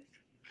God.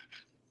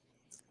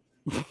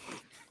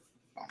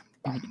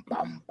 Adam,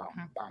 thoughts?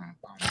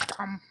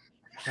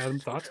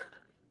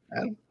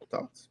 Adam,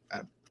 thoughts?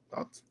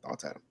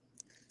 Adam.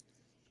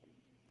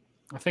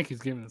 I think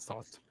he's giving his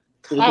thoughts.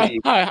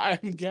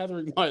 I'm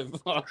gathering my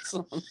thoughts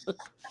on this.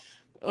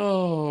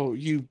 Oh,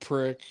 you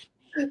prick.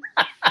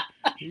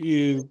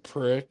 You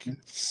prick.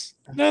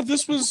 No,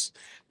 this was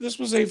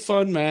a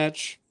fun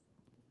match.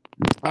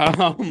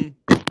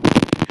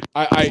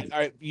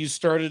 You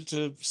started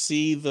to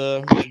see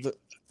the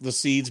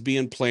seeds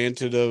being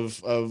planted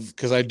of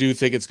because I do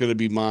think it's going to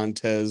be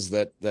Montez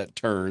that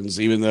turns,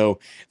 even though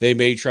they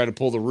may try to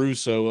pull the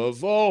Russo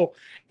of, oh,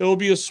 it'll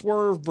be a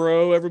swerve,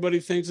 bro. Everybody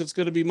thinks it's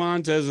going to be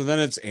Montez, and then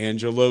it's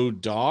Angelo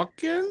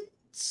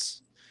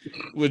Dawkins,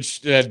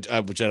 which I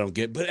don't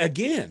get. But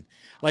again,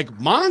 like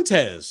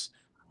Montez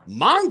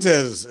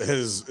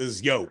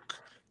is yoke.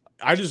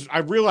 I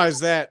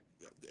realized that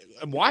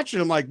I'm watching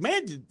him like,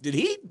 man, did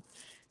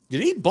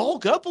he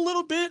bulk up a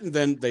little bit? And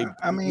then they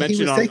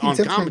mentioned on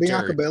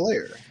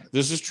commentary.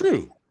 This is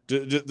true.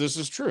 This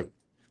is true.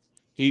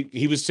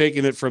 He was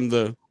taking it from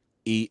the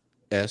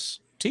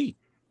EST.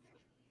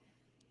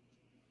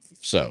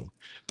 So,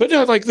 but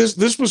no, like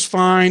this was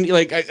fine.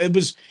 Like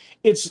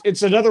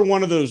it's another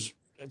one of those.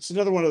 It's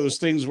another one of those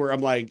things where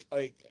I'm like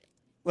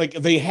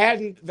they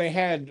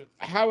had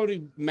how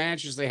many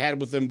matches they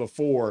had with them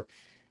before.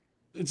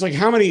 It's like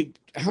how many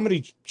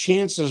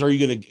chances are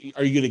you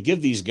gonna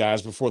give these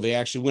guys before they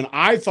actually win?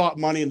 I thought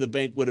Money in the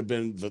Bank would have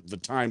been the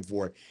time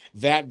for it.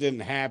 That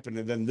didn't happen,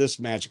 and then this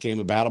match came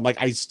about. I'm like,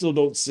 I still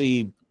don't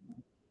see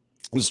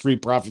the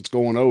Street Profits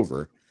going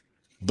over.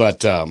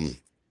 But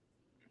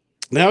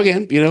now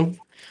again,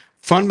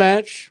 fun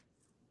match.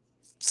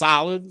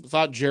 solid.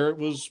 Thought Jarrett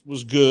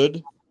was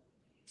good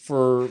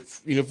for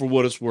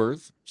what it's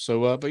worth.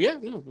 So, but yeah,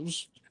 no, it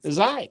was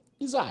all right.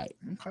 It's all right.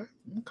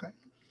 Okay.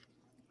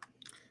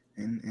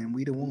 And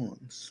we the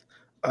ones.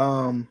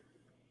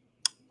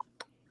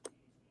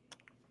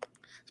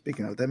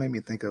 Speaking of, that made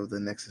me think of the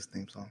Nexus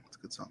theme song. It's a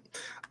good song.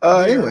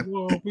 Anyway,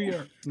 we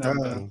are.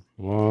 No,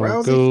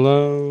 walk Rousey,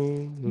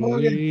 alone,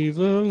 Morgan. leave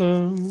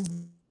alone.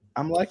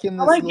 I'm liking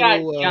Oh this my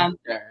God, little.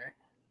 Gunther.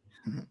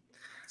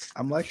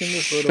 I'm liking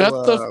this Shut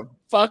little. the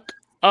fuck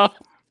up.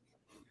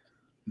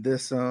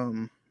 This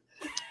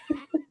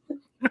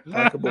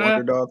likable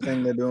underdog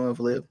thing they're doing with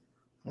Liv.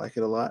 I like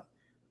it a lot.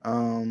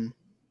 And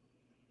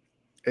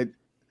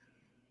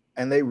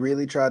they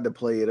really tried to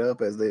play it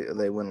up as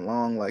they went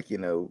along, like,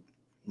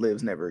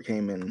 Liv's never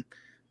came in,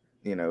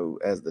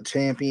 as the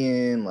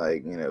champion,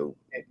 like,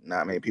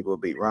 not many people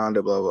beat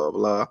Ronda, blah blah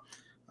blah.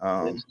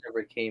 Liv's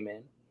never came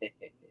in.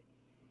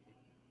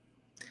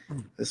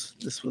 This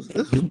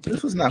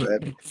was not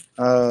bad.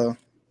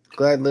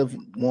 Glad Liv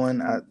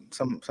won.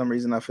 Some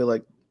reason I feel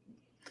like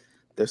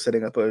they're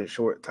setting up a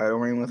short title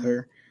reign with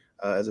her,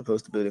 as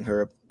opposed to building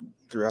her up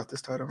throughout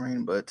this title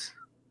reign. But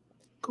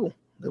cool,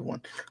 Liv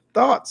won.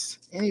 Thoughts?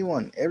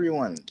 Anyone?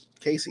 Everyone?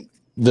 Casey?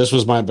 This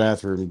was my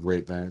bathroom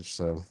great match.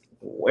 So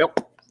well,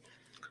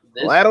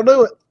 that'll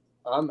do it.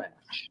 A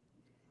match.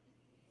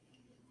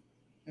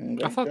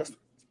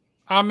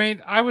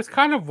 I was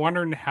kind of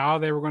wondering how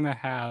they were going to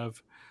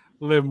have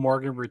Liv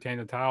Morgan retain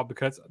the title,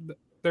 because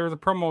there was a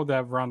promo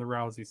that Ronda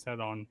Rousey said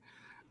on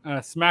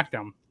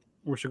SmackDown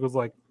where she goes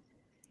like,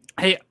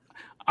 "Hey,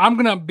 I'm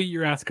gonna beat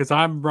your ass because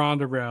I'm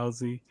Ronda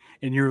Rousey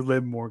and you're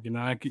Liv Morgan."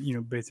 And I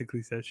could,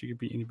 basically said she could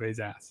beat anybody's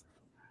ass.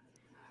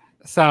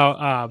 So,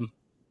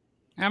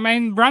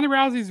 Ronda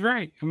Rousey's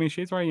right.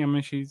 She's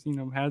right. She's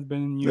has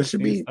been in UFC. This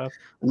should be stuff.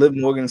 Liv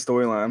Morgan's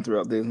storyline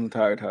throughout this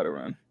entire title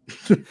run.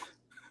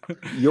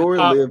 You're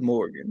Liv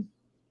Morgan.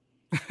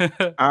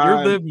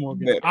 You're Liv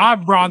Morgan. Better.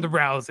 I'm Ronda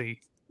Rousey.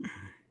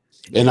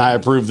 And I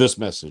approve this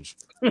message.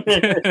 But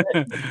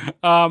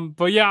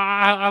yeah,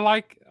 I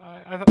like.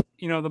 I thought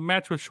the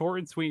match was short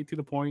and sweet, to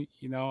the point.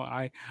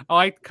 I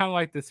like kind of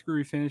like the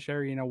screwy finish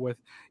there. With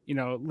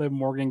Liv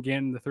Morgan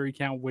getting the 3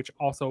 count, which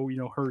also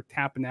her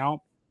tapping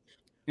out.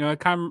 It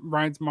kind of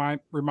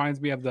reminds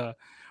me of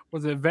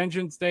was it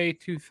Vengeance Day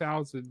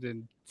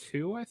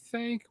 2002, I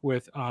think,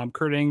 with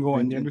Kurt Angle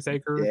and The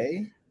Undertaker.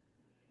 Day?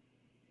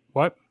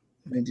 What?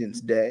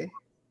 Vengeance Day.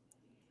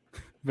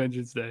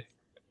 Vengeance Day.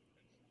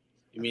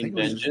 You mean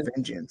Vengeance?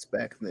 Vengeance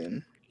back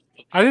then.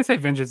 I didn't say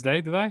Vengeance Day,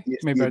 did I?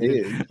 Yes, maybe I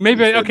did.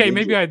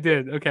 Maybe I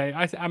did. Okay,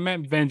 I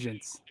meant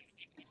Vengeance.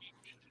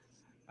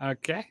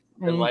 Okay.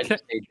 Then why did you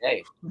say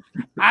day?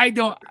 I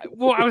don't.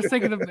 Well, I was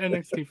thinking of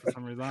NXT for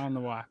some reason. I don't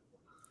know why.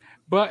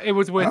 But it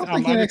was with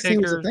Undertaker.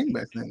 NXT was a thing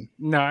back then.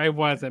 No, it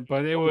wasn't.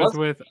 But it was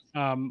with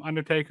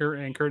Undertaker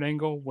and Kurt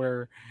Angle,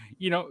 where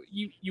you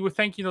would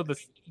think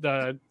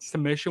the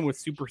submission would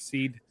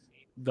supersede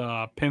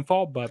the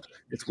pinfall, but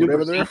it's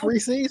whatever the referee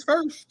sees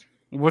first.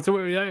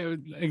 Yeah,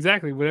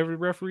 exactly. Whatever the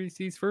referee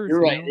sees first. You're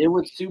right. It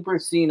would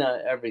supersede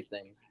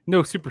everything.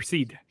 No,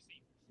 supersede.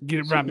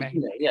 Get it right,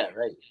 man. Yeah,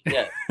 right.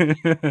 Yeah.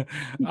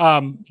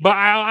 But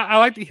I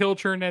like the heel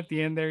turn at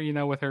the end there.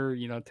 With her,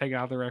 taking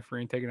out the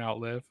referee and taking out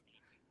Liv.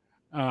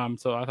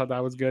 So I thought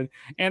that was good,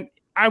 and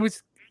I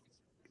was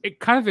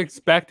kind of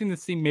expecting to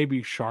see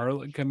maybe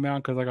Charlotte come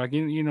out, because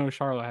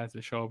Charlotte has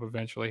to show up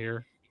eventually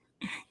here.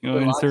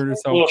 Insert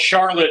herself. Well,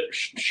 Charlotte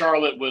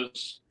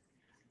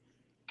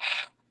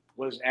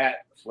was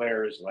at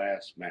Flair's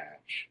last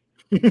match.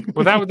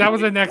 Well, that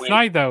was the next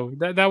night, though.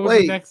 That was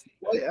the next.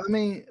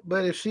 Wait,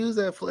 but if she was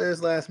at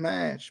Flair's last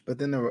match, but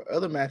then there were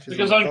other matches.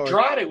 Because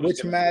Andrade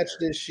was.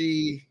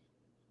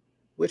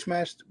 Which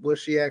match was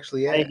she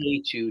actually at? I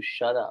hate you.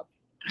 Shut up.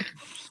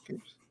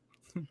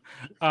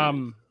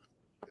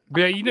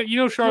 But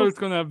yeah, Charlotte's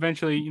gonna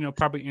eventually,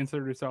 probably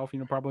insert herself,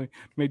 probably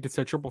make this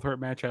a triple threat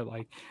match at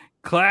like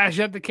Clash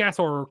at the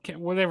Castle, or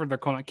whatever they're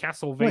calling it,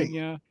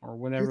 Castlevania, or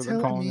whatever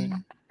they're calling it.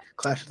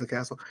 Clash at the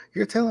Castle.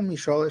 You're telling me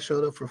Charlotte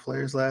showed up for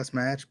Flair's last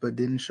match, but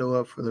didn't show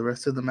up for the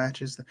rest of the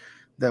matches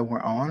that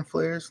were on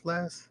Flair's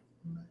last?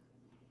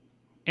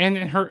 And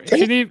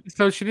she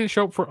didn't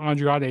show up for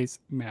Andrade's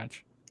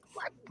match.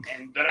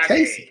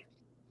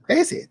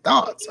 Casey,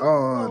 thoughts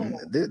on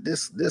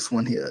this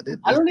one here?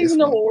 I don't even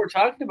know what we're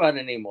talking about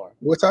anymore.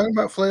 We're talking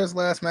about Flair's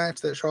last match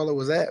that Charlotte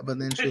was at, but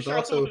then she was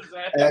also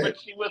at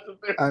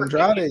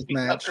Andrade's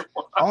match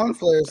on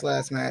Flair's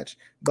last match.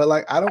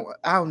 But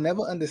I'll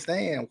never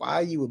understand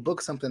why you would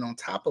book something on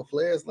top of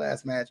Flair's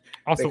last match,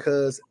 also,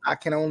 because I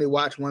can only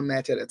watch one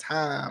match at a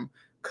time.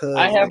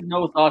 I have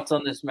no thoughts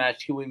on this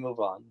match. Can we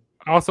move on?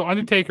 Also,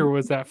 Undertaker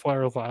was at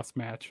Flair's last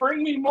match.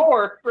 Bring me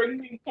more.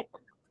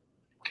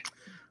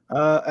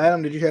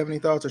 Adam, did you have any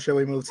thoughts, or shall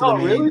we move to the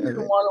main? Really?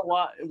 You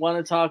want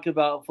to talk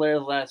about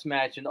Flair's last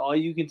match, and all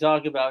you can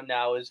talk about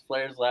now is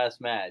Flair's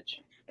last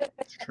match.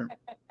 It's true.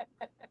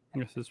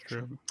 This is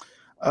true.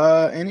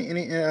 Any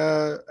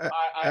I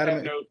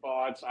have no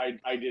thoughts.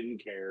 I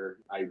didn't care.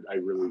 I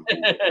really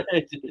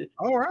didn't.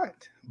 All right.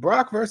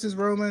 Brock versus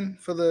Roman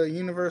for the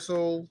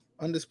Universal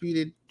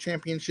undisputed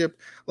championship,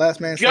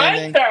 last man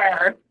standing.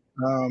 Gunther!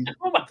 Oh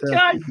my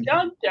God,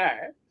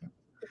 Gunther!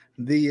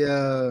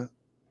 The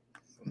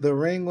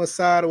ring was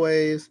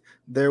sideways.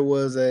 There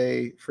was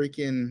a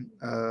freaking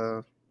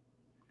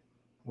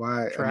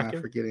why Tractor? am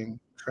I forgetting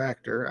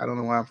tractor? I don't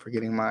know why I'm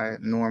forgetting my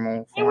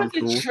normal farm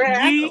tool.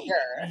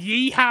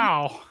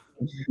 Yeehaw!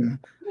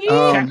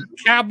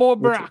 Cowboy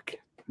Brock.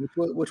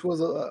 Which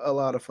was a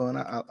lot of fun.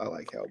 I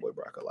like Cowboy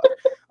Brock a lot.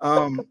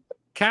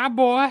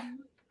 Cowboy.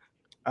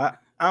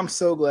 I'm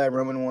so glad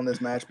Roman won this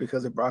match,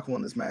 because if Brock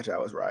won this match, I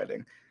was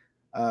riding.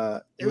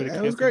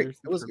 It was great.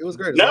 It was great. It was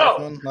a lot of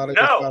fun. A lot of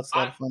good spots, a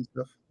lot of fun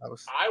stuff.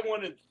 I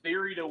wanted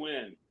Theory to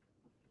win.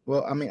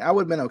 Well, I mean, I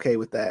would have been okay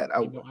with that.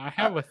 I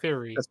have a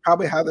theory. That's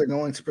probably how they're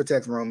going to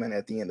protect Roman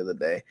at the end of the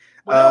day.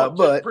 Well,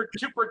 but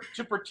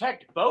to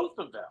protect both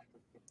of them.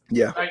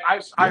 Yeah,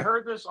 I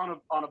heard this on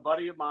a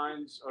buddy of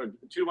mine's, or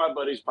two of my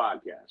buddies'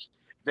 podcast.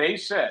 They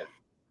said,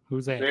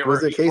 "Who's that?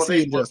 Was it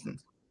Casey and Justin?"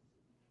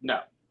 No,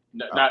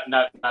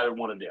 neither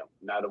one of them.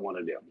 Neither one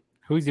of them.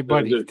 Who's your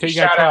buddy?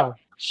 Shout out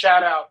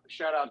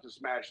to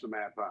Smash the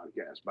Mat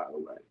podcast, by the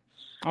way.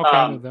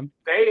 Okay, with them.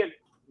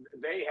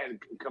 They had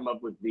come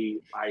up with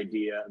the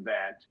idea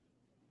that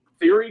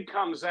Theory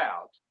comes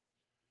out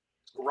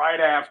right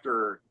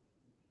after,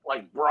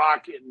 like,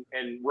 Brock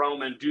and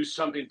Roman do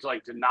something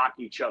to knock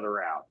each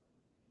other out.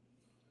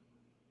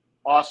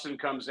 Austin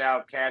comes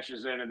out,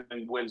 cashes in, and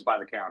then wins by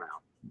the count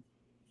out.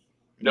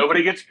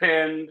 Nobody gets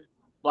pinned,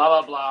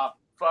 blah, blah, blah,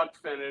 fuck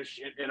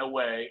finish in a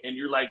way. And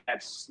you're like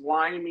that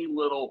slimy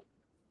little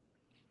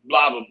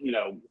blah, blah,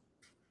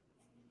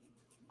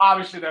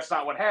 Obviously, that's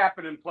not what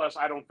happened. And plus,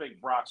 I don't think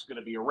Brock's going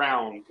to be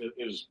around,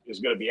 is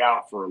going to be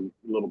out for a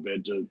little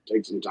bit to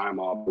take some time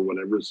off or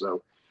whatever.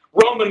 So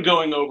Roman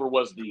going over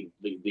was the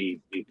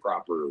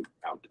proper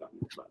outcome.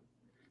 But.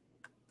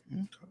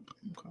 Okay.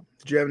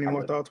 Did you have any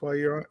more thoughts while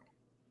you're on it?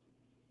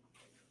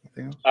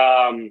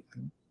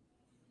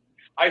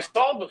 I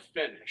saw the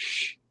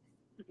finish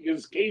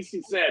because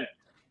Casey said,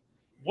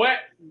 wait,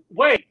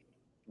 what?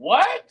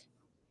 What?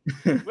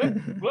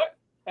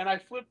 And I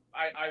flip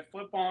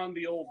on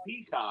the old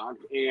Peacock,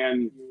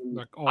 and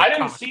I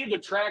didn't see the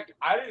tractor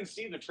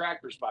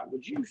spot.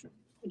 Would you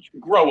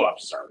grow up,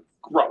 sir?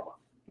 Grow up.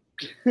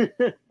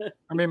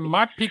 I mean,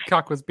 my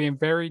Peacock was being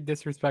very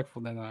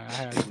disrespectful then. I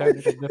had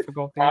technical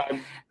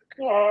difficulties.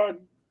 God.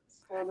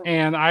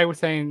 And I was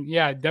saying,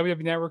 yeah,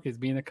 WWE Network is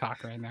being a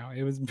cock right now.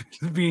 It was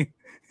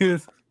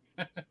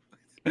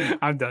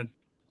I'm done.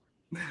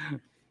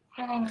 You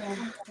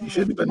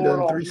should have been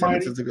done 3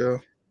 sentences ago.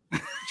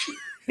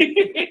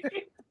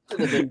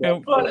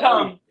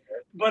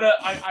 But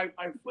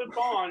I flip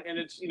on, and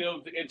it's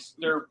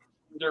they're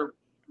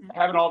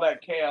having all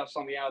that chaos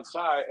on the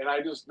outside, and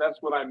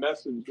that's when I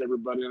messaged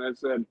everybody, and I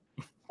said,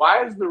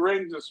 why is the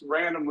ring just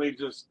randomly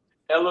just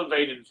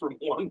elevated from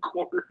one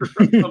corner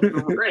of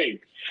the ring?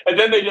 And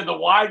then they did the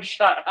wide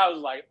shot. I was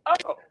like,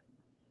 oh,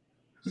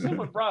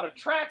 someone brought a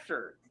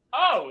tractor.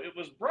 Oh, it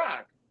was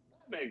Brock.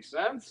 That makes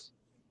sense.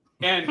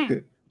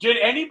 And did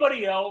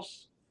anybody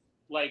else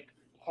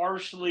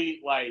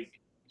partially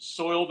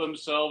soil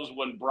themselves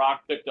when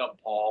Brock picked up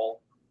Paul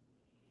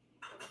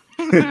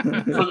for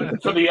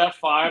the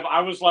F5?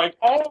 I was like,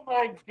 oh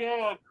my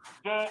God.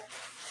 Okay.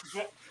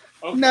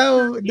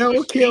 No,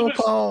 kill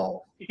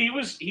Paul. He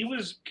was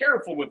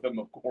careful with them,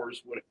 of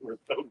course, whatever.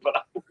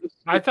 But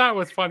I thought it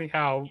was funny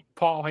how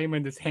Paul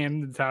Heyman just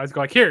handed his house,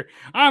 going, "Here,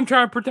 I'm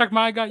trying to protect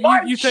my guy.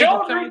 You take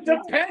children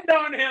depend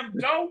on him.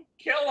 Don't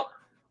kill him."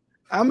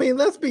 I mean,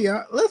 let's be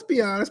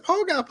honest.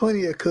 Paul got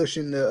plenty of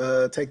cushion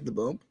to take the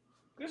bump.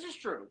 This is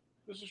true.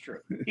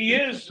 He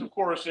is, of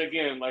course,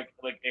 again like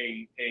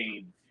a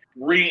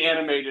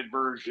reanimated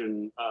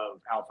version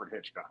of Alfred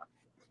Hitchcock.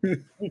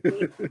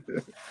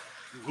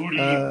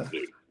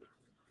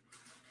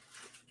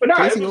 But no,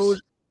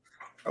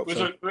 let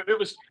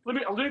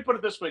me put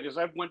it this way, because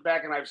I went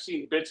back and I've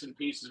seen bits and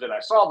pieces of it. I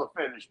saw the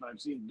finish, but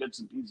I've seen bits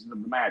and pieces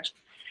of the match.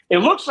 It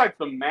looks like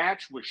the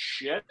match was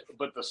shit,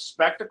 but the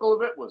spectacle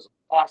of it was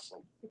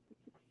awesome.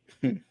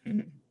 Okay.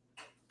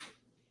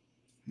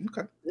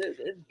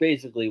 It's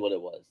basically what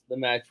it was. The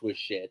match was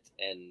shit,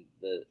 and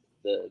the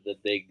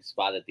big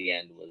spot at the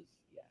end was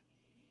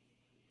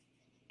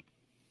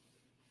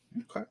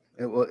Okay.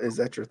 Is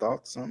that your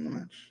thoughts on the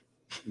match?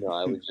 No,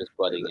 I was just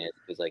butting it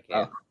because I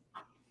can't.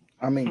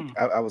 I mean,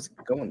 I was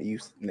going to you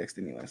next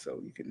anyway, so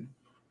you can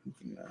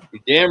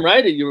You're damn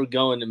right that you were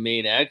going to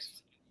me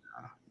next.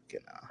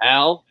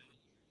 Al?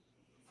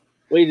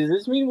 Wait, does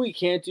this mean we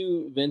can't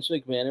do Vince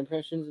McMahon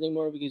impressions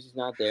anymore because he's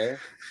not there?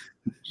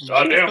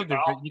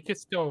 You can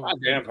still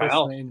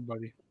impersonate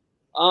anybody.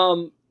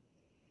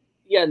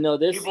 Yeah, no,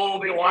 this people will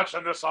be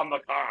watching this on the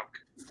cock.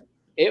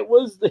 It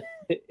was the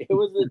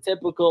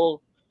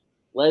typical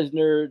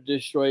Lesnar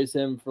destroys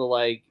him for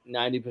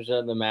 90%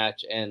 of the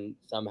match, and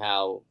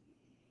somehow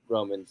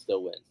Roman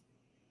still wins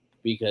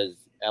because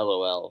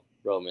LOL,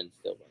 Roman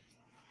still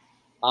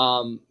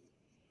wins.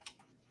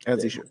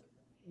 As he should.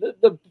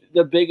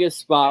 The biggest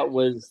spot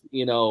was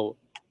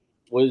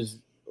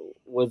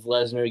with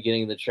Lesnar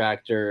getting the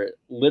tractor,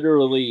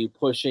 literally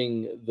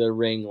pushing the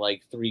ring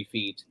like 3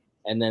 feet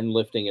and then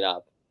lifting it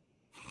up,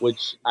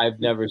 which I've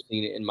never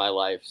seen it in my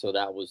life. So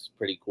that was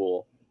pretty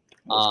cool.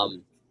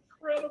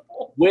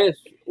 Incredible.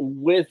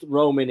 With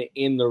Roman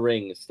in the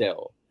ring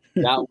still.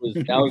 That was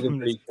a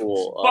pretty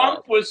cool.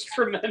 Bump was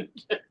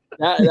tremendous.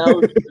 That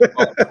was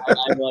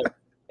I like,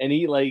 and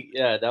he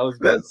that was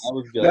good. That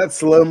was good. That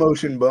slow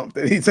motion bump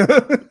that he took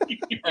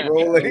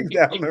rolling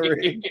down the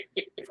ring.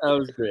 That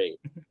was great.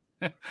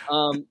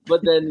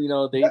 But then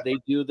they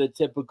do the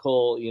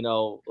typical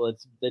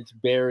let's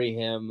bury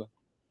him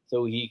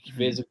so he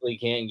physically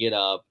can't get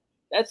up.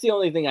 That's the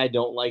only thing I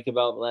don't like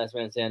about Last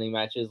Man Standing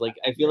matches. Like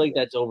I feel like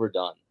that's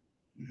overdone.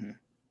 Mm-hmm.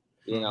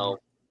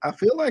 I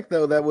feel like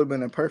though that would have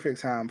been a perfect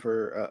time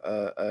for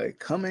a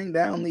coming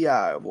down the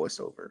aisle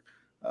voiceover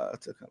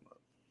to come up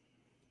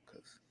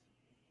because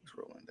it's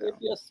rolling down. If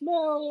you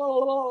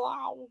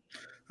smell.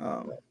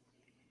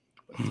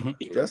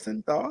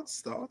 Justin,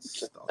 thoughts on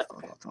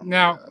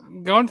now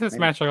going to this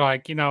match.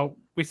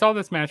 We saw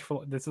this match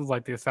this is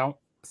like the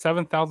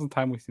 7,000th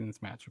time we've seen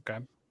this match. Okay,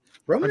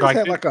 Roman's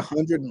had like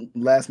 100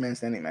 Last Man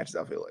Standing matches.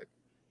 I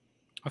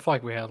feel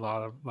like we had a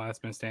lot of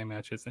Last Man Standing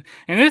matches,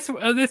 and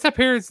this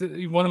appears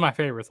one of my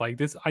favorites. Like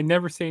this, I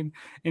never seen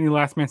any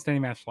Last Man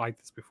Standing match like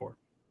this before.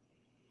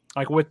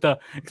 Like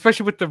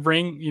especially with the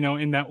ring,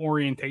 in that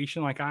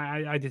orientation. Like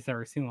I just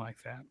never seen it like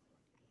that.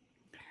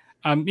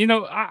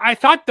 I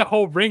thought the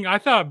whole ring. I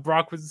thought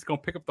Brock was just gonna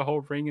pick up the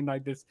whole ring and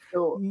like this,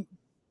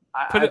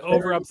 put it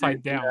over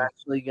upside down. They're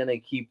actually gonna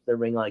keep the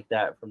ring like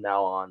that from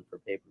now on for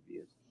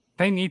pay-per-views.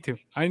 They need to.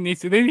 They need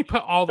to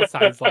put all the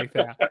sides like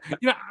that.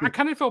 I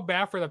kind of feel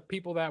bad for the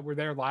people that were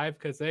there live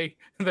because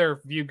their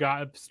view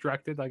got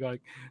obstructed.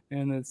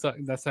 And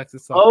that sucks.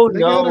 Oh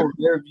no,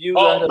 their view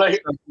got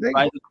obstructed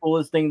by the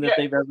coolest thing that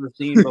they've ever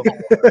seen before.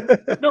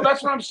 No,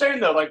 that's what I'm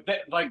saying though. Like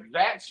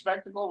that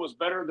spectacle was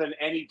better than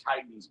any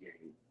Titans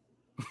game.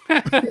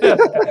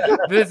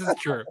 This is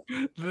true.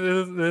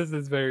 This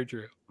is very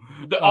true.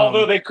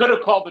 Although they could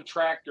have called the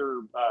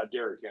tractor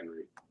Derrick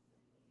Henry.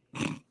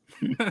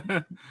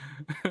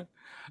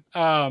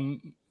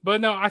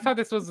 But no, I thought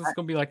this was just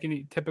gonna be like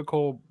any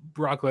typical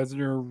Brock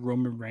Lesnar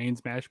Roman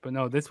Reigns match, but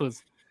no, this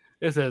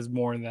has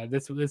more than that.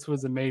 This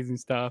was amazing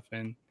stuff,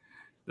 and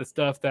the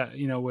stuff that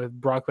with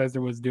Brock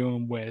Lesnar was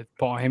doing with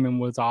Paul Heyman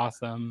was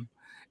awesome.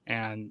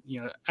 And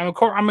of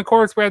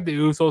course we had the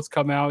Usos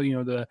come out,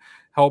 to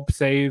help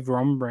save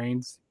Roman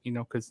Reigns,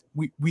 because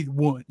we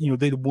won,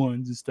 they the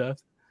ones and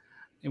stuff,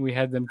 and we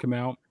had them come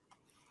out.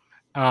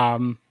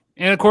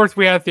 And of course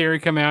we had Theory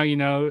come out,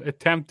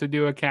 attempt to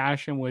do a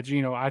cash in, which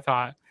I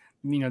thought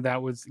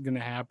that was going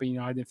to happen.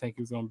 I didn't think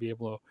he was going to be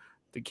able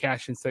to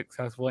cash in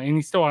successfully, and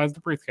he still has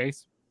the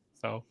briefcase.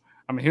 So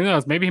I mean, who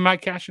knows? Maybe he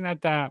might cash in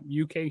at that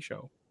UK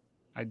show.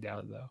 I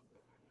doubt it though.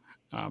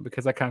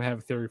 Because I kind of have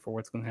a theory for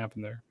what's going to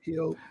happen there.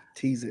 He'll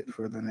tease it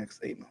for the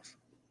next 8 months.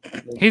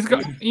 He's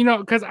got,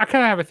 because I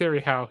kind of have a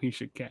theory who he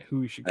should catch.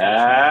 Do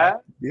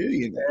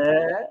you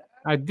know?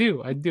 I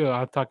do.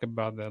 I'll talk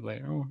about that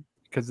later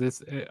because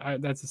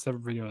that's a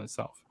separate video in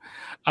itself.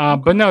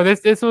 But no,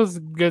 this was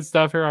good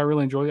stuff here. I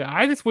really enjoyed it.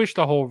 I just wish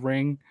the whole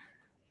ring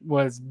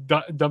was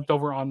dumped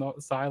over on the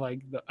side,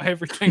 like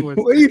everything was.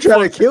 What are you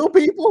trying to kill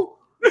people?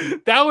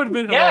 That would have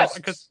been hilarious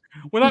because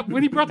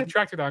when he brought the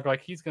tractor down,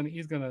 like he's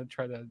gonna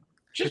try to.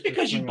 Just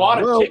because you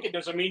bought a ticket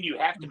doesn't mean you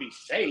have to be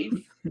safe.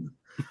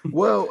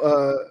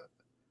 Well,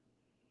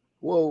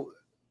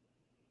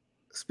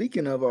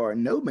 speaking of our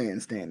no man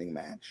standing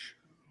match,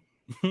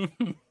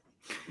 and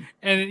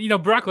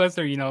Brock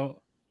Lesnar,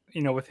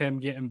 with him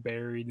getting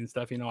buried and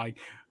stuff,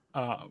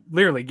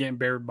 literally getting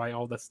buried by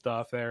all the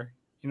stuff there.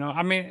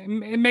 I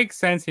mean, it makes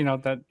sense,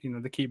 that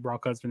to keep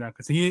Brock Lesnar down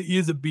because he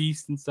is a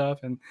beast and stuff,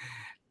 and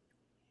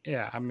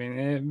yeah, I mean,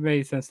 it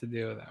made sense to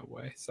do it that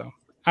way. So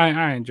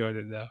I enjoyed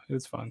it though; it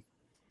was fun.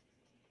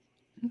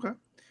 Okay.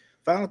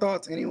 Final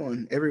thoughts,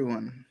 anyone,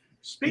 everyone.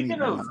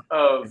 Speaking of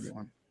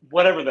everyone.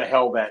 Whatever the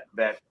hell that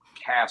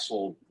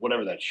castle,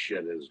 whatever that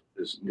shit is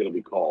going to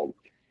be called.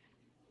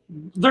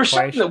 There's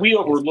something that we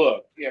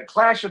overlooked. Yeah,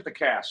 Clash at the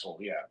Castle.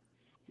 Yeah.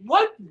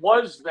 What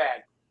was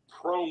that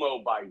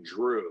promo by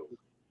Drew?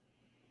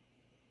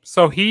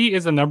 So he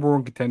is a number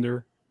one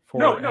contender for.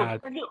 No,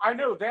 I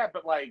know that,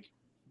 but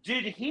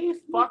did he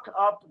fuck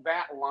up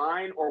that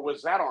line, or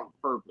was that on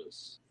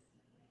purpose?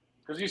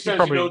 Because he says,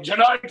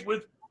 tonight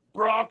with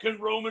Brock and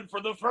Roman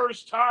for the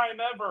first time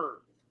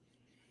ever.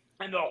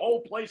 And the whole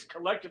place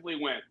collectively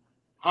went,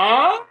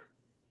 huh?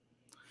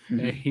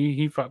 Yeah,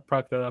 he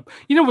fucked that up.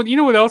 You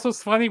know what else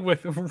was funny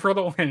with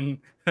Riddle and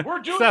we're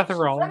doing Seth this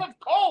in front of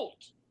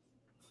Colt.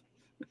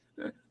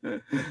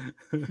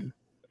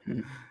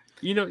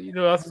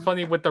 That's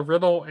funny with the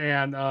Riddle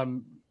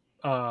and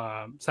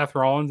Seth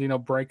Rollins,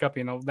 break up,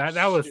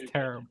 that was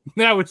terrible.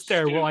 That was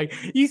terrible. Stupid. Like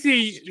you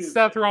see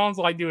Seth Rollins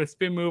do a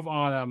spin move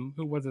on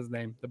who was his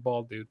name? The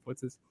bald dude.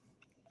 What's his?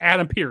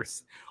 Adam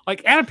Pearce.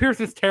 Like Adam Pearce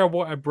is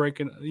terrible at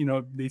breaking,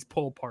 these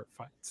pull apart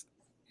fights.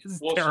 It's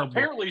terrible. So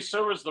apparently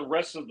so is the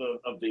rest of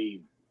the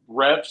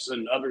refs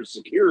and other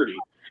security.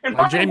 And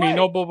Jamie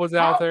Noble was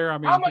out there. I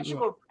mean, how much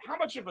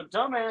of a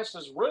dumbass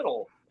is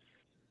Riddle?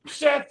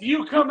 Seth,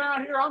 you come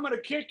out here, I'm going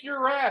to kick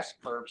your ass,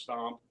 curb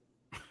stomp.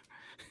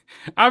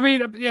 I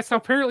mean, yeah. So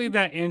apparently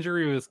that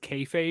injury was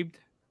kayfabed.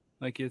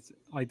 Like it's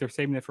like they're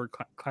saving it for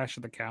Clash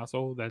of the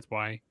Castle. That's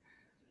why,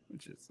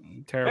 which is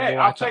terrible. Hey,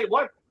 I'll tell you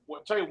what.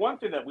 I'll tell you one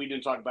thing that we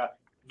didn't talk about.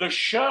 The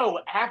show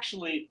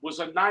actually was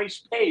a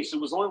nice pace. It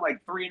was only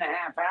like 3.5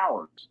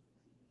 hours.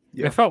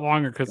 Yeah. It felt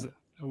longer because,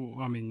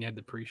 I mean, you had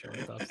the pre-show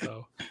and stuff.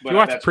 So if you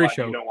watch the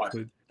pre-show,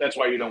 that's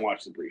why you don't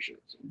watch the pre-show.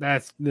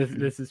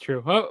 This is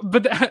true.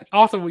 But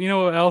also, you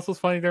know what else was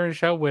funny during the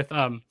show with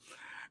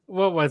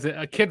what was it?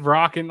 A Kid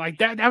Rock and like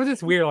that was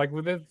just weird. Like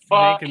with this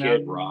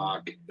Kid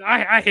Rock.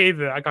 I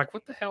hated it. I got like,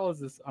 what the hell is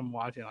this? I'm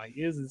watching. Like,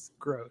 is this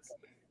gross?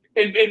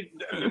 And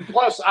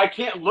plus, I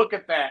can't look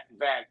at that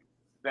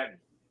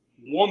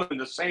woman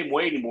the same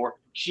way anymore.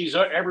 She's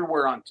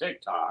everywhere on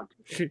TikTok.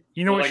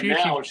 You know what?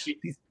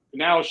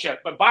 Now she.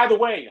 But by the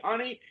way,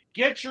 honey,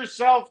 get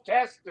yourself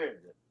tested.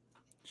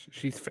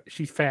 She's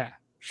fat.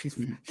 She's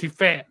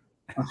fat.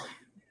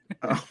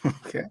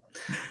 Okay.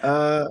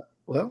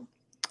 Well,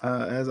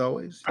 as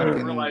always, I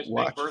didn't realize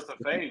Big Bertha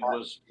Faye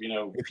was,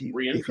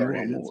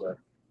 reincarnated.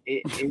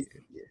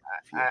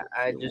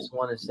 I just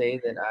want to say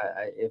that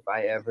if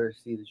I ever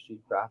see the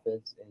Street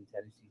Profits and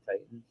Tennessee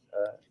Titans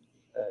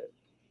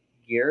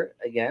gear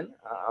again,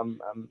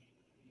 I'm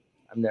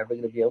never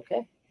gonna be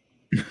okay.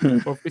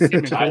 If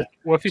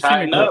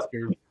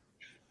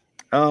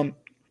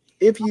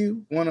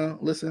you want to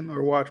listen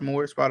or watch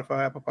more,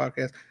 Spotify, Apple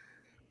Podcasts,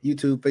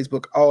 YouTube,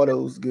 Facebook, all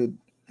those good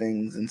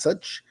things and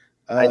such,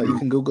 you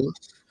can Google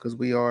us because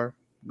we are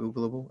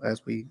Googleable,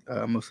 as we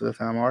most of the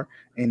time are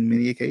in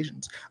many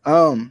occasions.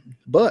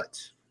 But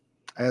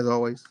as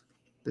always,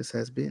 this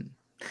has been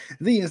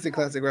the Instant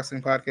Classic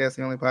Wrestling Podcast,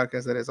 the only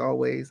podcast that is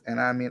always, and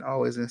I mean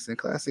always, instant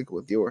classic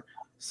with your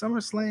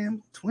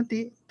SummerSlam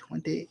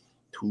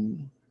 2022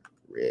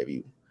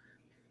 review.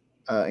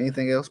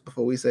 Anything else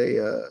before we say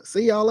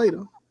see y'all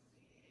later?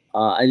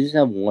 I just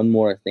have one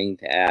more thing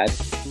to add.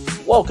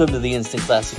 Welcome to the Instant Classic